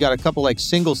 I think we got a couple like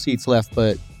single seats left,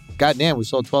 but goddamn, we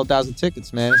sold 12,000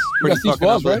 tickets, man. It's pretty fucking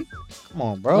up, right? Come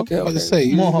on, bro. I was to say,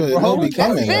 you know, be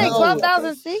coming. Big,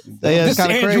 12,000 seats. Yeah, This is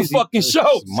Andrew fucking show.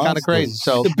 It's kind of crazy.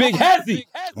 So The big hezzy.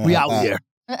 we out here.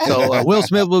 So Will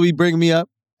Smith will be bringing me up.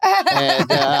 And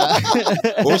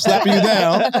or slapping you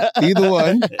down. Either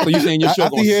one. So you saying your show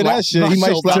After you hear that shit, he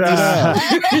might slap you down.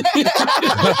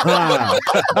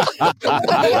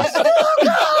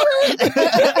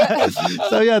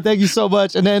 So yeah, thank you so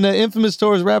much. And then the infamous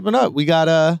tour is wrapping up. We got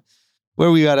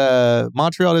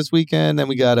Montreal this weekend, then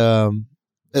we got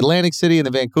Atlantic City and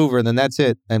then Vancouver, and then that's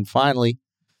it. And finally,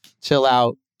 chill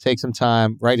out. Take some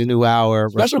time, write a new hour.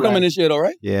 Special coming this year, though,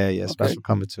 right? Yeah. Special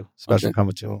coming too.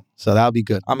 Coming too. So that'll be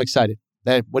good. I'm excited.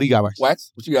 What do you got, Wax?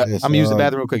 Wax? What you got? Yes, I'm using the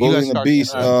bathroom real quick. You guys start.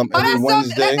 Beast, every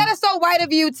Wednesday. That is so white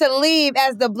of you to leave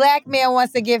as the black man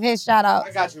wants to give his shout out.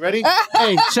 I got you. Ready?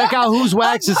 Hey, check out Who's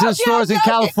Wax. It's in stores in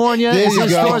California. There It's you in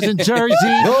go. stores in Jersey.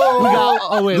 We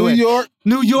got New York.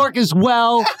 New York as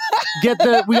well. We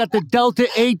got the Delta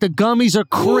 8. The gummies are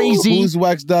crazy.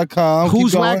 Who'swax.com.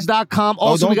 Who'swax.com.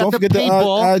 Also, we got don't the forget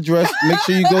paintball. the address. Make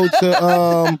sure you go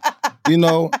to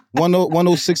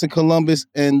 106 in Columbus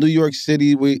and New York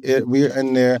City. We're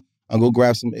in there. I'll go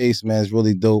grab some Ace, man. It's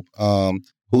really dope.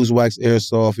 Who's Wax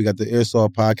Airsoft. We got the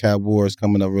Airsoft Podcast Wars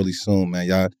coming up really soon, man.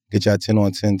 Y'all get y'all 10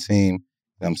 on 10 team. You know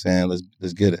what I'm saying?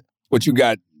 Let's get it. What you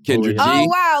got, Kendra G? Oh,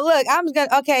 wow. Look, I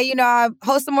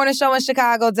host a morning show in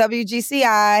Chicago,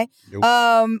 WGCI. Yep.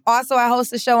 Also, I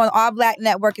host a show on All Black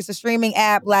Network. It's a streaming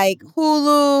app like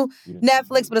Hulu,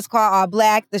 Netflix, but it's called All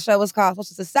Black. The show is called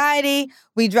Social Society.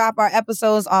 We drop our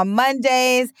episodes on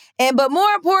Mondays. But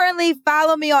more importantly,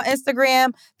 follow me on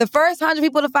Instagram. The first 100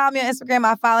 people to follow me on Instagram,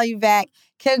 I'll follow you back.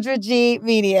 Kendra G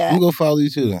Media. I'm going to follow you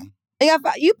too then. You're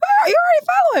already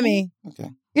following me. Okay.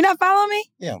 You're not following me?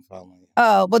 Yeah, I'm following you.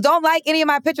 Oh, well, don't like any of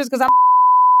my pictures because I'm.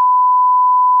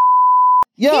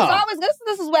 Yeah. He's always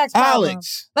this is Wax problem.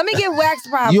 Alex. Let me get Wax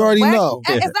problem. You already Wax, know.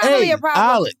 It's not really a problem.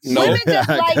 Alex. No. Women just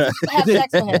like to have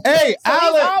sex with him. Hey, So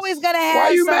Alex. he's always gonna have. Why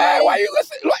you somebody. mad? Why you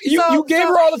listen? You gave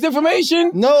her all this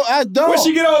information? No, I don't. Where'd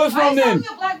she get all this from then?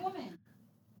 a black woman.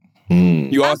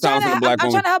 You all I'm sound like a black I'm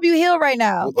woman. trying to help you heal right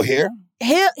now. Here?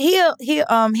 Heal. Here?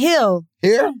 Heal.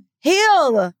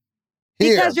 Here.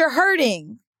 Because you're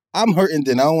hurting. I'm hurting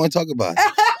then. I don't want to talk about it.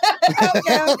 Okay.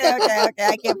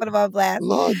 I can't put him on blast.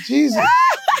 Lord Jesus.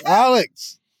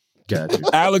 Alex. Gotcha.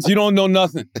 Alex, you don't know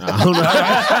nothing. I don't know.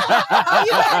 Oh,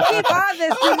 you better keep on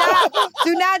this.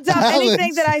 Do not dump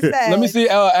anything that I said. Let me see.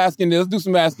 Asking this. Let's do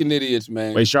some asking idiots,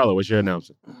 man. Wait, Charlotte, what's your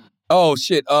announcement? Oh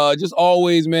shit. Just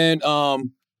always, man.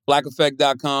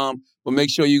 Blackeffect.com. But make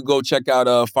sure you go check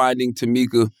out Finding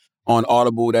Tamika on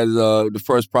Audible. That is the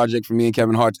first project for me and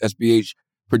Kevin Hart's SBH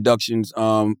Productions.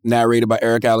 Narrated by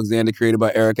Eric Alexander, created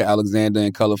by Erica Alexander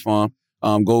and Color Farm.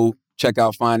 Go check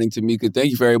out Finding Tamika. Thank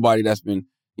you for everybody that's been,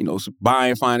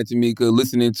 buying Finding Tamika,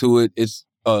 listening to it. It's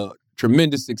a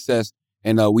tremendous success,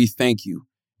 and we thank you.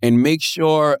 And make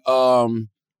sure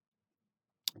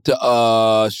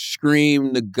to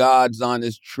stream The God's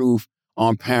Honest Truth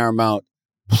on Paramount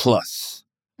Plus.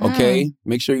 Okay?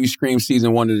 Make sure you scream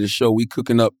season 1 of the show. We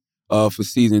cooking up for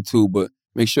season 2, but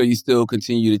make sure you still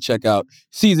continue to check out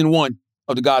season 1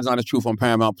 of The God's Honest Truth on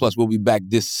Paramount Plus. We'll be back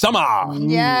this summer.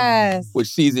 Yes. With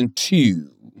season 2.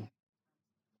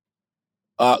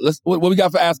 What we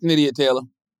got for Ask an Idiot, Taylor?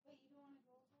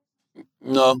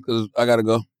 No, because I gotta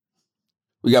go.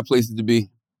 We got places to be.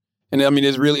 And I mean,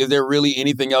 is there really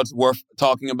anything else worth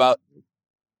talking about?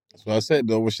 That's what I said.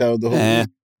 Though overshadowed the whole week.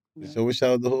 It's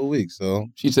overshadowed the whole week. So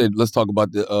she said, let's talk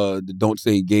about the Don't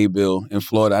Say Gay bill in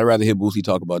Florida. I'd rather hear Boosie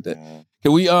talk about that.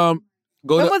 Can we go?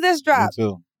 When will this drop? Me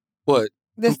too. What?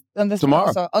 This tomorrow.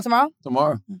 Episode. Oh, tomorrow?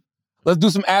 Tomorrow. Let's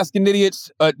do some Asking Idiots.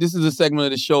 This is a segment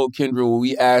of the show, Kendra, where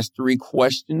we ask 3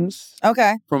 questions.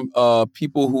 Okay. From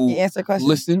people who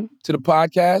listen to the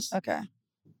podcast. Okay.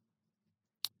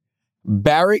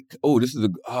 Barrick. Oh, this is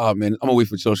man. I'm gonna wait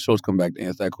for shows to come back to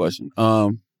answer that question.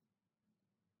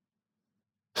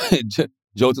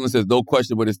 Jotun says, no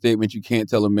question but a statement. You can't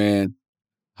tell a man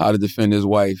how to defend his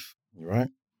wife. Right.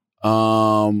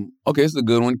 Okay, this is a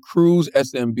good one. Cruz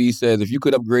SMB says, if you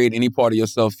could upgrade any part of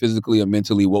yourself physically or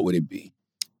mentally, what would it be?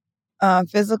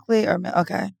 Physically or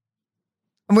okay.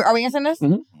 Are we answering this?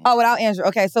 Mm-hmm. Oh, without answer.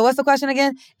 Okay, so what's the question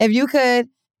again? If you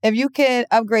could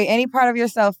upgrade any part of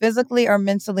yourself physically or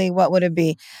mentally, what would it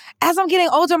be? As I'm getting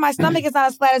older, my stomach is not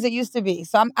as flat as it used to be.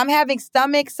 So I'm having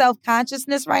stomach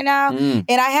self-consciousness right now. And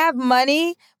I have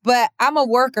money, but I'm a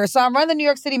worker. So I'm running the New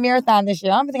York City Marathon this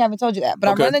year. I don't think I haven't told you that, but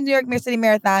I'm running the New York City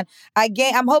Marathon.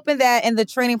 I'm hoping that in the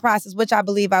training process, which I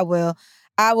believe I will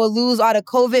lose all the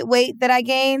COVID weight that I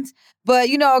gained. But,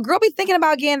 a girl be thinking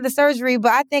about getting the surgery,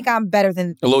 but I think I'm better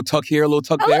than... A little tuck here, a little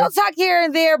tuck there? A little tuck here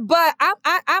and there, but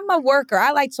I'm a worker.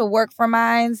 I like to work for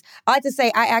mine. I like to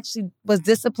say I actually was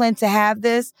disciplined to have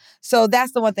this. So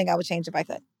that's the one thing I would change if I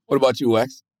could. What about you,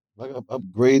 Wax? If I could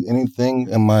upgrade anything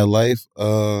in my life,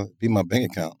 be my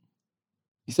bank account.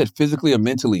 You said physically or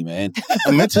mentally, man?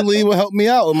 Mentally will help me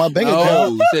out with my bank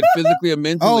account. You said physically or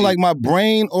mentally? Oh, like my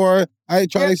brain, or I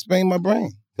try to explain my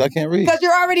brain. I can't read. Because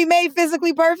you're already made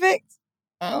physically perfect?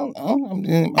 I don't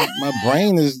know. My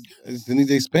brain is needs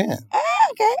to expand.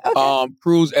 Okay.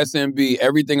 Cruz SMB,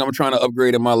 everything I'm trying to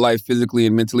upgrade in my life physically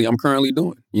and mentally, I'm currently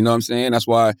doing. You know what I'm saying? That's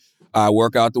why I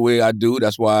work out the way I do.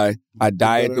 That's why I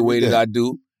diet the way that I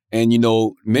do. And,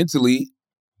 mentally,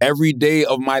 every day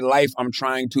of my life, I'm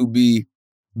trying to be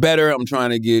better. I'm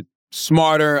trying to get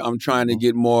smarter. I'm trying to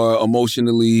get more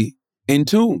emotionally in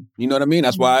tune. You know what I mean?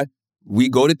 That's why we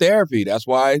go to therapy. That's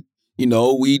why,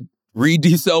 we read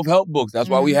these self-help books. That's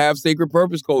why we have sacred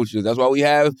purpose coaches. That's why we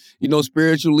have,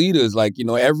 spiritual leaders. Like,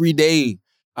 every day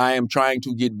I am trying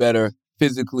to get better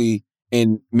physically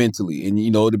and mentally. And,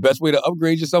 the best way to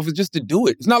upgrade yourself is just to do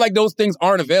it. It's not like those things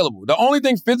aren't available. The only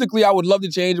thing physically I would love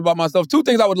to change about myself, 2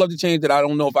 things I would love to change that I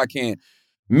don't know if I can.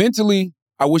 Mentally,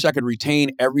 I wish I could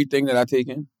retain everything that I take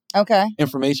in. Okay.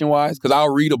 Information-wise, because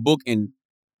I'll read a book and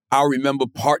I'll remember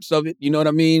parts of it. You know what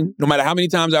I mean? No matter how many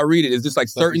times I read it, it's just like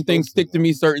certain things stick to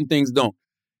me, certain things don't.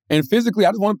 And physically,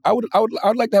 I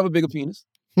would like to have a bigger penis.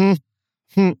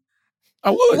 I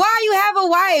would. Why you have a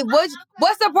wife?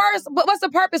 What's the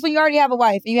purpose when you already have a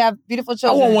wife and you have beautiful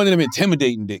children? I want one of them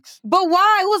intimidating dicks. But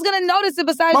why? Who's gonna notice it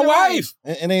besides my your wife?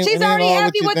 She's already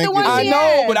happy with the one she has. I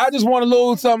know, but I just want a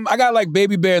little something. I got like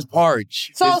baby bear's porridge.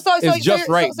 It's just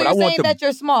right. So but I you're want saying that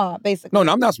you're small, basically.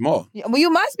 No, I'm not small. Well, you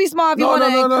must be small if you want to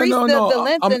increase the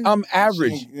length. I'm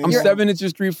average. I'm 7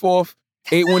 inches 3/4,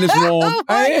 8 when it's warm.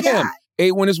 I am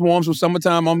 8 when it's warm. So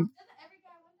summertime, I'm.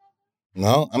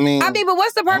 No, I mean, but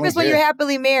what's the purpose when you're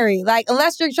happily married? Like,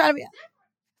 unless you're trying to be,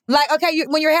 like, okay,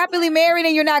 when you're happily married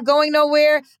and you're not going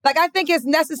nowhere, like, I think it's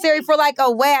necessary for like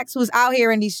a wax who's out here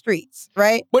in these streets,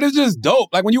 right? But it's just dope.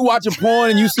 Like when you watch a porn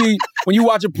and you see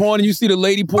the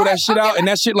lady pull that shit out and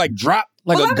that shit like drop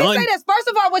like a gun. Let me say this. First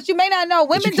of all, what you may not know,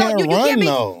 women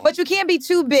but you can't be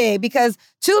too big because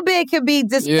too big could be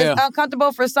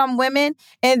uncomfortable for some women,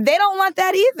 and they don't want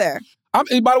that either. By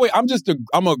the way,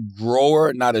 I'm a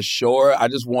grower, not a shower. I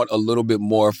just want a little bit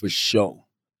more for show.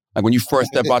 Like when you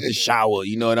first step out the shower,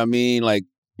 you know what I mean? Like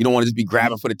you don't want to just be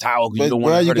grabbing for the towel because you don't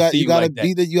want her to see you like that.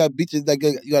 You got to beat it.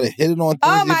 You got to hit it on things.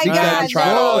 Oh my God! I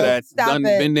tried all that.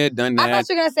 Been there, done that. I thought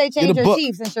you were gonna say change your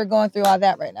teeth since you're going through all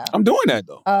that right now. I'm doing that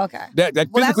though. Oh, okay. That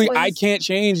physically, I can't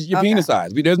change your penis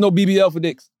size. There's no BBL for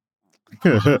dicks.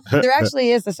 There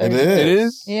actually is a surgery. It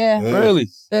is? Yeah. Really?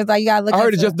 There's like you gotta look. I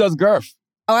heard it just does girth.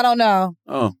 Oh, I don't know.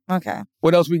 Oh. Okay.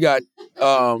 What else we got?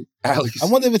 Alex. I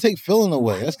wonder if it take filling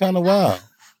away. That's kind of wild.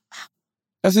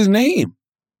 That's his name.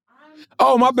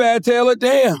 Oh, my bad, Taylor.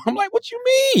 Damn. I'm like, what you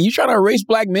mean? You trying to erase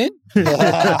black men?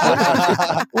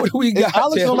 What do we got? Is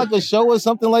Alex on like a show or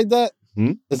something like that?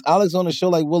 Is Alex on the show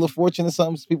like Wheel of Fortune or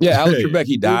something? People Yeah, Alex Trebek,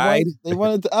 he died. They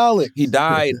run into Alex. He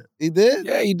died. He did?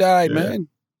 Yeah, he died, man.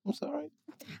 I'm sorry.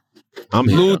 I'm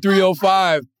here. Blue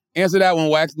 305. Answer that one,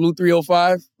 Wax. Blue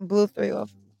 305. Blue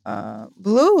 305.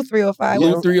 Blue 305.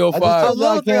 Blue 305.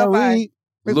 Blue 305.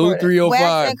 Blue 305.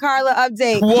 Wax and Carla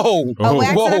update. Whoa. A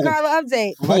Wax Whoa. and Carla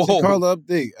update. Wax and Carla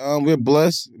update. We're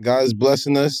blessed. God's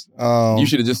blessing us. You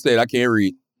should have just said, I can't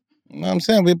read. I'm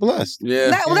saying we're blessed.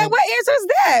 Yeah. What answer is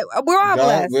that? We're all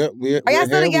blessed. We're Are y'all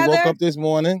still here. together? We woke up this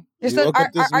morning. Did y'all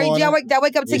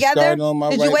wake up together?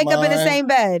 Did you wake up in the same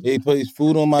bed? He put his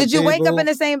food on my table. Did you wake up in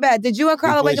the same bed? Did you and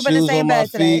Carla wake up in the same bed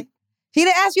today? He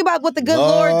didn't ask you about what the good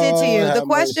Lord did to you. The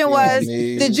question was,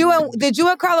 did you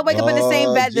and Carla wake up in the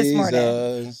same bed this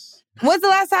morning? When's the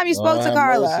last time you spoke to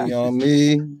Carla? Mercy on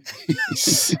me.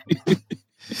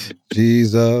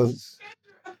 Jesus.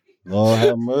 Lord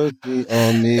have mercy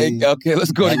on me. Hey, okay,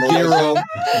 let's go to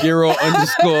Giro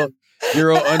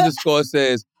underscore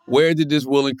says, where did this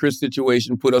Will and Chris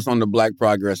situation put us on the Black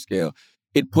Progress scale?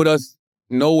 It put us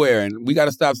nowhere, and we got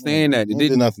to stop saying that. It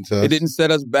didn't do nothing to us. It didn't set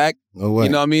us back. No way.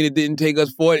 You know what I mean? It didn't take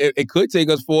us forward. It could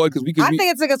take us forward because we could. I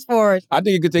think it took us forward. I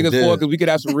think it could take us forward because we could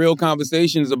have some real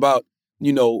conversations about,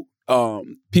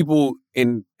 people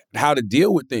and how to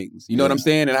deal with things. You know what I'm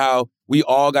saying? And how we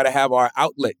all got to have our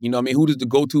outlet. You know what I mean? Who does the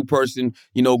go-to person,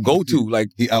 go to? Like,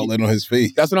 he outlet on his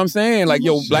face. That's what I'm saying. Like,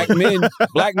 black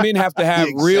men have to have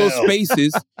real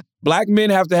spaces. Black men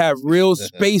have to have real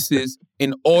spaces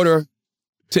in order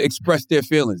to express their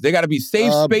feelings. They got to be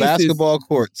safe spaces. Basketball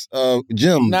courts,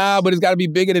 gyms. Nah, but it's got to be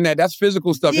bigger than that. That's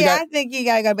physical stuff. Yeah, I think you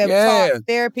gotta be able to talk.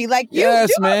 Therapy. Like, you do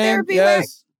therapy, right?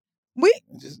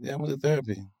 I went to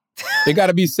therapy. They got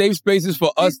to be safe spaces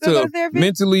for us to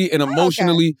mentally and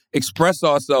emotionally express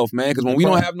ourselves, man. Because when we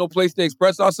don't have no place to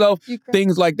express ourselves,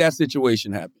 things like that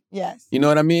situation happen. Yes. You know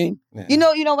what I mean? Yeah. You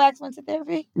know Wax went to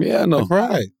therapy? Yeah, I know. I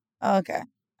cried. Okay.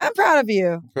 I'm proud of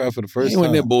you. I cried for the first he time.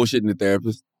 went there bullshitting the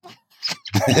therapist.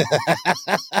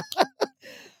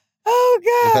 Oh,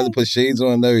 God. I had to put shades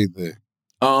on and everything.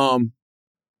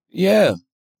 Yeah.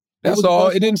 That's all.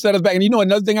 It didn't set us back. And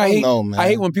another thing I hate? Man. I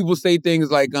hate when people say things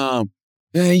like,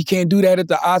 yeah, you can't do that at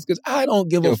the Oscars. I don't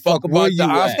give a fuck about the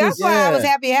Oscars. That's why I was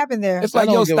happy it happened there. It's like,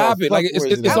 stop it. Like,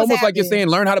 it's almost like you're saying,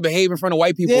 learn how to behave in front of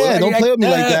white people. Yeah, like, don't play with me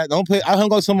like that. Don't play. I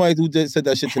hung out with somebody who said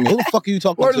that shit to me. Who the fuck are you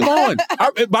talking Word to? is on.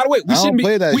 By the way,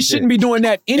 we shouldn't be doing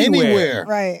that anywhere.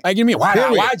 Right. Like, you mean, why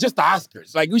just the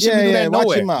Oscars? Like, we shouldn't do that nowhere.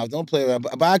 Watch your mouth. Don't play with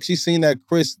that. But I actually seen that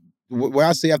Chris, where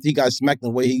I say after he got smacked, the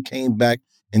way he came back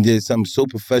and did something so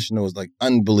professional was like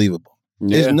unbelievable.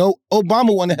 Yeah. There's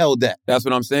Obama wouldn't have held that. That's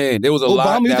what I'm saying. There was a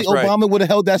lot. You think Obama would have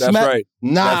held that smack? Right.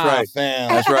 Nah, that's right. fam.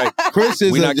 That's right. Chris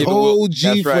is a whole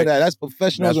G for that. That's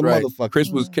professional as a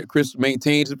motherfucker. Chris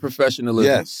maintains his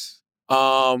professionalism. Yes.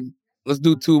 Let's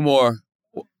do two more.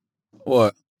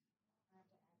 What?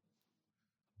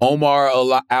 Omar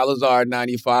Alazar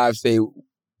 95 say,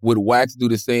 would Wax do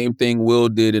the same thing Will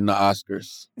did in the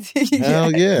Oscars?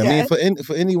 Hell yeah. I mean,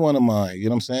 for any one of mine, you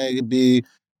know what I'm saying? It'd be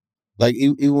like,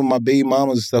 even with my baby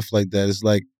mamas and stuff like that, it's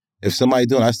like, if somebody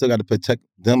doing it, I still got to protect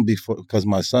them because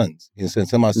my sons. You know,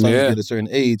 until my sons get a certain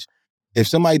age, if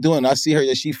somebody doing it, I see her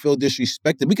that she feel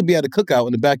disrespected, we could be at a cookout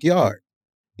in the backyard.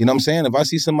 You know what I'm saying? If I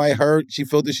see somebody hurt, she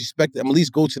feel disrespected, I'm at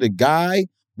least go to the guy.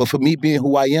 But for me being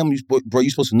who I am, bro, you're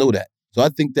supposed to know that. So I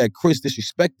think that Chris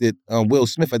disrespected Will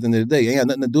Smith at the end of the day. Ain't got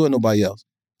nothing to do with nobody else.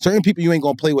 Certain people you ain't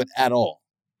gonna play with at all.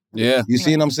 Yeah. You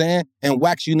see what I'm saying? And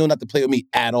Wax, you know not to play with me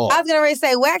at all. I was gonna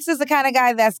say, Wax is the kind of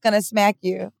guy that's gonna smack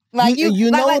you. Like you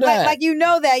know that. Like you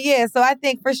know that, yeah. So I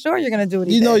think for sure you're gonna do what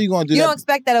he You know said. you're gonna do that. You don't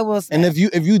expect that it will smack. And if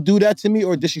you do that to me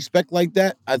or disrespect like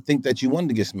that, I think that you wanted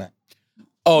to get smacked.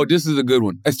 Oh, this is a good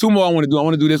one. There's two more I want to do. I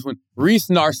want to do this one. Reese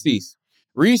Narcisse.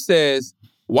 Reese says,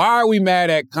 why are we mad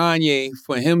at Kanye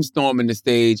for him storming the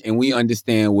stage and we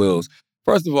understand Will's?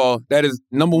 First of all, that is,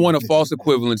 number one, a false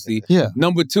equivalency. Yeah.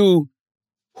 Number two,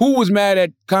 who was mad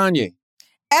at Kanye?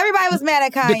 Everybody was mad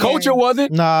at Kanye. The culture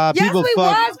wasn't? Nah, Yes, people we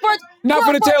fuck. was. Not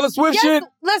for the Taylor Swift shit?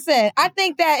 Listen, I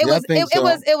think that it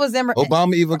was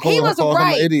Obama even called him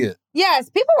an idiot. Yes,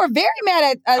 people were very mad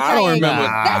at Kanye. I don't remember.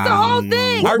 That's the whole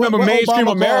thing. I remember what mainstream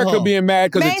Obama America called him? being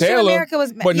mad because of Mainstream Taylor. America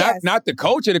was mad, but yes. not the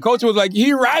culture. The culture was like,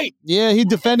 he right. Yeah, he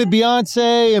defended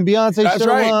Beyonce, and Beyonce That's should have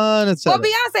right. won, etc. Well,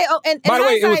 Beyonce, and By the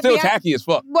way, it was still Beyonce, tacky as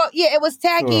fuck. Well, yeah, it was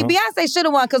tacky. Beyonce should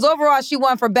have won because overall she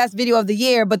won for Best Video of the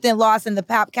Year, but then lost in the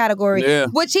pop category,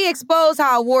 which he exposed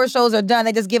how award shows are done.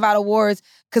 They just give out awards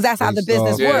because that's how the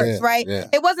business works, right? Yeah.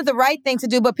 It wasn't the right thing to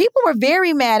do, but people were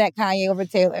very mad at Kanye over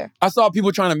Taylor. I saw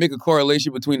people trying to make a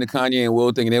correlation between the Kanye and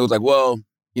Will thing, and they was like, well,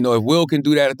 you know, if Will can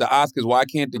do that at the Oscars, why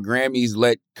can't the Grammys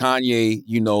let Kanye,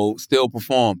 you know, still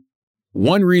perform?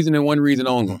 One reason and one reason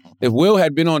only. If Will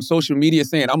had been on social media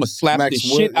saying, I'm going to slap the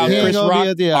shit out Chris Rock,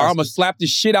 or I'm going to slap the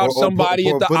shit out somebody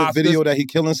at the Oscars. Put a video that he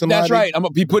killing somebody. That's right.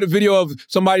 He put a video of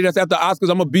somebody that's at the Oscars,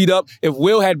 I'm going to beat up. If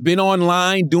Will had been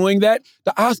online doing that,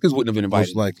 the Oscars wouldn't have been invited.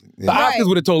 Most likely. Yeah. The Oscars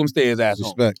would have told him stay his ass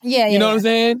home. Respect. You know what I'm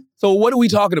saying? So what are we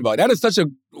talking about? That is such a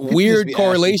weird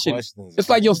correlation. It's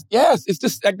like, it's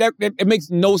just like that. It makes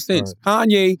no sense. Right.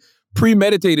 Kanye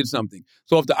premeditated something.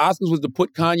 So if the Oscars was to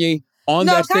put Kanye on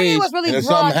that stage. Kanye was really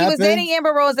drunk. He was dating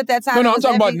Amber Rose at that time. No, I'm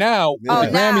talking about now. Oh,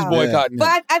 the Grammys boycotting him.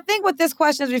 But I think what this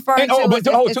question is referring to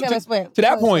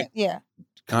that point,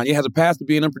 Kanye has a past to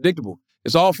being unpredictable.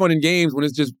 It's all fun and games when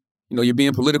it's just, you're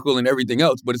being political and everything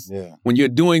else. But it's when you're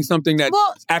doing something that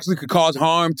actually could cause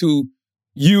harm to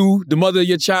you, the mother of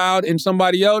your child, and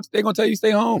somebody else, they're going to tell you stay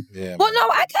home. Yeah, well, no,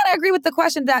 I kind of agree with the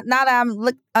question that now that I'm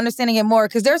understanding it more,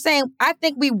 because they're saying, I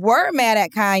think we were mad at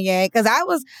Kanye, because I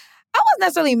wasn't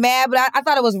necessarily mad, but I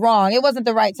thought it was wrong. It wasn't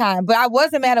the right time. But I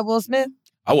wasn't mad at Will Smith.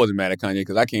 I wasn't mad at Kanye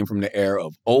because I came from the era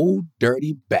of old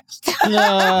dirty bastard.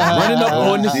 Running up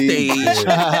on the stage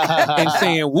and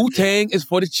saying Wu-Tang is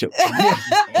for the children. So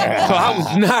I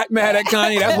was not mad at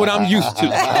Kanye. That's what I'm used to.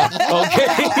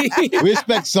 Okay? We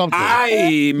expect something.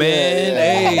 Hey,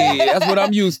 that's what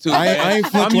I'm used to. I ain't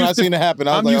flipped when I seen it happen.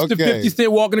 I'm used to 50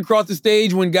 Cent walking across the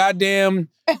stage when goddamn...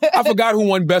 I forgot who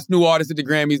won Best New Artist at the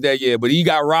Grammys that year, but he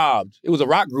got robbed. It was a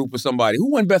rock group or somebody.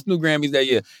 Who won Best New Grammys that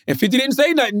year? And 50 didn't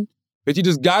say nothing. 50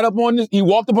 just got up on he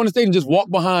walked up on the stage and just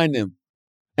walked behind them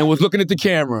and was looking at the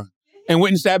camera and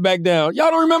went and sat back down.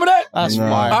 Y'all don't remember that? That's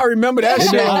wild. I remember that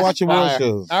shit. Watching world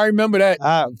shows. I remember that.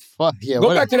 Fuck yeah.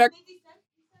 Go back to that.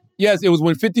 Yes, it was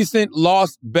when 50 Cent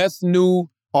lost Best New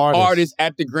Artist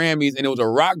at the Grammys, and it was a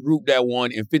rock group that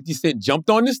won, and 50 Cent jumped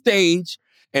on the stage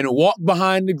and walked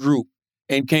behind the group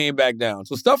and came back down.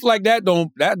 So stuff like that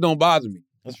don't bother me.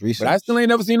 That's recent. But I still ain't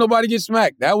never seen nobody get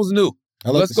smacked. That was new.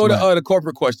 Let's go to the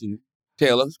corporate question.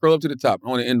 Taylor, scroll up to the top. I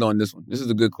want to end on this one. This is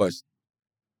a good question.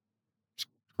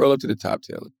 Scroll up to the top,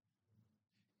 Taylor.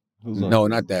 No,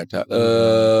 not that top.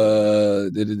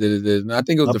 I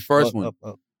think it was the first one.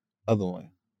 Other one.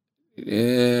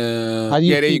 Yeah. How do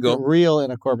you there you keep go. it real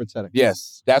in a corporate setting?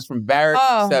 Yes, that's from Barrett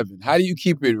 7. How do you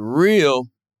keep it real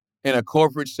in a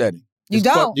corporate setting? You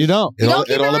don't. You don't. It all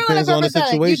depends on the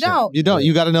situation. You don't.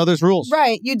 You got to know there's rules.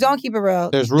 Right. You don't keep it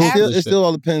real. There's rules. It still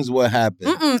all depends what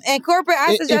happens. And corporate,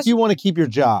 I suggest... If you want to keep your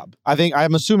job,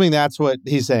 I'm assuming that's what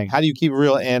he's saying. How do you keep it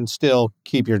real and still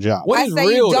keep your job? What is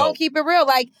real, you don't keep it real.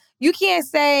 Like, you can't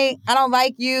say, I don't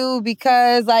like you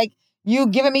because, like, you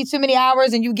giving me too many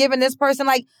hours and you giving this person,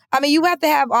 like, I mean, you have to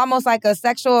have almost like a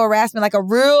sexual harassment, like a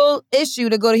real issue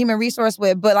to go to human resource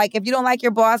with. But, like, if you don't like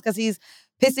your boss because he's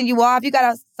pissing you off, you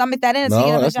gotta submit that in.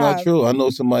 No, that's not true. I know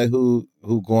somebody who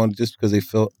gone just because they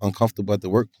felt uncomfortable at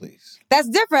the workplace. That's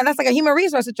different. That's like a human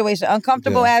resource situation.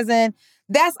 Uncomfortable as in,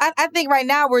 I think right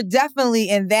now we're definitely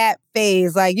in that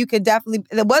phase. Like, you could definitely,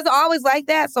 it wasn't always like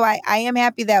that. So I am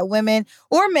happy that women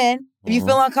or men, if you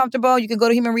feel uncomfortable, you can go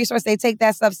to human resource. They take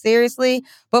that stuff seriously.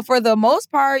 But for the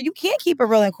most part, you can't keep it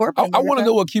real in corporate. I want to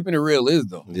know what keeping it real is,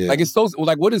 though. Yeah. Like, it's so,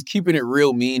 like, what does keeping it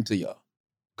real mean to y'all?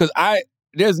 Because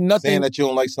there's nothing. Saying that you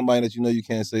don't like somebody that you know you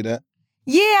can't say that?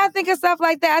 Yeah, I think it's stuff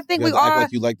like that. I think we are.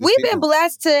 We've been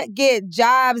blessed to get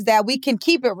jobs that we can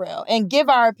keep it real and give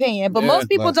our opinion. But most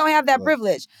people don't have that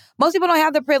privilege. Most people don't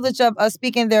have the privilege of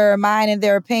speaking their mind and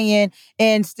their opinion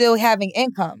and still having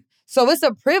income. So it's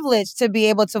a privilege to be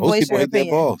able to voice your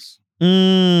opinion.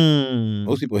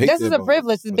 Most people hate their boss. This is a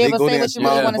privilege to be able to say what you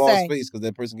really want to say. Because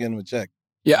that person getting them a check.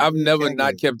 Yeah, I've never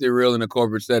not kept it real in a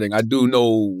corporate setting. I do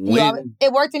know when.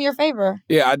 It worked in your favor.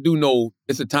 Yeah, I do know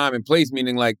it's a time and place,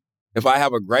 meaning like if I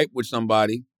have a gripe with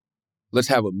somebody, let's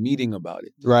have a meeting about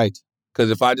it. Right.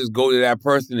 Because if I just go to that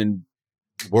person and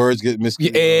words get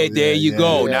misconstrued. There you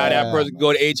go. Now that person can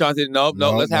go to HR and say, no,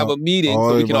 let's have a meeting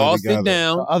so we can all sit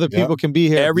down. Other people can be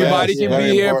here. Everybody can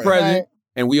be here present.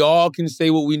 And we all can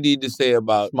say what we need to say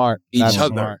about each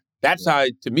other. Smart. That's how,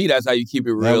 to me, that's how you keep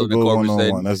it real in the corporate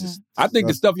setting. I think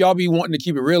the stuff y'all be wanting to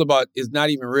keep it real about is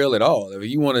not even real at all. If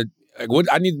you want to,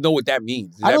 I need to know what that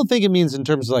means. I don't think it means in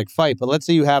terms of like fight, but let's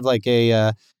say you have like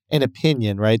an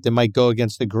opinion, right, that might go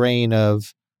against the grain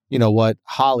of, what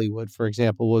Hollywood, for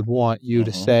example, would want you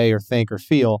to say or think or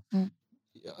feel.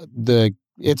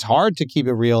 It's hard to keep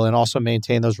it real and also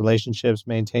maintain those relationships,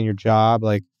 maintain your job.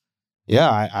 Like, yeah,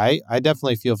 I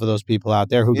definitely feel for those people out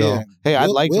there who go, hey, I'd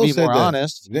like to be more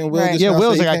honest.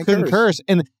 Will's like, I couldn't curse.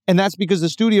 And that's because the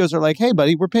studios are like, hey,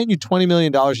 buddy, we're paying you $20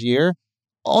 million a year.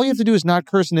 All you have to do is not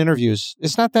curse in interviews.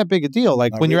 It's not that big a deal.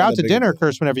 Like when you're out to dinner,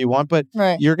 curse whenever you want, but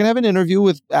you're going to have an interview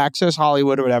with Access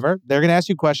Hollywood or whatever. They're going to ask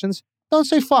you questions. Don't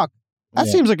say fuck. That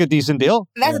seems like a decent deal.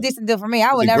 That's a decent deal for me.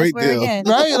 I would It's a never great swear deal. again.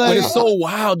 Right? But it's so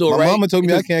wild though, My right? mama told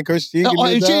me I can't curse. She didn't give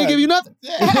me She didn't give you nothing.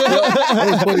 That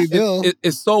was a funny deal.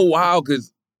 It's so wild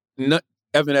because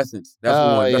Evanescence, that's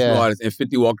the one, that's the artist, and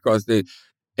 50 walked across the stage.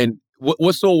 And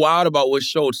what's so wild about what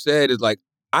Schultz said is like,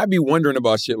 I be wondering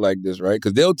about shit like this, right?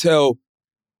 Because they'll tell,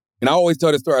 and I always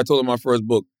tell the story I told in my first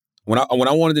book. When I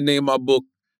wanted to name my book,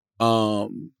 I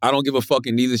Don't Give a Fuck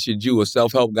and Neither Should You, a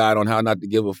self-help guide on how not to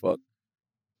give a fuck.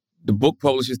 The book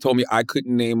publishers told me I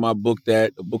couldn't name my book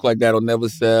that. A book like that will never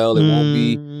sell.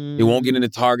 It won't get into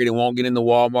Target. It won't get into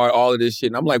Walmart, all of this shit.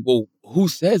 And I'm like, well, who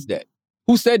says that?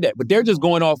 Who said that? But they're just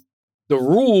going off the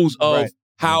rules of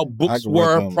how books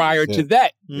were prior to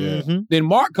that. Mm-hmm. Then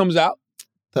Mark comes out,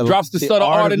 drops the subtle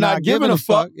art of not giving a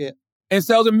fuck, and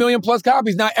sells 1 million+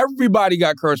 copies. Now everybody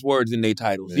got curse words in their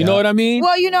titles. You know what I mean?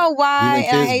 Well, you know why,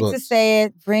 and I hate to say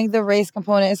it, bring the race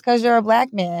component. It's because you're a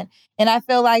black man. And I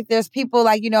feel like there's people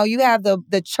like, you have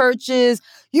the churches.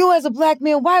 You as a black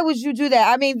man, why would you do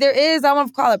that? I mean, there is, I want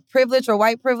to call it privilege or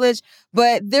white privilege,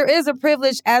 but there is a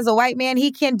privilege as a white man.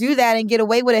 He can do that and get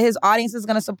away with it. His audience is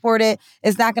going to support it.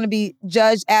 It's not going to be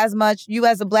judged as much. You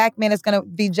as a black man, it's going to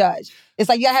be judged. It's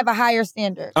like you got to have a higher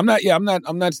standard. I'm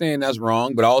not saying that's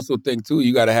wrong, but I also think too,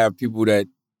 you got to have people that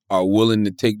are willing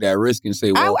to take that risk and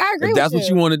say, well, I agree if that's with what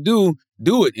you want to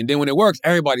do it. And then when it works,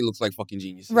 everybody looks like fucking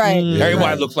geniuses. Right.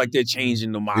 Everybody looks like they're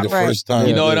changing the model. The first time.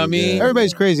 You know what I mean? Yeah.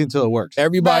 Everybody's crazy until it works.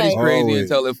 Everybody's crazy Always.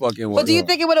 until it fucking works. But do you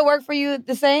think it would have worked for you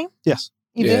the same? Yes.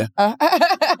 You Yeah. did?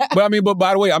 But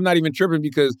by the way, I'm not even tripping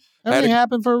because Everything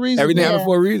happened for a reason. everything happened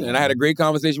for a reason. And I had a great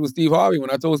conversation with Steve Harvey.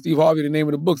 When I told Steve Harvey the name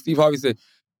of the book, Steve Harvey said,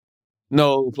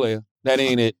 no, player, that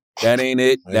ain't it. That ain't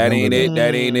it. That ain't it.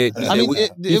 That ain't it.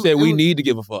 He said, we need to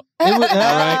give a fuck. All right?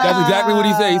 That's exactly what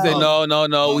he said. He said,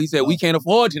 no. He said, we can't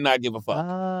afford to not give a fuck.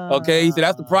 Okay? He said,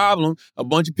 that's the problem. A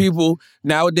bunch of people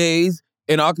nowadays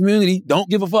in our community don't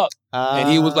give a fuck. And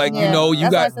he was like, you that's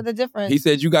got... why I said the difference. He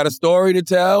said, you got a story to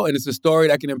tell, and it's a story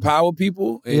that can empower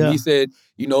people. And he said,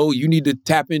 you need to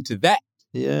tap into that.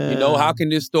 Yeah. How can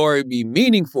this story be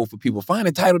meaningful for people? Find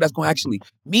a title that's going to actually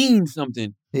mean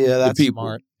something to people.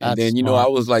 Smart. And then, I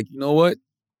was like, you know what?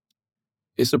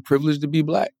 It's a privilege to be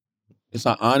black. It's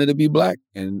an honor to be black.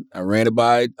 And I ran it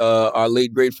by our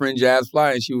late great friend Jazz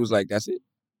Fly, and she was like, that's it.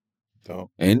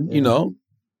 And,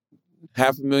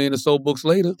 500,000 or so books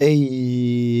later,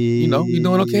 we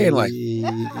doing okay in life.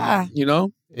 Yeah.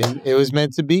 It was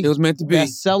meant to be. It was meant to be.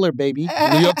 Bestseller, baby.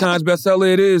 New York Times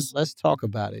bestseller it is. Let's talk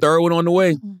about it. Third one on the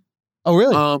way. Oh,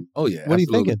 really? Oh, yeah. What are you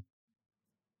thinking?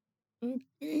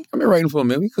 I've been writing for a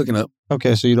minute. We cooking up.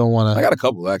 Okay, so you don't want to... I got a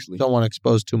couple, actually. Don't want to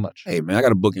expose too much. Hey, man, I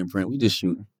got a book in print. We just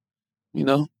shooting.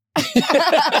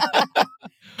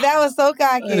 That was so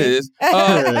cocky. It is.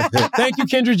 Thank you,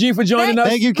 Kendra G, for joining us.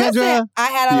 Thank you, Kendra. Listen, I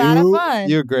had a lot of fun.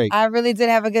 You're great. I really did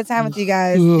have a good time with you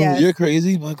guys. Yes. You're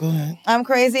crazy, but go ahead. I'm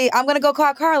crazy. I'm going to go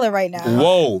call Carla right now.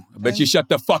 Whoa. I bet you shut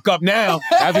the fuck up now.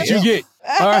 That's what you get.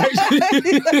 All right.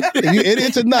 You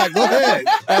idiots or not, go ahead.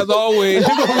 As always,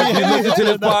 if you listen to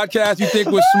this podcast, you think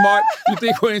we're smart, you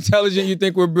think we're intelligent, you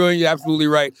think we're brilliant, you're absolutely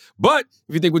right. But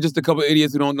if you think we're just a couple of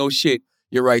idiots who don't know shit,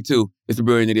 you're right too. It's the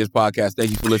Brilliant Idiots Podcast. Thank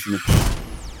you for listening.